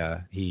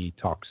Castaneda, he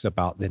talks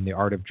about, in The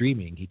Art of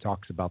Dreaming, he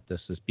talks about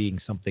this as being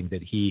something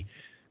that he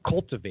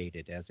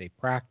cultivated as a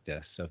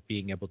practice of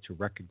being able to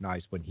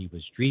recognize when he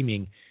was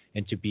dreaming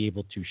and to be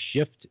able to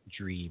shift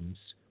dreams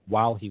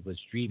while he was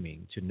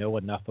dreaming, to know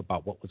enough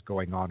about what was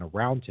going on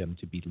around him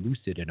to be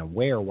lucid and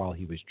aware while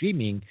he was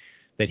dreaming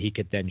that he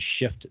could then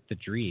shift the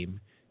dream.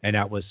 And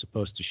that was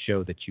supposed to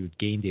show that you had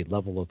gained a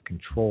level of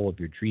control of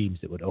your dreams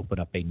that would open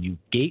up a new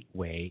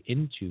gateway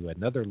into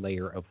another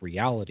layer of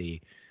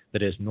reality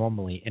that is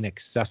normally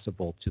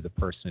inaccessible to the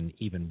person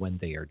even when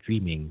they are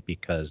dreaming,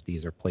 because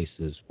these are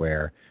places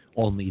where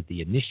only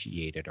the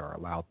initiated are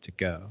allowed to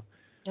go.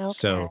 Okay.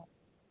 So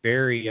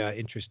very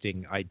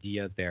interesting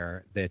idea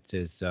there that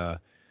is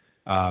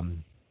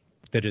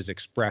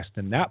expressed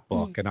in that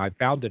book. And I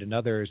found it in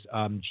others.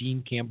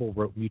 Gene Campbell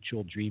wrote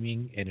Mutual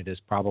Dreaming, and it is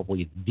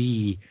probably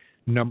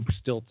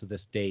still to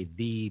this day,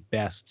 the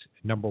best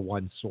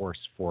 #1 source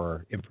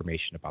for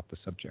information about the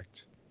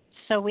subject.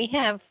 So we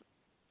have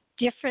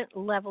different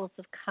levels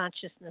of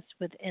consciousness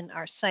within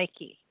our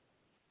psyche.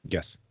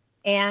 Yes.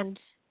 And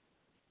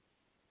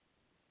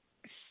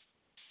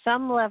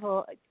some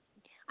level,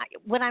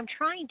 what I'm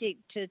trying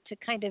to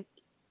kind of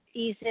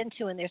ease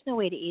into, and there's no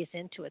way to ease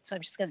into it, so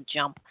I'm just going to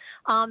jump.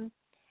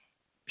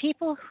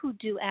 People who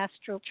do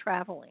astral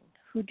traveling,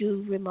 who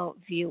do remote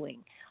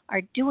viewing,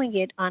 are doing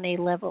it on a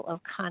level of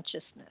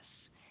consciousness.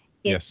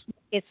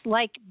 It's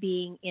like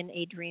being in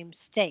a dream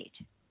state.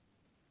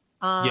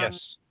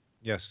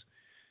 Yes.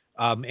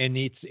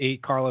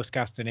 Carlos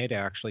Castaneda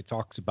actually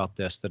talks about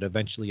this, that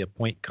eventually a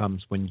point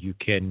comes when you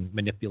can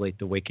manipulate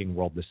the waking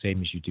world the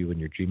same as you do in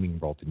your dreaming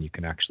world, and you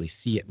can actually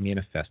see it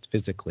manifest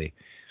physically.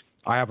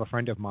 I have a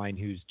friend of mine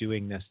who's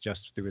doing this just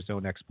through his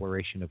own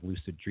exploration of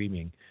lucid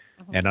dreaming,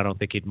 and I don't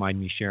think he'd mind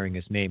me sharing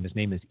his name. His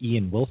name is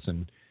Ian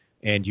Wilson,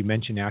 and you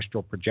mentioned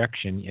astral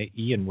projection.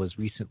 Ian was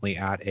recently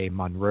at a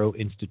Monroe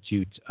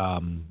Institute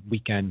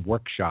weekend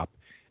workshop,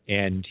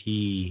 and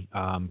he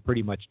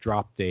pretty much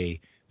dropped a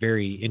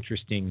very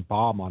interesting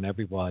bomb on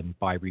everyone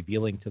by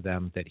revealing to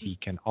them that he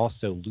can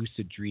also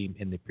lucid dream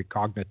in the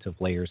precognitive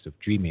layers of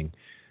dreaming.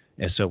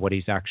 And so what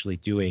he's actually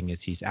doing is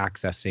he's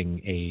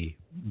accessing a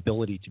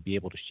ability to be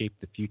able to shape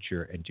the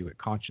future and do it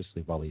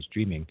consciously while he's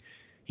dreaming.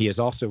 He has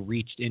also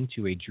reached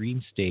into a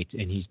dream state,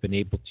 and he's been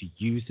able to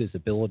use his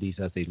abilities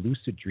as a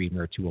lucid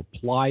dreamer to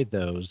apply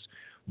those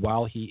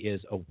while he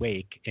is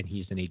awake and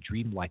he's in a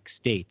dreamlike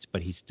state,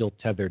 but he's still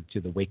tethered to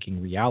the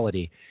waking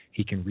reality.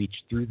 He can reach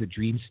through the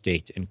dream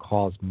state and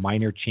cause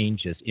minor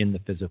changes in the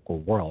physical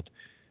world,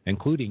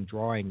 including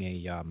drawing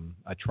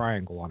a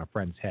triangle on a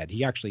friend's head.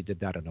 He actually did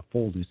that in a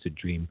full lucid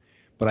dream,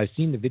 but I've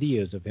seen the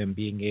videos of him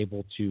being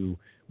able to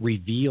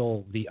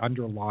reveal the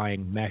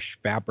underlying mesh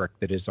fabric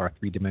that is our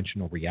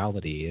three-dimensional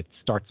reality. It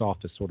starts off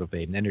as sort of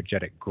an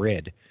energetic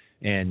grid,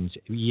 and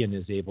Ian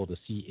is able to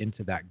see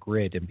into that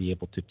grid and be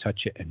able to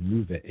touch it and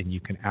move it, and you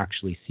can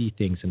actually see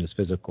things in his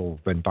physical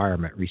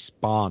environment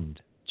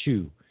respond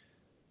to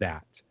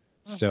that.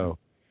 So,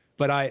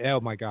 but oh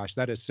my gosh,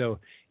 that is so.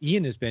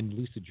 Ian has been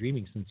lucid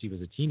dreaming since he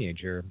was a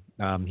teenager.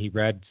 He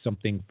read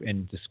something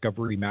in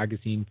Discovery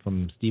magazine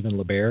from Stephen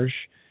LaBerge,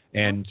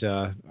 and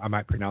I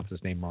might pronounce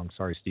his name wrong.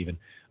 Sorry, Stephen.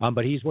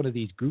 But he's one of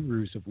these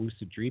gurus of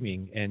lucid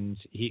dreaming, and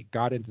he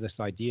got into this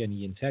idea in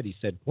Ian's head. He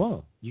said,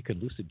 whoa, you can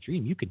lucid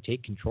dream. You can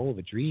take control of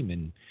a dream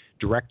and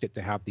direct it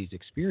to have these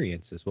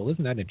experiences. Well,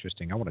 isn't that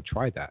interesting? I want to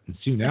try that. And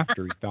soon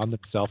after, he found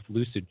himself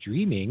lucid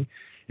dreaming,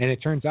 and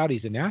it turns out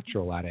he's a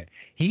natural at it.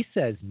 He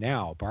says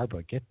now,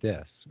 Barbara, get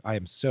this. I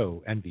am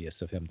so envious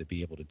of him to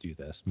be able to do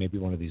this. Maybe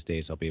one of these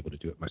days I'll be able to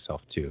do it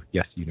myself too.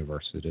 Yes,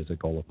 universe, it is a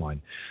goal of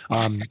mine.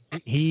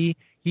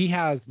 He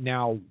has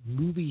now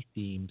movie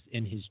themes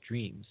in his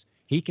dreams.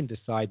 He can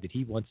decide that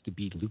he wants to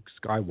be Luke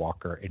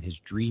Skywalker, and his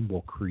dream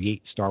will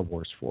create Star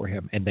Wars for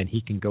him. And then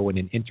he can go in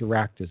and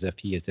interact as if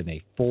he is in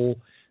a full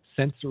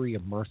sensory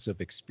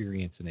immersive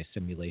experience in a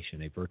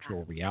simulation, a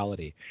virtual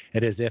reality.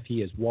 It is as if he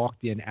has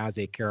walked in as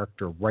a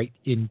character right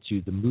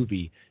into the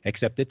movie,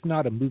 except it's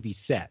not a movie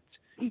set.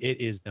 It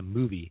is the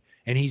movie.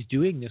 And he's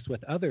doing this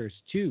with others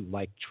too,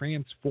 like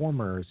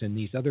Transformers and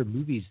these other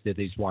movies that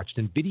he's watched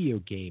and video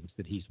games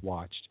that he's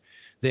watched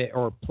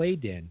or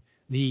played in.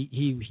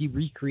 He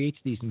recreates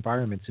these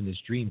environments in his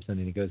dreams, and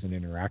then he goes and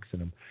interacts in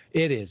them.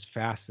 It is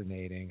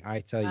fascinating.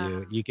 I tell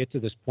you, you get to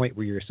this point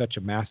where you're such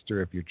a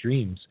master of your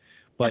dreams,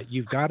 but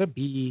you've got to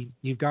be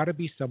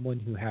someone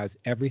who has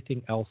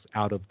everything else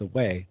out of the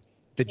way.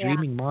 The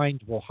dreaming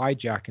mind will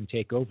hijack and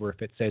take over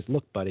if it says,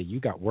 look, buddy, you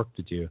got work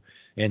to do,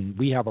 and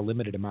we have a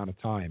limited amount of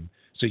time.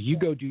 So you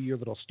go do your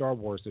little Star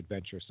Wars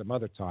adventure some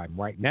other time.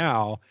 Right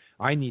now,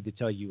 I need to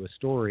tell you a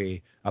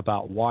story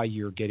about why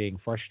you're getting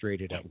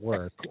frustrated at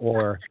work,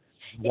 or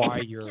why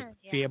your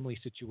family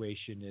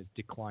situation is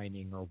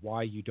declining, or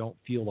why you don't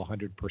feel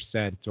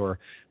 100%, or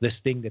this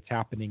thing that's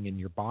happening in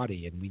your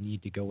body, and we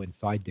need to go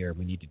inside there and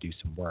we need to do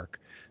some work.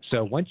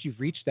 So once you've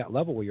reached that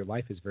level where your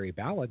life is very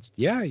balanced,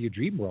 your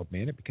dream world,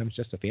 man, it becomes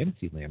just a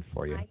fantasy land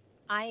for you.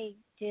 I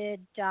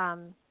did.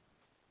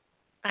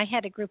 I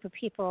had a group of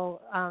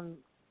people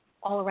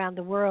all around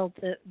the world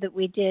that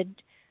we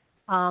did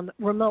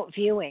remote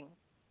viewing,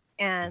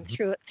 and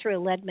through a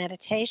led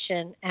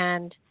meditation,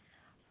 and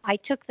I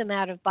took them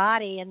out of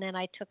body, and then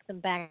I took them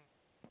back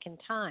in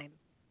time,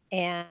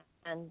 and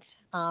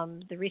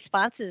the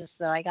responses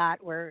that I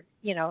got were,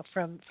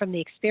 from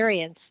the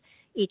experience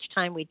each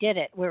time we did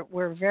it,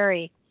 were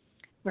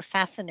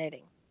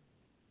fascinating.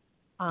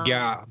 And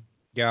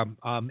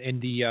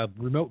the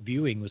remote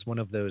viewing was one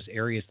of those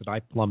areas that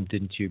I plumbed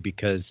into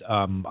because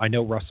I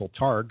know Russell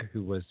Targ,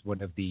 who was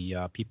one of the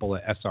people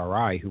at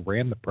SRI who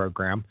ran the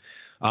program.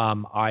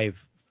 I've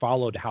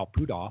followed Hal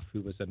Puthoff,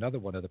 who was another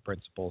one of the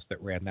principals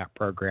that ran that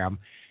program.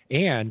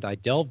 And I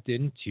delved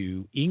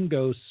into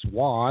Ingo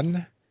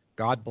Swann.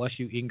 God bless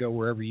you, Ingo,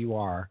 wherever you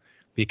are,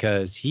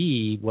 because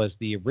he was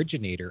the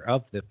originator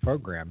of the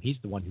program. He's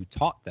the one who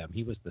taught them.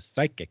 He was the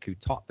psychic who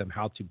taught them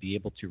how to be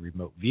able to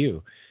remote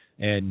view,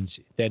 and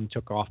then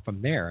took off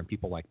from there. And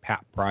people like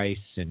Pat Price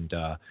and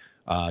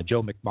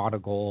Joe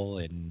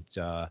McMoneagle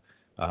and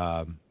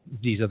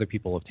these other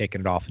people have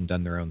taken it off and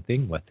done their own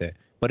thing with it.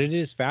 But it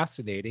is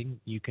fascinating.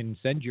 You can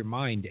send your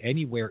mind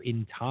anywhere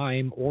in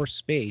time or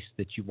space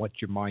that you want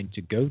your mind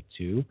to go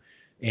to,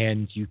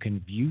 and you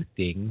can view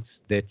things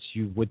that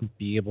you wouldn't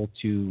be able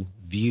to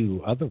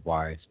view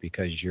otherwise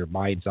because your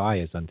mind's eye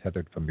is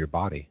untethered from your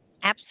body.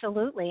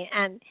 Absolutely.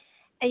 And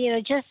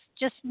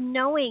just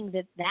knowing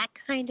that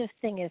kind of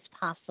thing is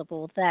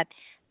possible, that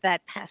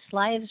past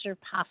lives are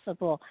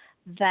possible,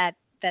 that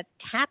that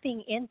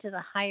tapping into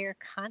the higher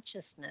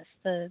consciousness,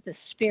 the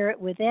spirit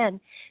within,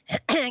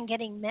 and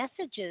getting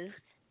messages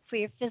for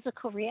your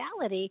physical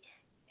reality,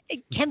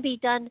 it can be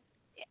done,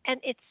 and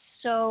it's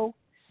so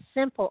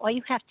simple. All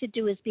you have to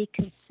do is be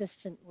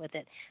consistent with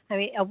it. I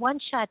mean, a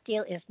one-shot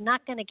deal is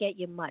not going to get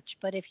you much,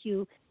 but if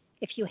you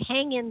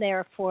hang in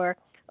there for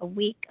a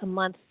week, a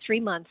month, 3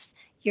 months,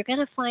 you're going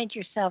to find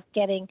yourself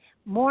getting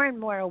more and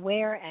more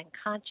aware and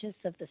conscious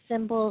of the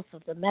symbols,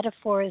 of the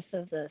metaphors,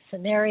 of the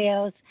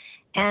scenarios,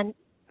 and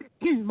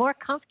more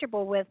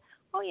comfortable with,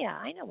 oh yeah,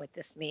 I know what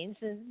this means,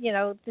 and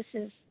this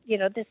is,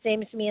 this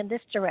aims me in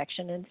this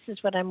direction, and this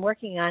is what I'm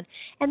working on,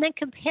 and then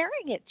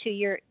comparing it to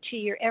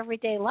your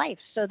everyday life,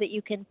 so that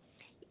you can.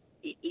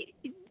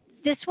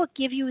 This will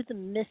give you the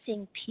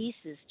missing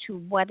pieces to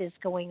what is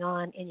going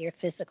on in your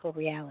physical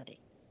reality.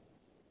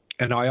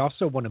 And I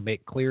also want to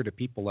make clear to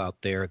people out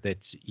there that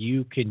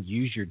you can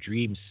use your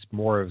dreams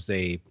more as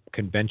a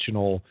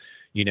conventional,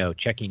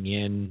 checking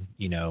in,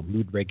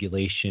 mood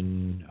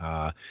regulation.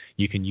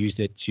 You can use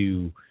it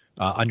to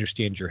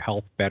understand your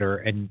health better.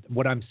 And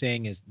what I'm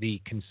saying is the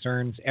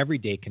concerns,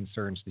 everyday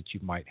concerns that you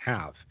might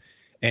have.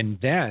 And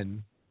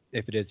then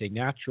if it is a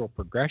natural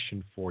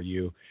progression for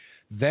you,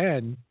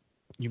 then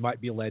you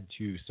might be led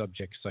to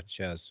subjects such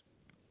as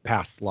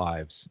past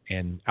lives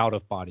and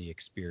out-of-body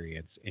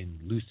experience and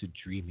lucid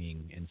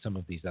dreaming and some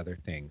of these other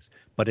things.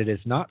 But it is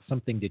not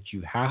something that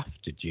you have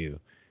to do.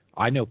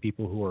 I know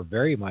people who are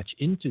very much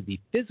into the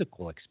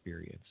physical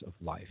experience of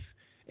life,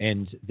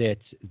 and that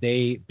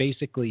they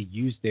basically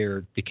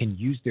can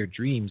use their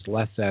dreams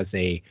less as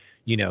a,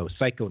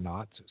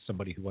 psychonaut,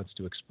 somebody who wants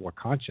to explore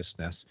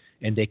consciousness,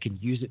 and they can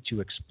use it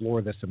to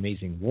explore this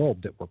amazing world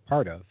that we're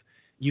part of.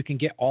 You can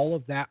get all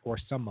of that or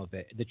some of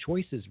it. The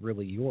choice is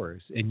really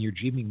yours, and your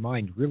dreaming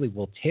mind really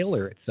will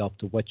tailor itself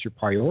to what your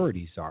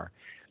priorities are.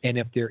 And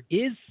if there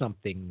is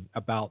something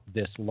about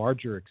this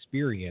larger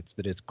experience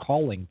that is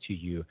calling to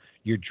you,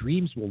 your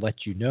dreams will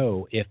let you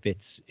know if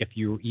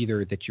you're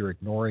either that you're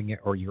ignoring it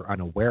or you're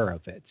unaware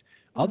of it.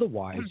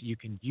 Otherwise, you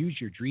can use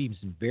your dreams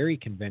in very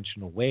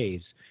conventional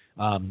ways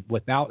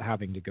without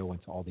having to go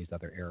into all these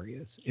other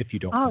areas if you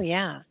don't. Oh,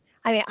 yeah.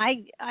 I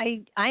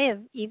mean, I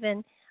have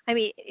even,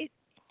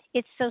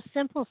 it's so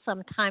simple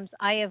sometimes.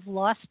 I have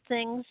lost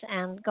things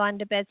and gone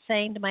to bed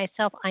saying to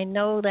myself, I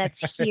know that's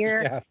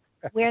here. Yeah.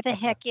 Where the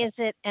heck is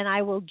it? And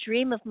I will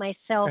dream of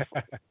myself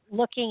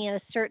looking in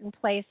a certain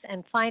place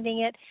and finding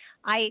it.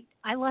 I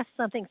lost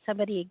something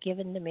somebody had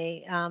given to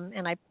me,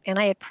 and I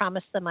had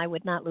promised them I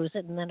would not lose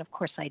it, and then of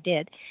course I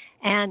did.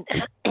 And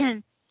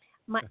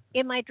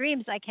in my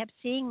dreams, I kept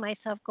seeing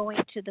myself going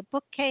to the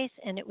bookcase,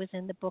 and it was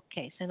in the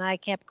bookcase. And I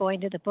kept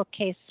going to the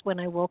bookcase when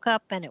I woke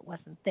up, and it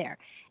wasn't there.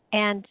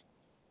 And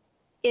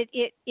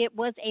it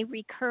was a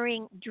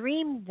recurring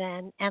dream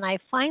then, and I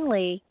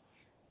finally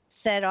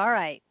said, all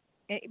right,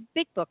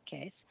 big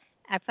bookcase.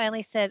 I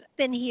finally said, I've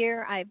been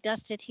here, I've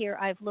dusted here,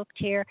 I've looked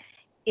here.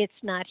 It's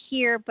not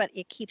here, but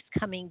it keeps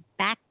coming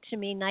back to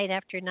me night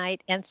after night.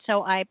 And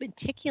so I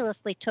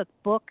meticulously took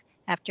book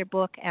after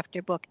book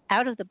after book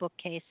out of the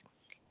bookcase,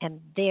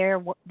 and there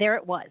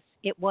it was.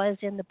 It was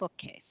in the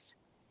bookcase.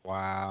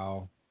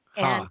 Wow.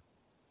 And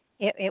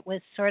it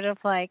was sort of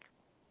like,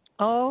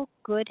 oh,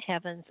 good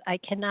heavens, I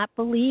cannot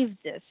believe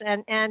this.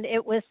 And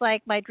it was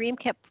like my dream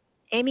kept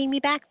aiming me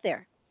back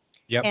there.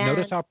 Yep.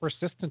 Notice how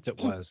persistent it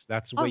was.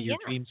 That's the way your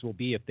yeah. dreams will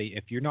be.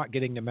 If you're not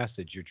getting the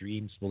message, your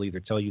dreams will either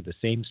tell you the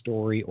same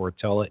story or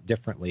tell it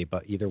differently.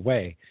 But either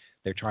way,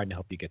 they're trying to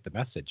help you get the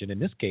message. And in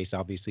this case,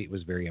 obviously, it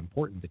was very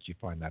important that you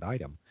find that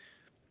item.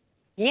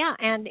 Yeah,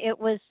 and it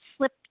was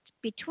slipped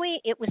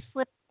between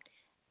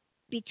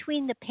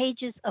the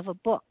pages of a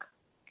book,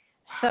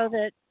 so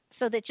that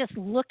just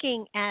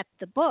looking at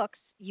the books,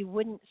 you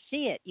wouldn't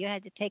see it. You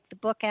had to take the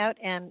book out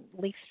and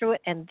leaf through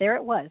it, and there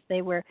it was.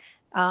 They were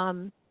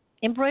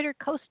embroidered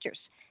coasters,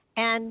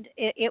 and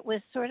it was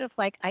sort of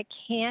like, I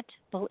can't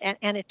believe,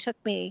 and it took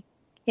me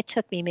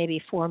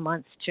maybe 4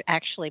 months to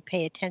actually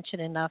pay attention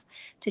enough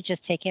to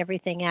just take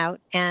everything out,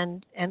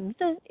 and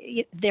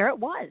there it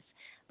was.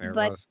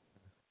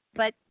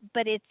 But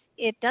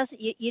it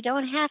doesn't. You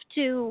don't have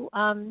to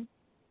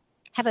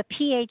have a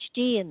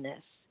PhD in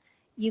this.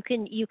 You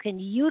can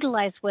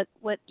utilize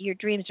what your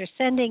dreams are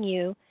sending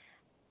you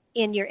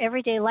in your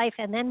everyday life,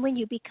 and then when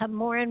you become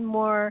more and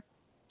more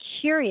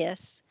curious,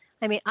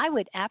 I mean, I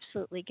would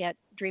absolutely get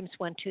Dreams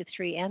 1, 2,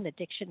 3 and the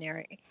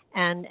dictionary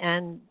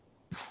and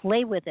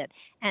play with it.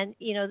 And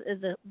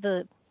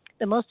the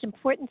most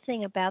important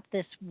thing about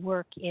this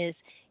work is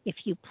if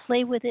you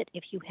play with it,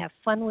 if you have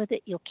fun with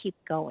it, you'll keep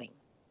going.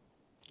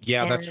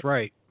 Yeah, that's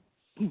right.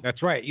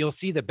 That's right. You'll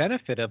see the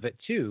benefit of it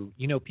too.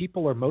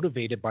 People are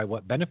motivated by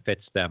what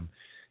benefits them.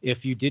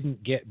 If you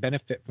didn't get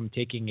benefit from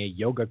taking a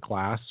yoga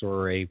class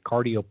or a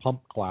cardio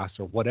pump class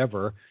or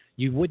whatever,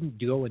 you wouldn't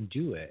go and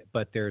do it.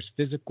 But there's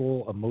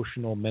physical,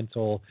 emotional,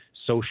 mental,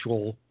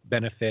 social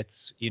benefits,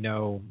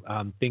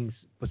 things.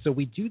 So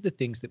we do the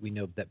things that we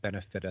know that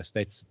benefit us.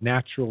 That's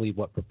naturally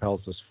what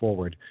propels us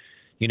forward.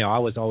 I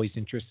was always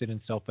interested in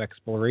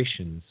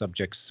self-exploration,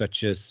 subjects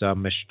such as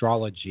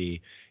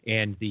astrology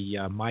and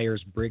the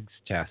Myers-Briggs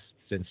tests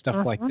and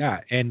stuff like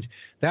that. And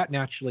that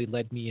naturally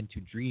led me into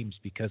dreams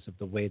because of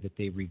the way that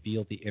they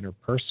reveal the inner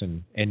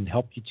person and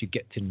help you to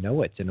get to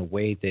know it in a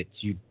way that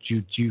you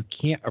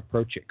can't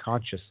approach it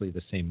consciously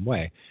the same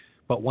way.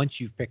 But once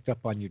you've picked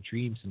up on your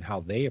dreams and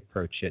how they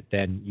approach it,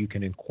 then you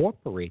can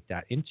incorporate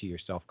that into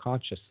yourself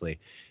consciously.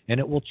 And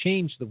it will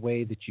change the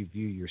way that you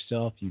view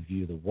yourself, you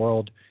view the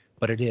world.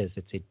 But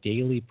it's a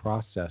daily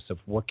process of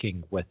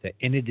working with it.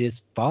 And it is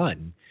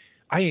fun.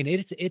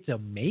 It's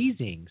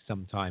amazing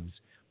sometimes.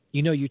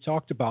 You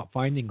talked about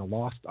finding a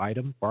lost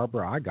item.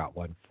 Barbara, I got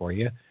one for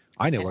you.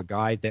 I know a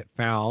guy that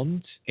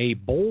found a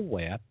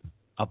bullwhip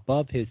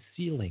above his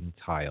ceiling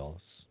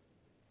tiles.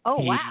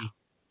 Oh, wow.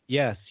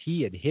 Yes,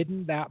 he had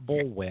hidden that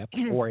bullwhip,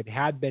 or it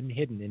had been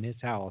hidden in his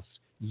house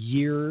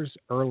years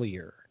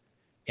earlier,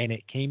 and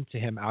it came to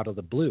him out of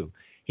the blue.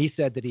 He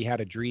said that he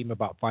had a dream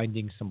about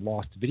finding some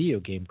lost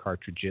video game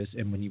cartridges,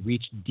 and when he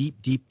reached deep,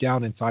 deep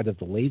down inside of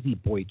the lazy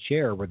boy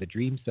chair where the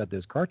dream said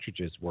those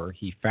cartridges were,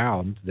 he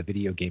found the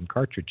video game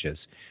cartridges.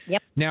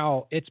 Yep.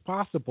 Now, it's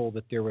possible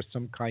that there was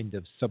some kind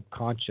of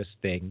subconscious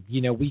thing.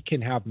 We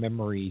can have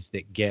memories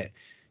that get,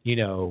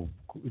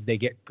 they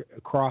get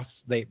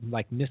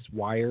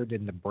miswired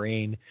in the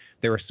brain.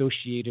 They're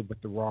associated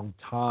with the wrong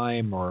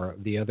time or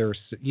the other,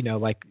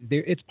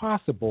 it's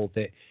possible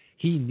that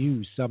he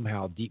knew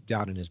somehow deep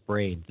down in his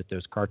brain that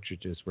those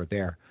cartridges were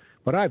there.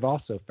 But I've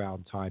also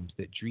found times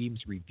that dreams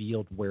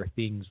revealed where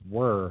things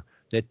were,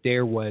 that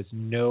there was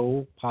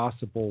no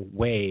possible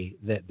way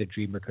that the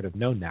dreamer could have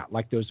known that.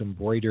 Like those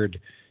embroidered,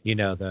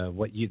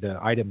 the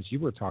items you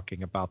were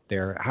talking about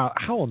there.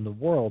 How in the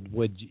world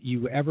would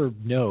you ever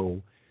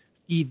know,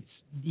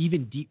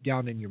 even deep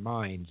down in your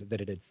mind, that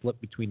it had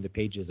slipped between the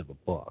pages of a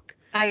book?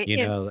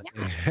 And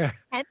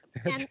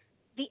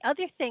the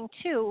other thing,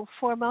 too,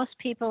 for most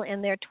people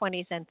in their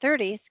 20s and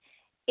 30s,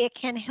 it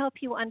can help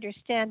you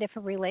understand if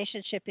a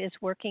relationship is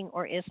working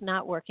or is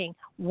not working.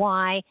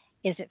 Why?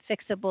 Is it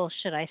fixable?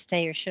 Should I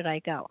stay or should I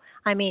go?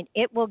 I mean,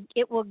 it will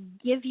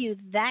give you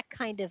that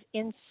kind of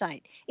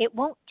insight. It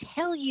won't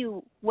tell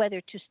you whether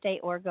to stay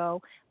or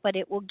go, but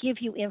it will give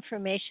you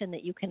information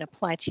that you can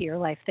apply to your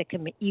life that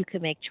you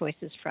can make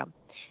choices from.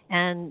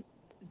 And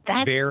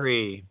that's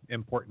very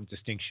important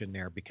distinction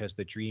there, because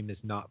the dream is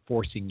not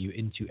forcing you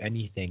into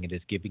anything. It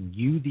is giving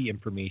you the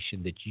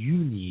information that you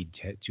need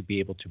to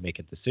be able to make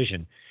a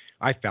decision.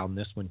 I found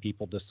this when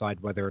people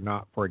decide whether or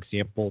not, for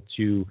example,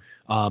 to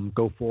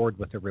go forward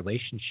with a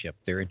relationship.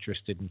 They're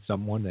interested in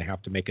someone. They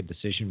have to make a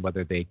decision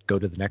whether they go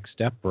to the next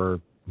step or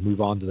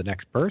move on to the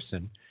next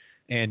person.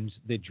 And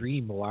the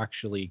dream will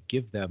actually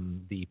give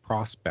them the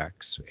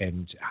prospects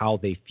and how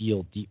they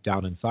feel deep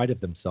down inside of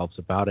themselves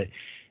about it.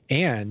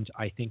 And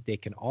I think they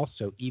can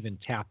also even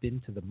tap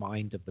into the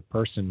mind of the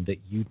person that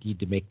you need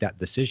to make that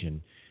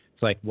decision.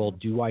 It's like, well,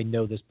 do I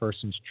know this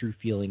person's true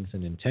feelings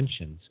and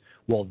intentions?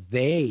 Well,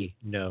 they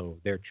know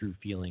their true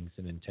feelings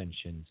and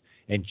intentions,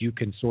 and you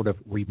can sort of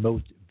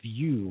remote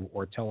view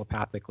or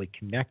telepathically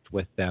connect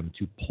with them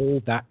to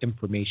pull that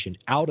information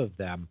out of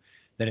them.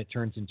 Then it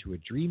turns into a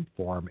dream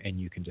form, and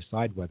you can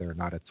decide whether or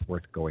not it's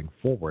worth going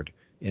forward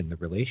in the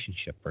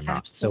relationship or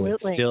not.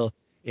 Absolutely. So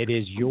it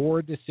is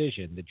your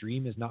decision. The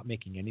dream is not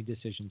making any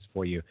decisions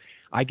for you.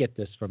 I get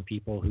this from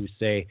people who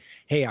say,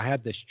 hey, I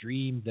had this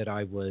dream that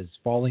I was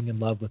falling in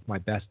love with my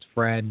best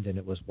friend and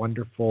it was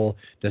wonderful.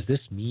 Does this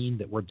mean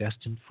that we're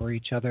destined for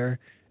each other?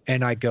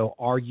 And I go,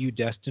 are you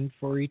destined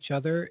for each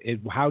other?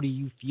 How do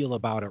you feel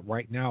about it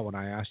right now when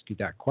I ask you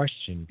that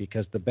question?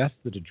 Because the best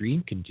that a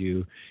dream can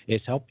do is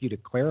help you to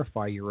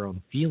clarify your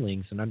own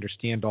feelings and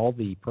understand all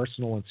the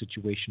personal and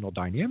situational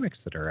dynamics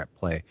that are at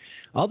play.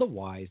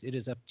 Otherwise, it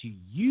is up to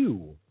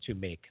you to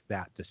make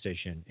that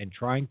decision, and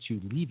trying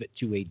to leave it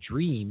to a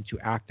dream to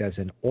act as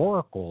an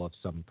oracle of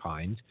some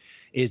kind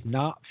is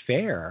not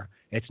fair.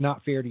 It's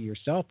not fair to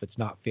yourself. It's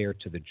not fair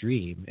to the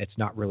dream. It's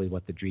not really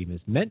what the dream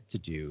is meant to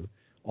do.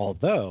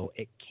 Although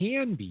it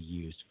can be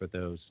used for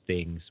those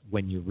things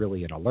when you're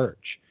really in a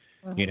lurch.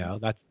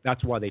 Mm-hmm.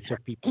 That's why they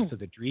took people to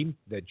the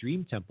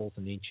dream temples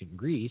in ancient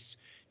Greece.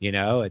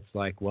 It's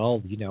like,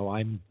 well,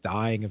 I'm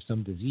dying of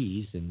some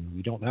disease and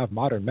we don't have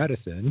modern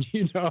medicine,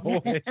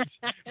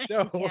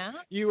 So yeah.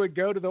 You would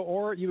go to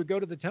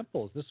the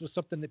temples. This was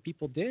something that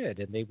people did,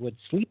 and they would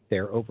sleep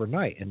there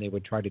overnight, and they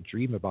would try to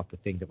dream about the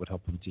thing that would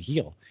help them to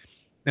heal.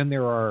 And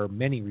there are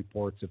many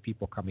reports of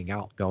people coming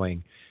out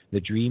going,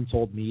 the dream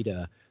told me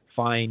to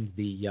find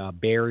the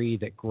berry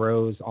that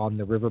grows on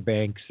the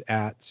riverbanks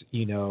at,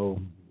 I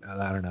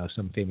don't know,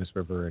 some famous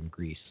river in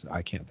Greece.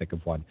 I can't think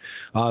of one.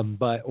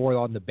 Or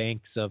on the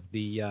banks of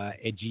the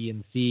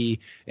Aegean Sea,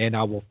 and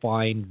I will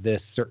find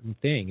this certain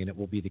thing, and it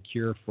will be the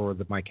cure for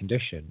my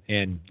condition.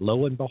 And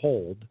lo and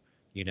behold,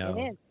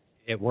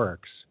 it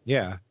works.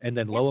 Yeah. And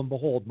then lo and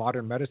behold,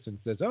 modern medicine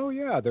says, oh,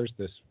 yeah, there's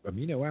this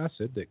amino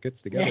acid that gets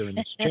together in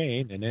this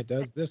chain, and it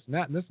does this and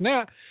that and this and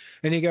that.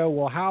 And you go,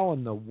 well, how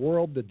in the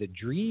world did the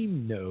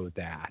dream know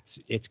that?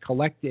 It's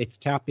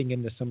tapping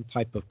into some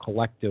type of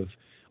collective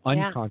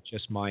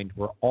unconscious mind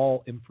where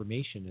all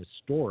information is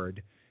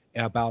stored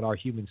about our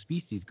human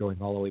species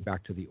going all the way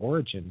back to the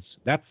origins.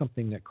 That's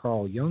something that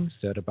Carl Jung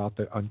said about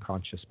the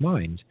unconscious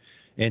mind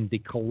and the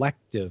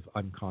collective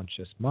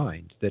unconscious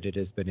mind, that it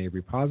has been a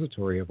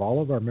repository of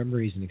all of our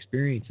memories and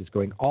experiences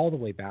going all the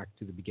way back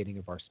to the beginning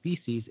of our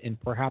species,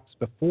 and perhaps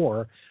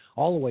before,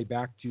 all the way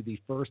back to the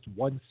first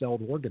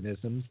one-celled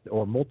organisms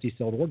or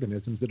multi-celled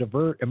organisms that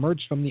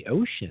emerged from the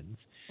oceans.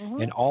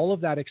 Mm-hmm. And all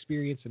of that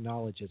experience and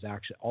knowledge is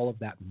actually, all of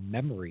that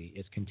memory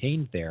is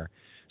contained there.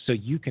 So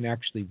you can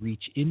actually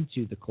reach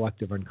into the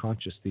collective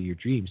unconscious through your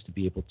dreams to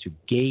be able to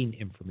gain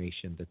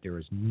information that there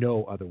is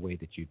no other way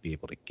that you'd be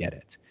able to get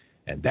it.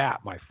 And that,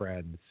 my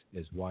friends,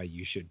 is why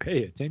you should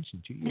pay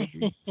attention to your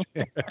dreams.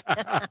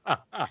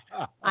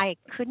 I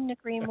couldn't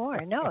agree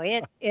more. No,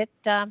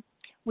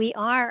 we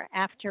are,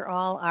 after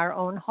all, our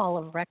own hall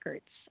of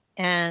records,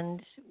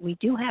 and we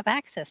do have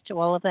access to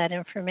all of that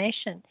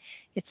information.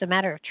 It's a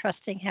matter of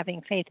trusting,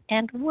 having faith,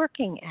 and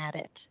working at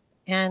it.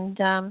 And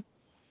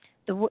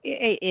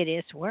it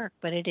is work,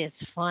 but it is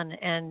fun,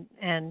 and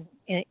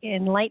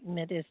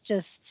enlightenment is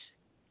just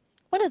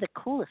one of the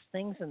coolest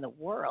things in the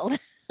world.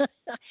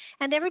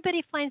 And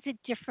everybody finds it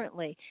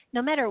differently.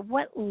 No matter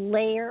what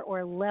layer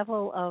or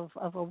level of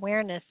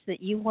awareness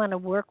that you want to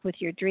work with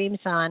your dreams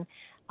on,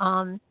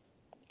 I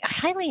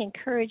highly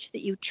encourage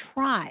that you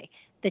try,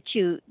 that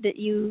you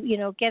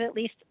get at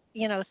least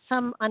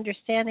some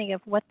understanding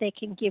of what they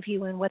can give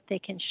you and what they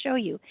can show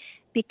you,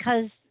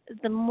 because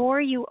the more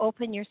you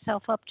open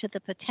yourself up to the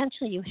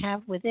potential you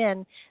have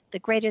within, the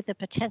greater the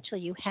potential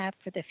you have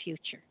for the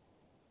future.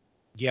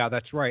 Yeah,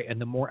 that's right. And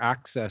the more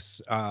access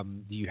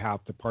you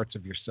have to parts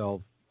of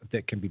yourself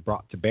that can be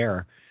brought to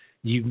bear,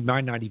 you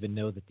might not even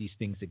know that these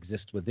things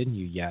exist within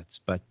you yet,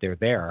 but they're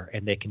there,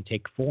 and they can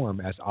take form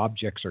as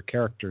objects or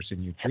characters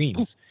in your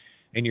dreams.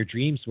 And your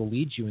dreams will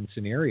lead you in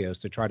scenarios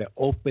to try to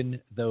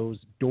open those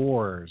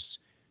doors.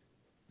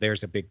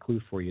 There's a big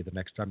clue for you. The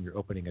next time you're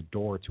opening a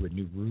door to a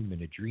new room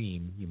in a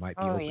dream, you might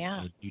be opening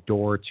a new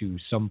door to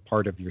some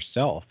part of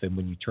yourself. And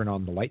when you turn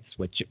on the light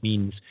switch, it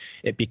means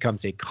it becomes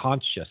a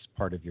conscious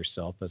part of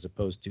yourself as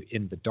opposed to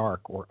in the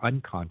dark or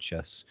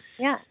unconscious.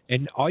 Yeah.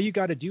 And all you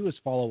got to do is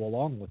follow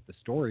along with the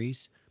stories.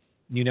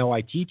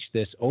 I teach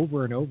this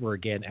over and over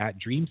again at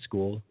Dream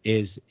School,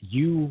 is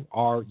you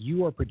are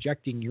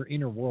projecting your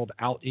inner world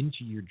out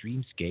into your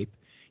dreamscape.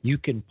 You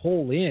can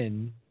pull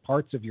in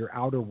parts of your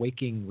outer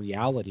waking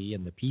reality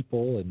and the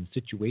people and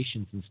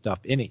situations and stuff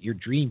in it. Your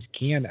dreams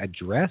can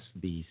address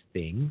these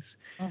things.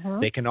 Mm-hmm.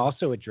 They can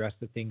also address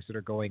the things that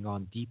are going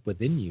on deep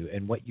within you.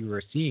 And what you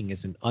are seeing is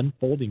an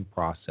unfolding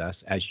process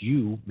as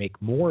you make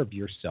more of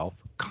yourself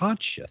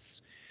conscious.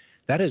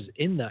 That is,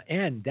 in the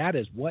end, that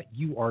is what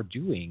you are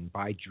doing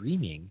by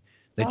dreaming.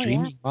 The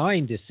dreaming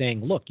mind is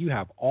saying, look, you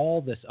have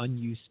all this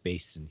unused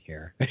space in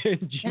here,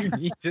 and you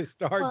need to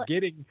start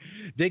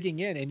digging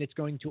in, and it's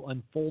going to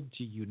unfold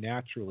to you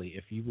naturally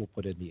if you will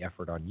put in the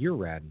effort on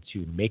your end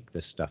to make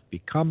this stuff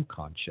become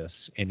conscious.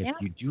 And if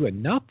you do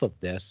enough of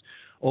this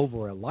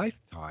over a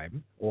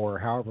lifetime or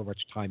however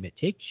much time it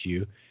takes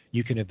you,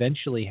 you can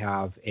eventually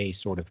have a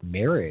sort of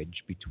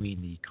marriage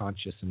between the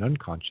conscious and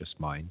unconscious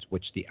minds,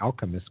 which the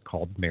alchemists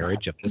called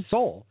marriage of the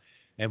soul.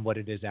 And what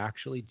it is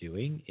actually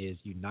doing is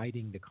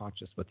uniting the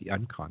conscious with the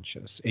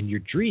unconscious. And your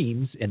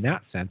dreams, in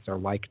that sense, are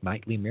like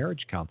nightly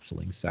marriage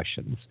counseling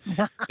sessions.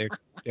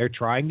 They're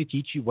trying to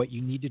teach you what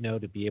you need to know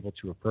to be able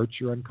to approach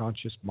your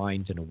unconscious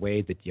mind in a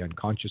way that the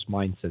unconscious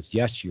mind says,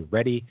 yes, you're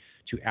ready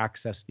to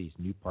access these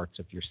new parts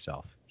of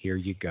yourself. Here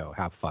you go.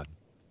 Have fun.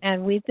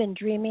 And we've been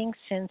dreaming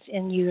since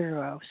in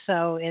utero.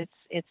 So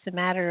it's a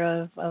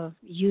matter of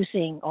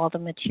using all the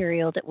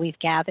material that we've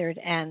gathered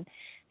and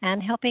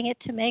helping it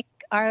to make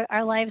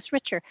our lives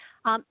richer.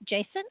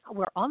 Jason,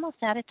 we're almost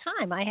out of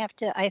time. I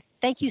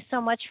thank you so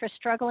much for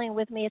struggling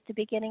with me at the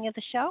beginning of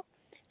the show.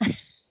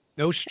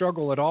 No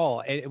struggle at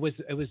all. It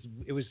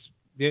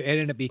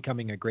ended up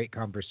becoming a great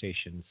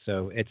conversation.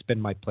 So it's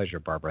been my pleasure,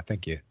 Barbara.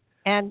 Thank you.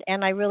 And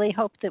I really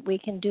hope that we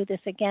can do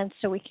this again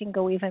so we can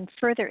go even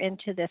further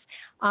into this.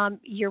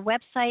 Your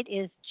website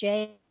is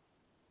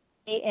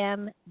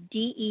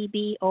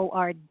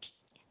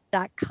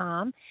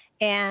jamdebord.com,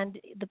 and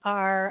the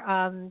bar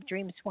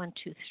Dreams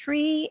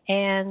 123,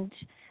 and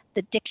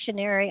the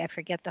dictionary. I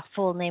forget the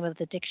full name of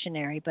the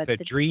dictionary, but the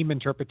Dream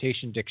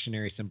Interpretation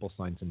Dictionary, Symbol,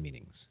 Signs, and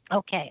Meanings.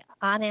 Okay,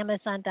 on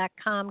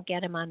Amazon.com.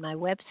 Get them on my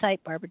website,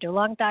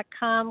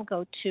 barbaradurlong.com.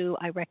 Go to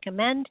I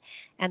Recommend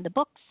and the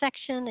books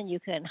section, and you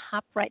can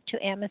hop right to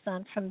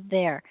Amazon from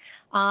there.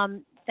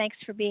 Thanks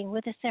for being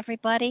with us,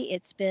 everybody.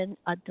 It's been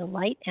a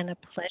delight and a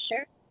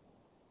pleasure.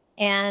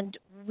 And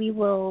we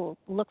will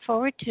look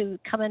forward to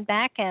coming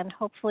back and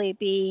hopefully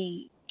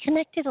be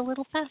connected a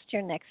little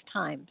faster next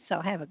time.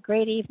 So have a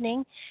great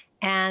evening,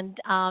 and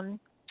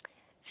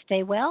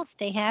stay well,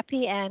 stay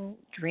happy, and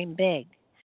dream big.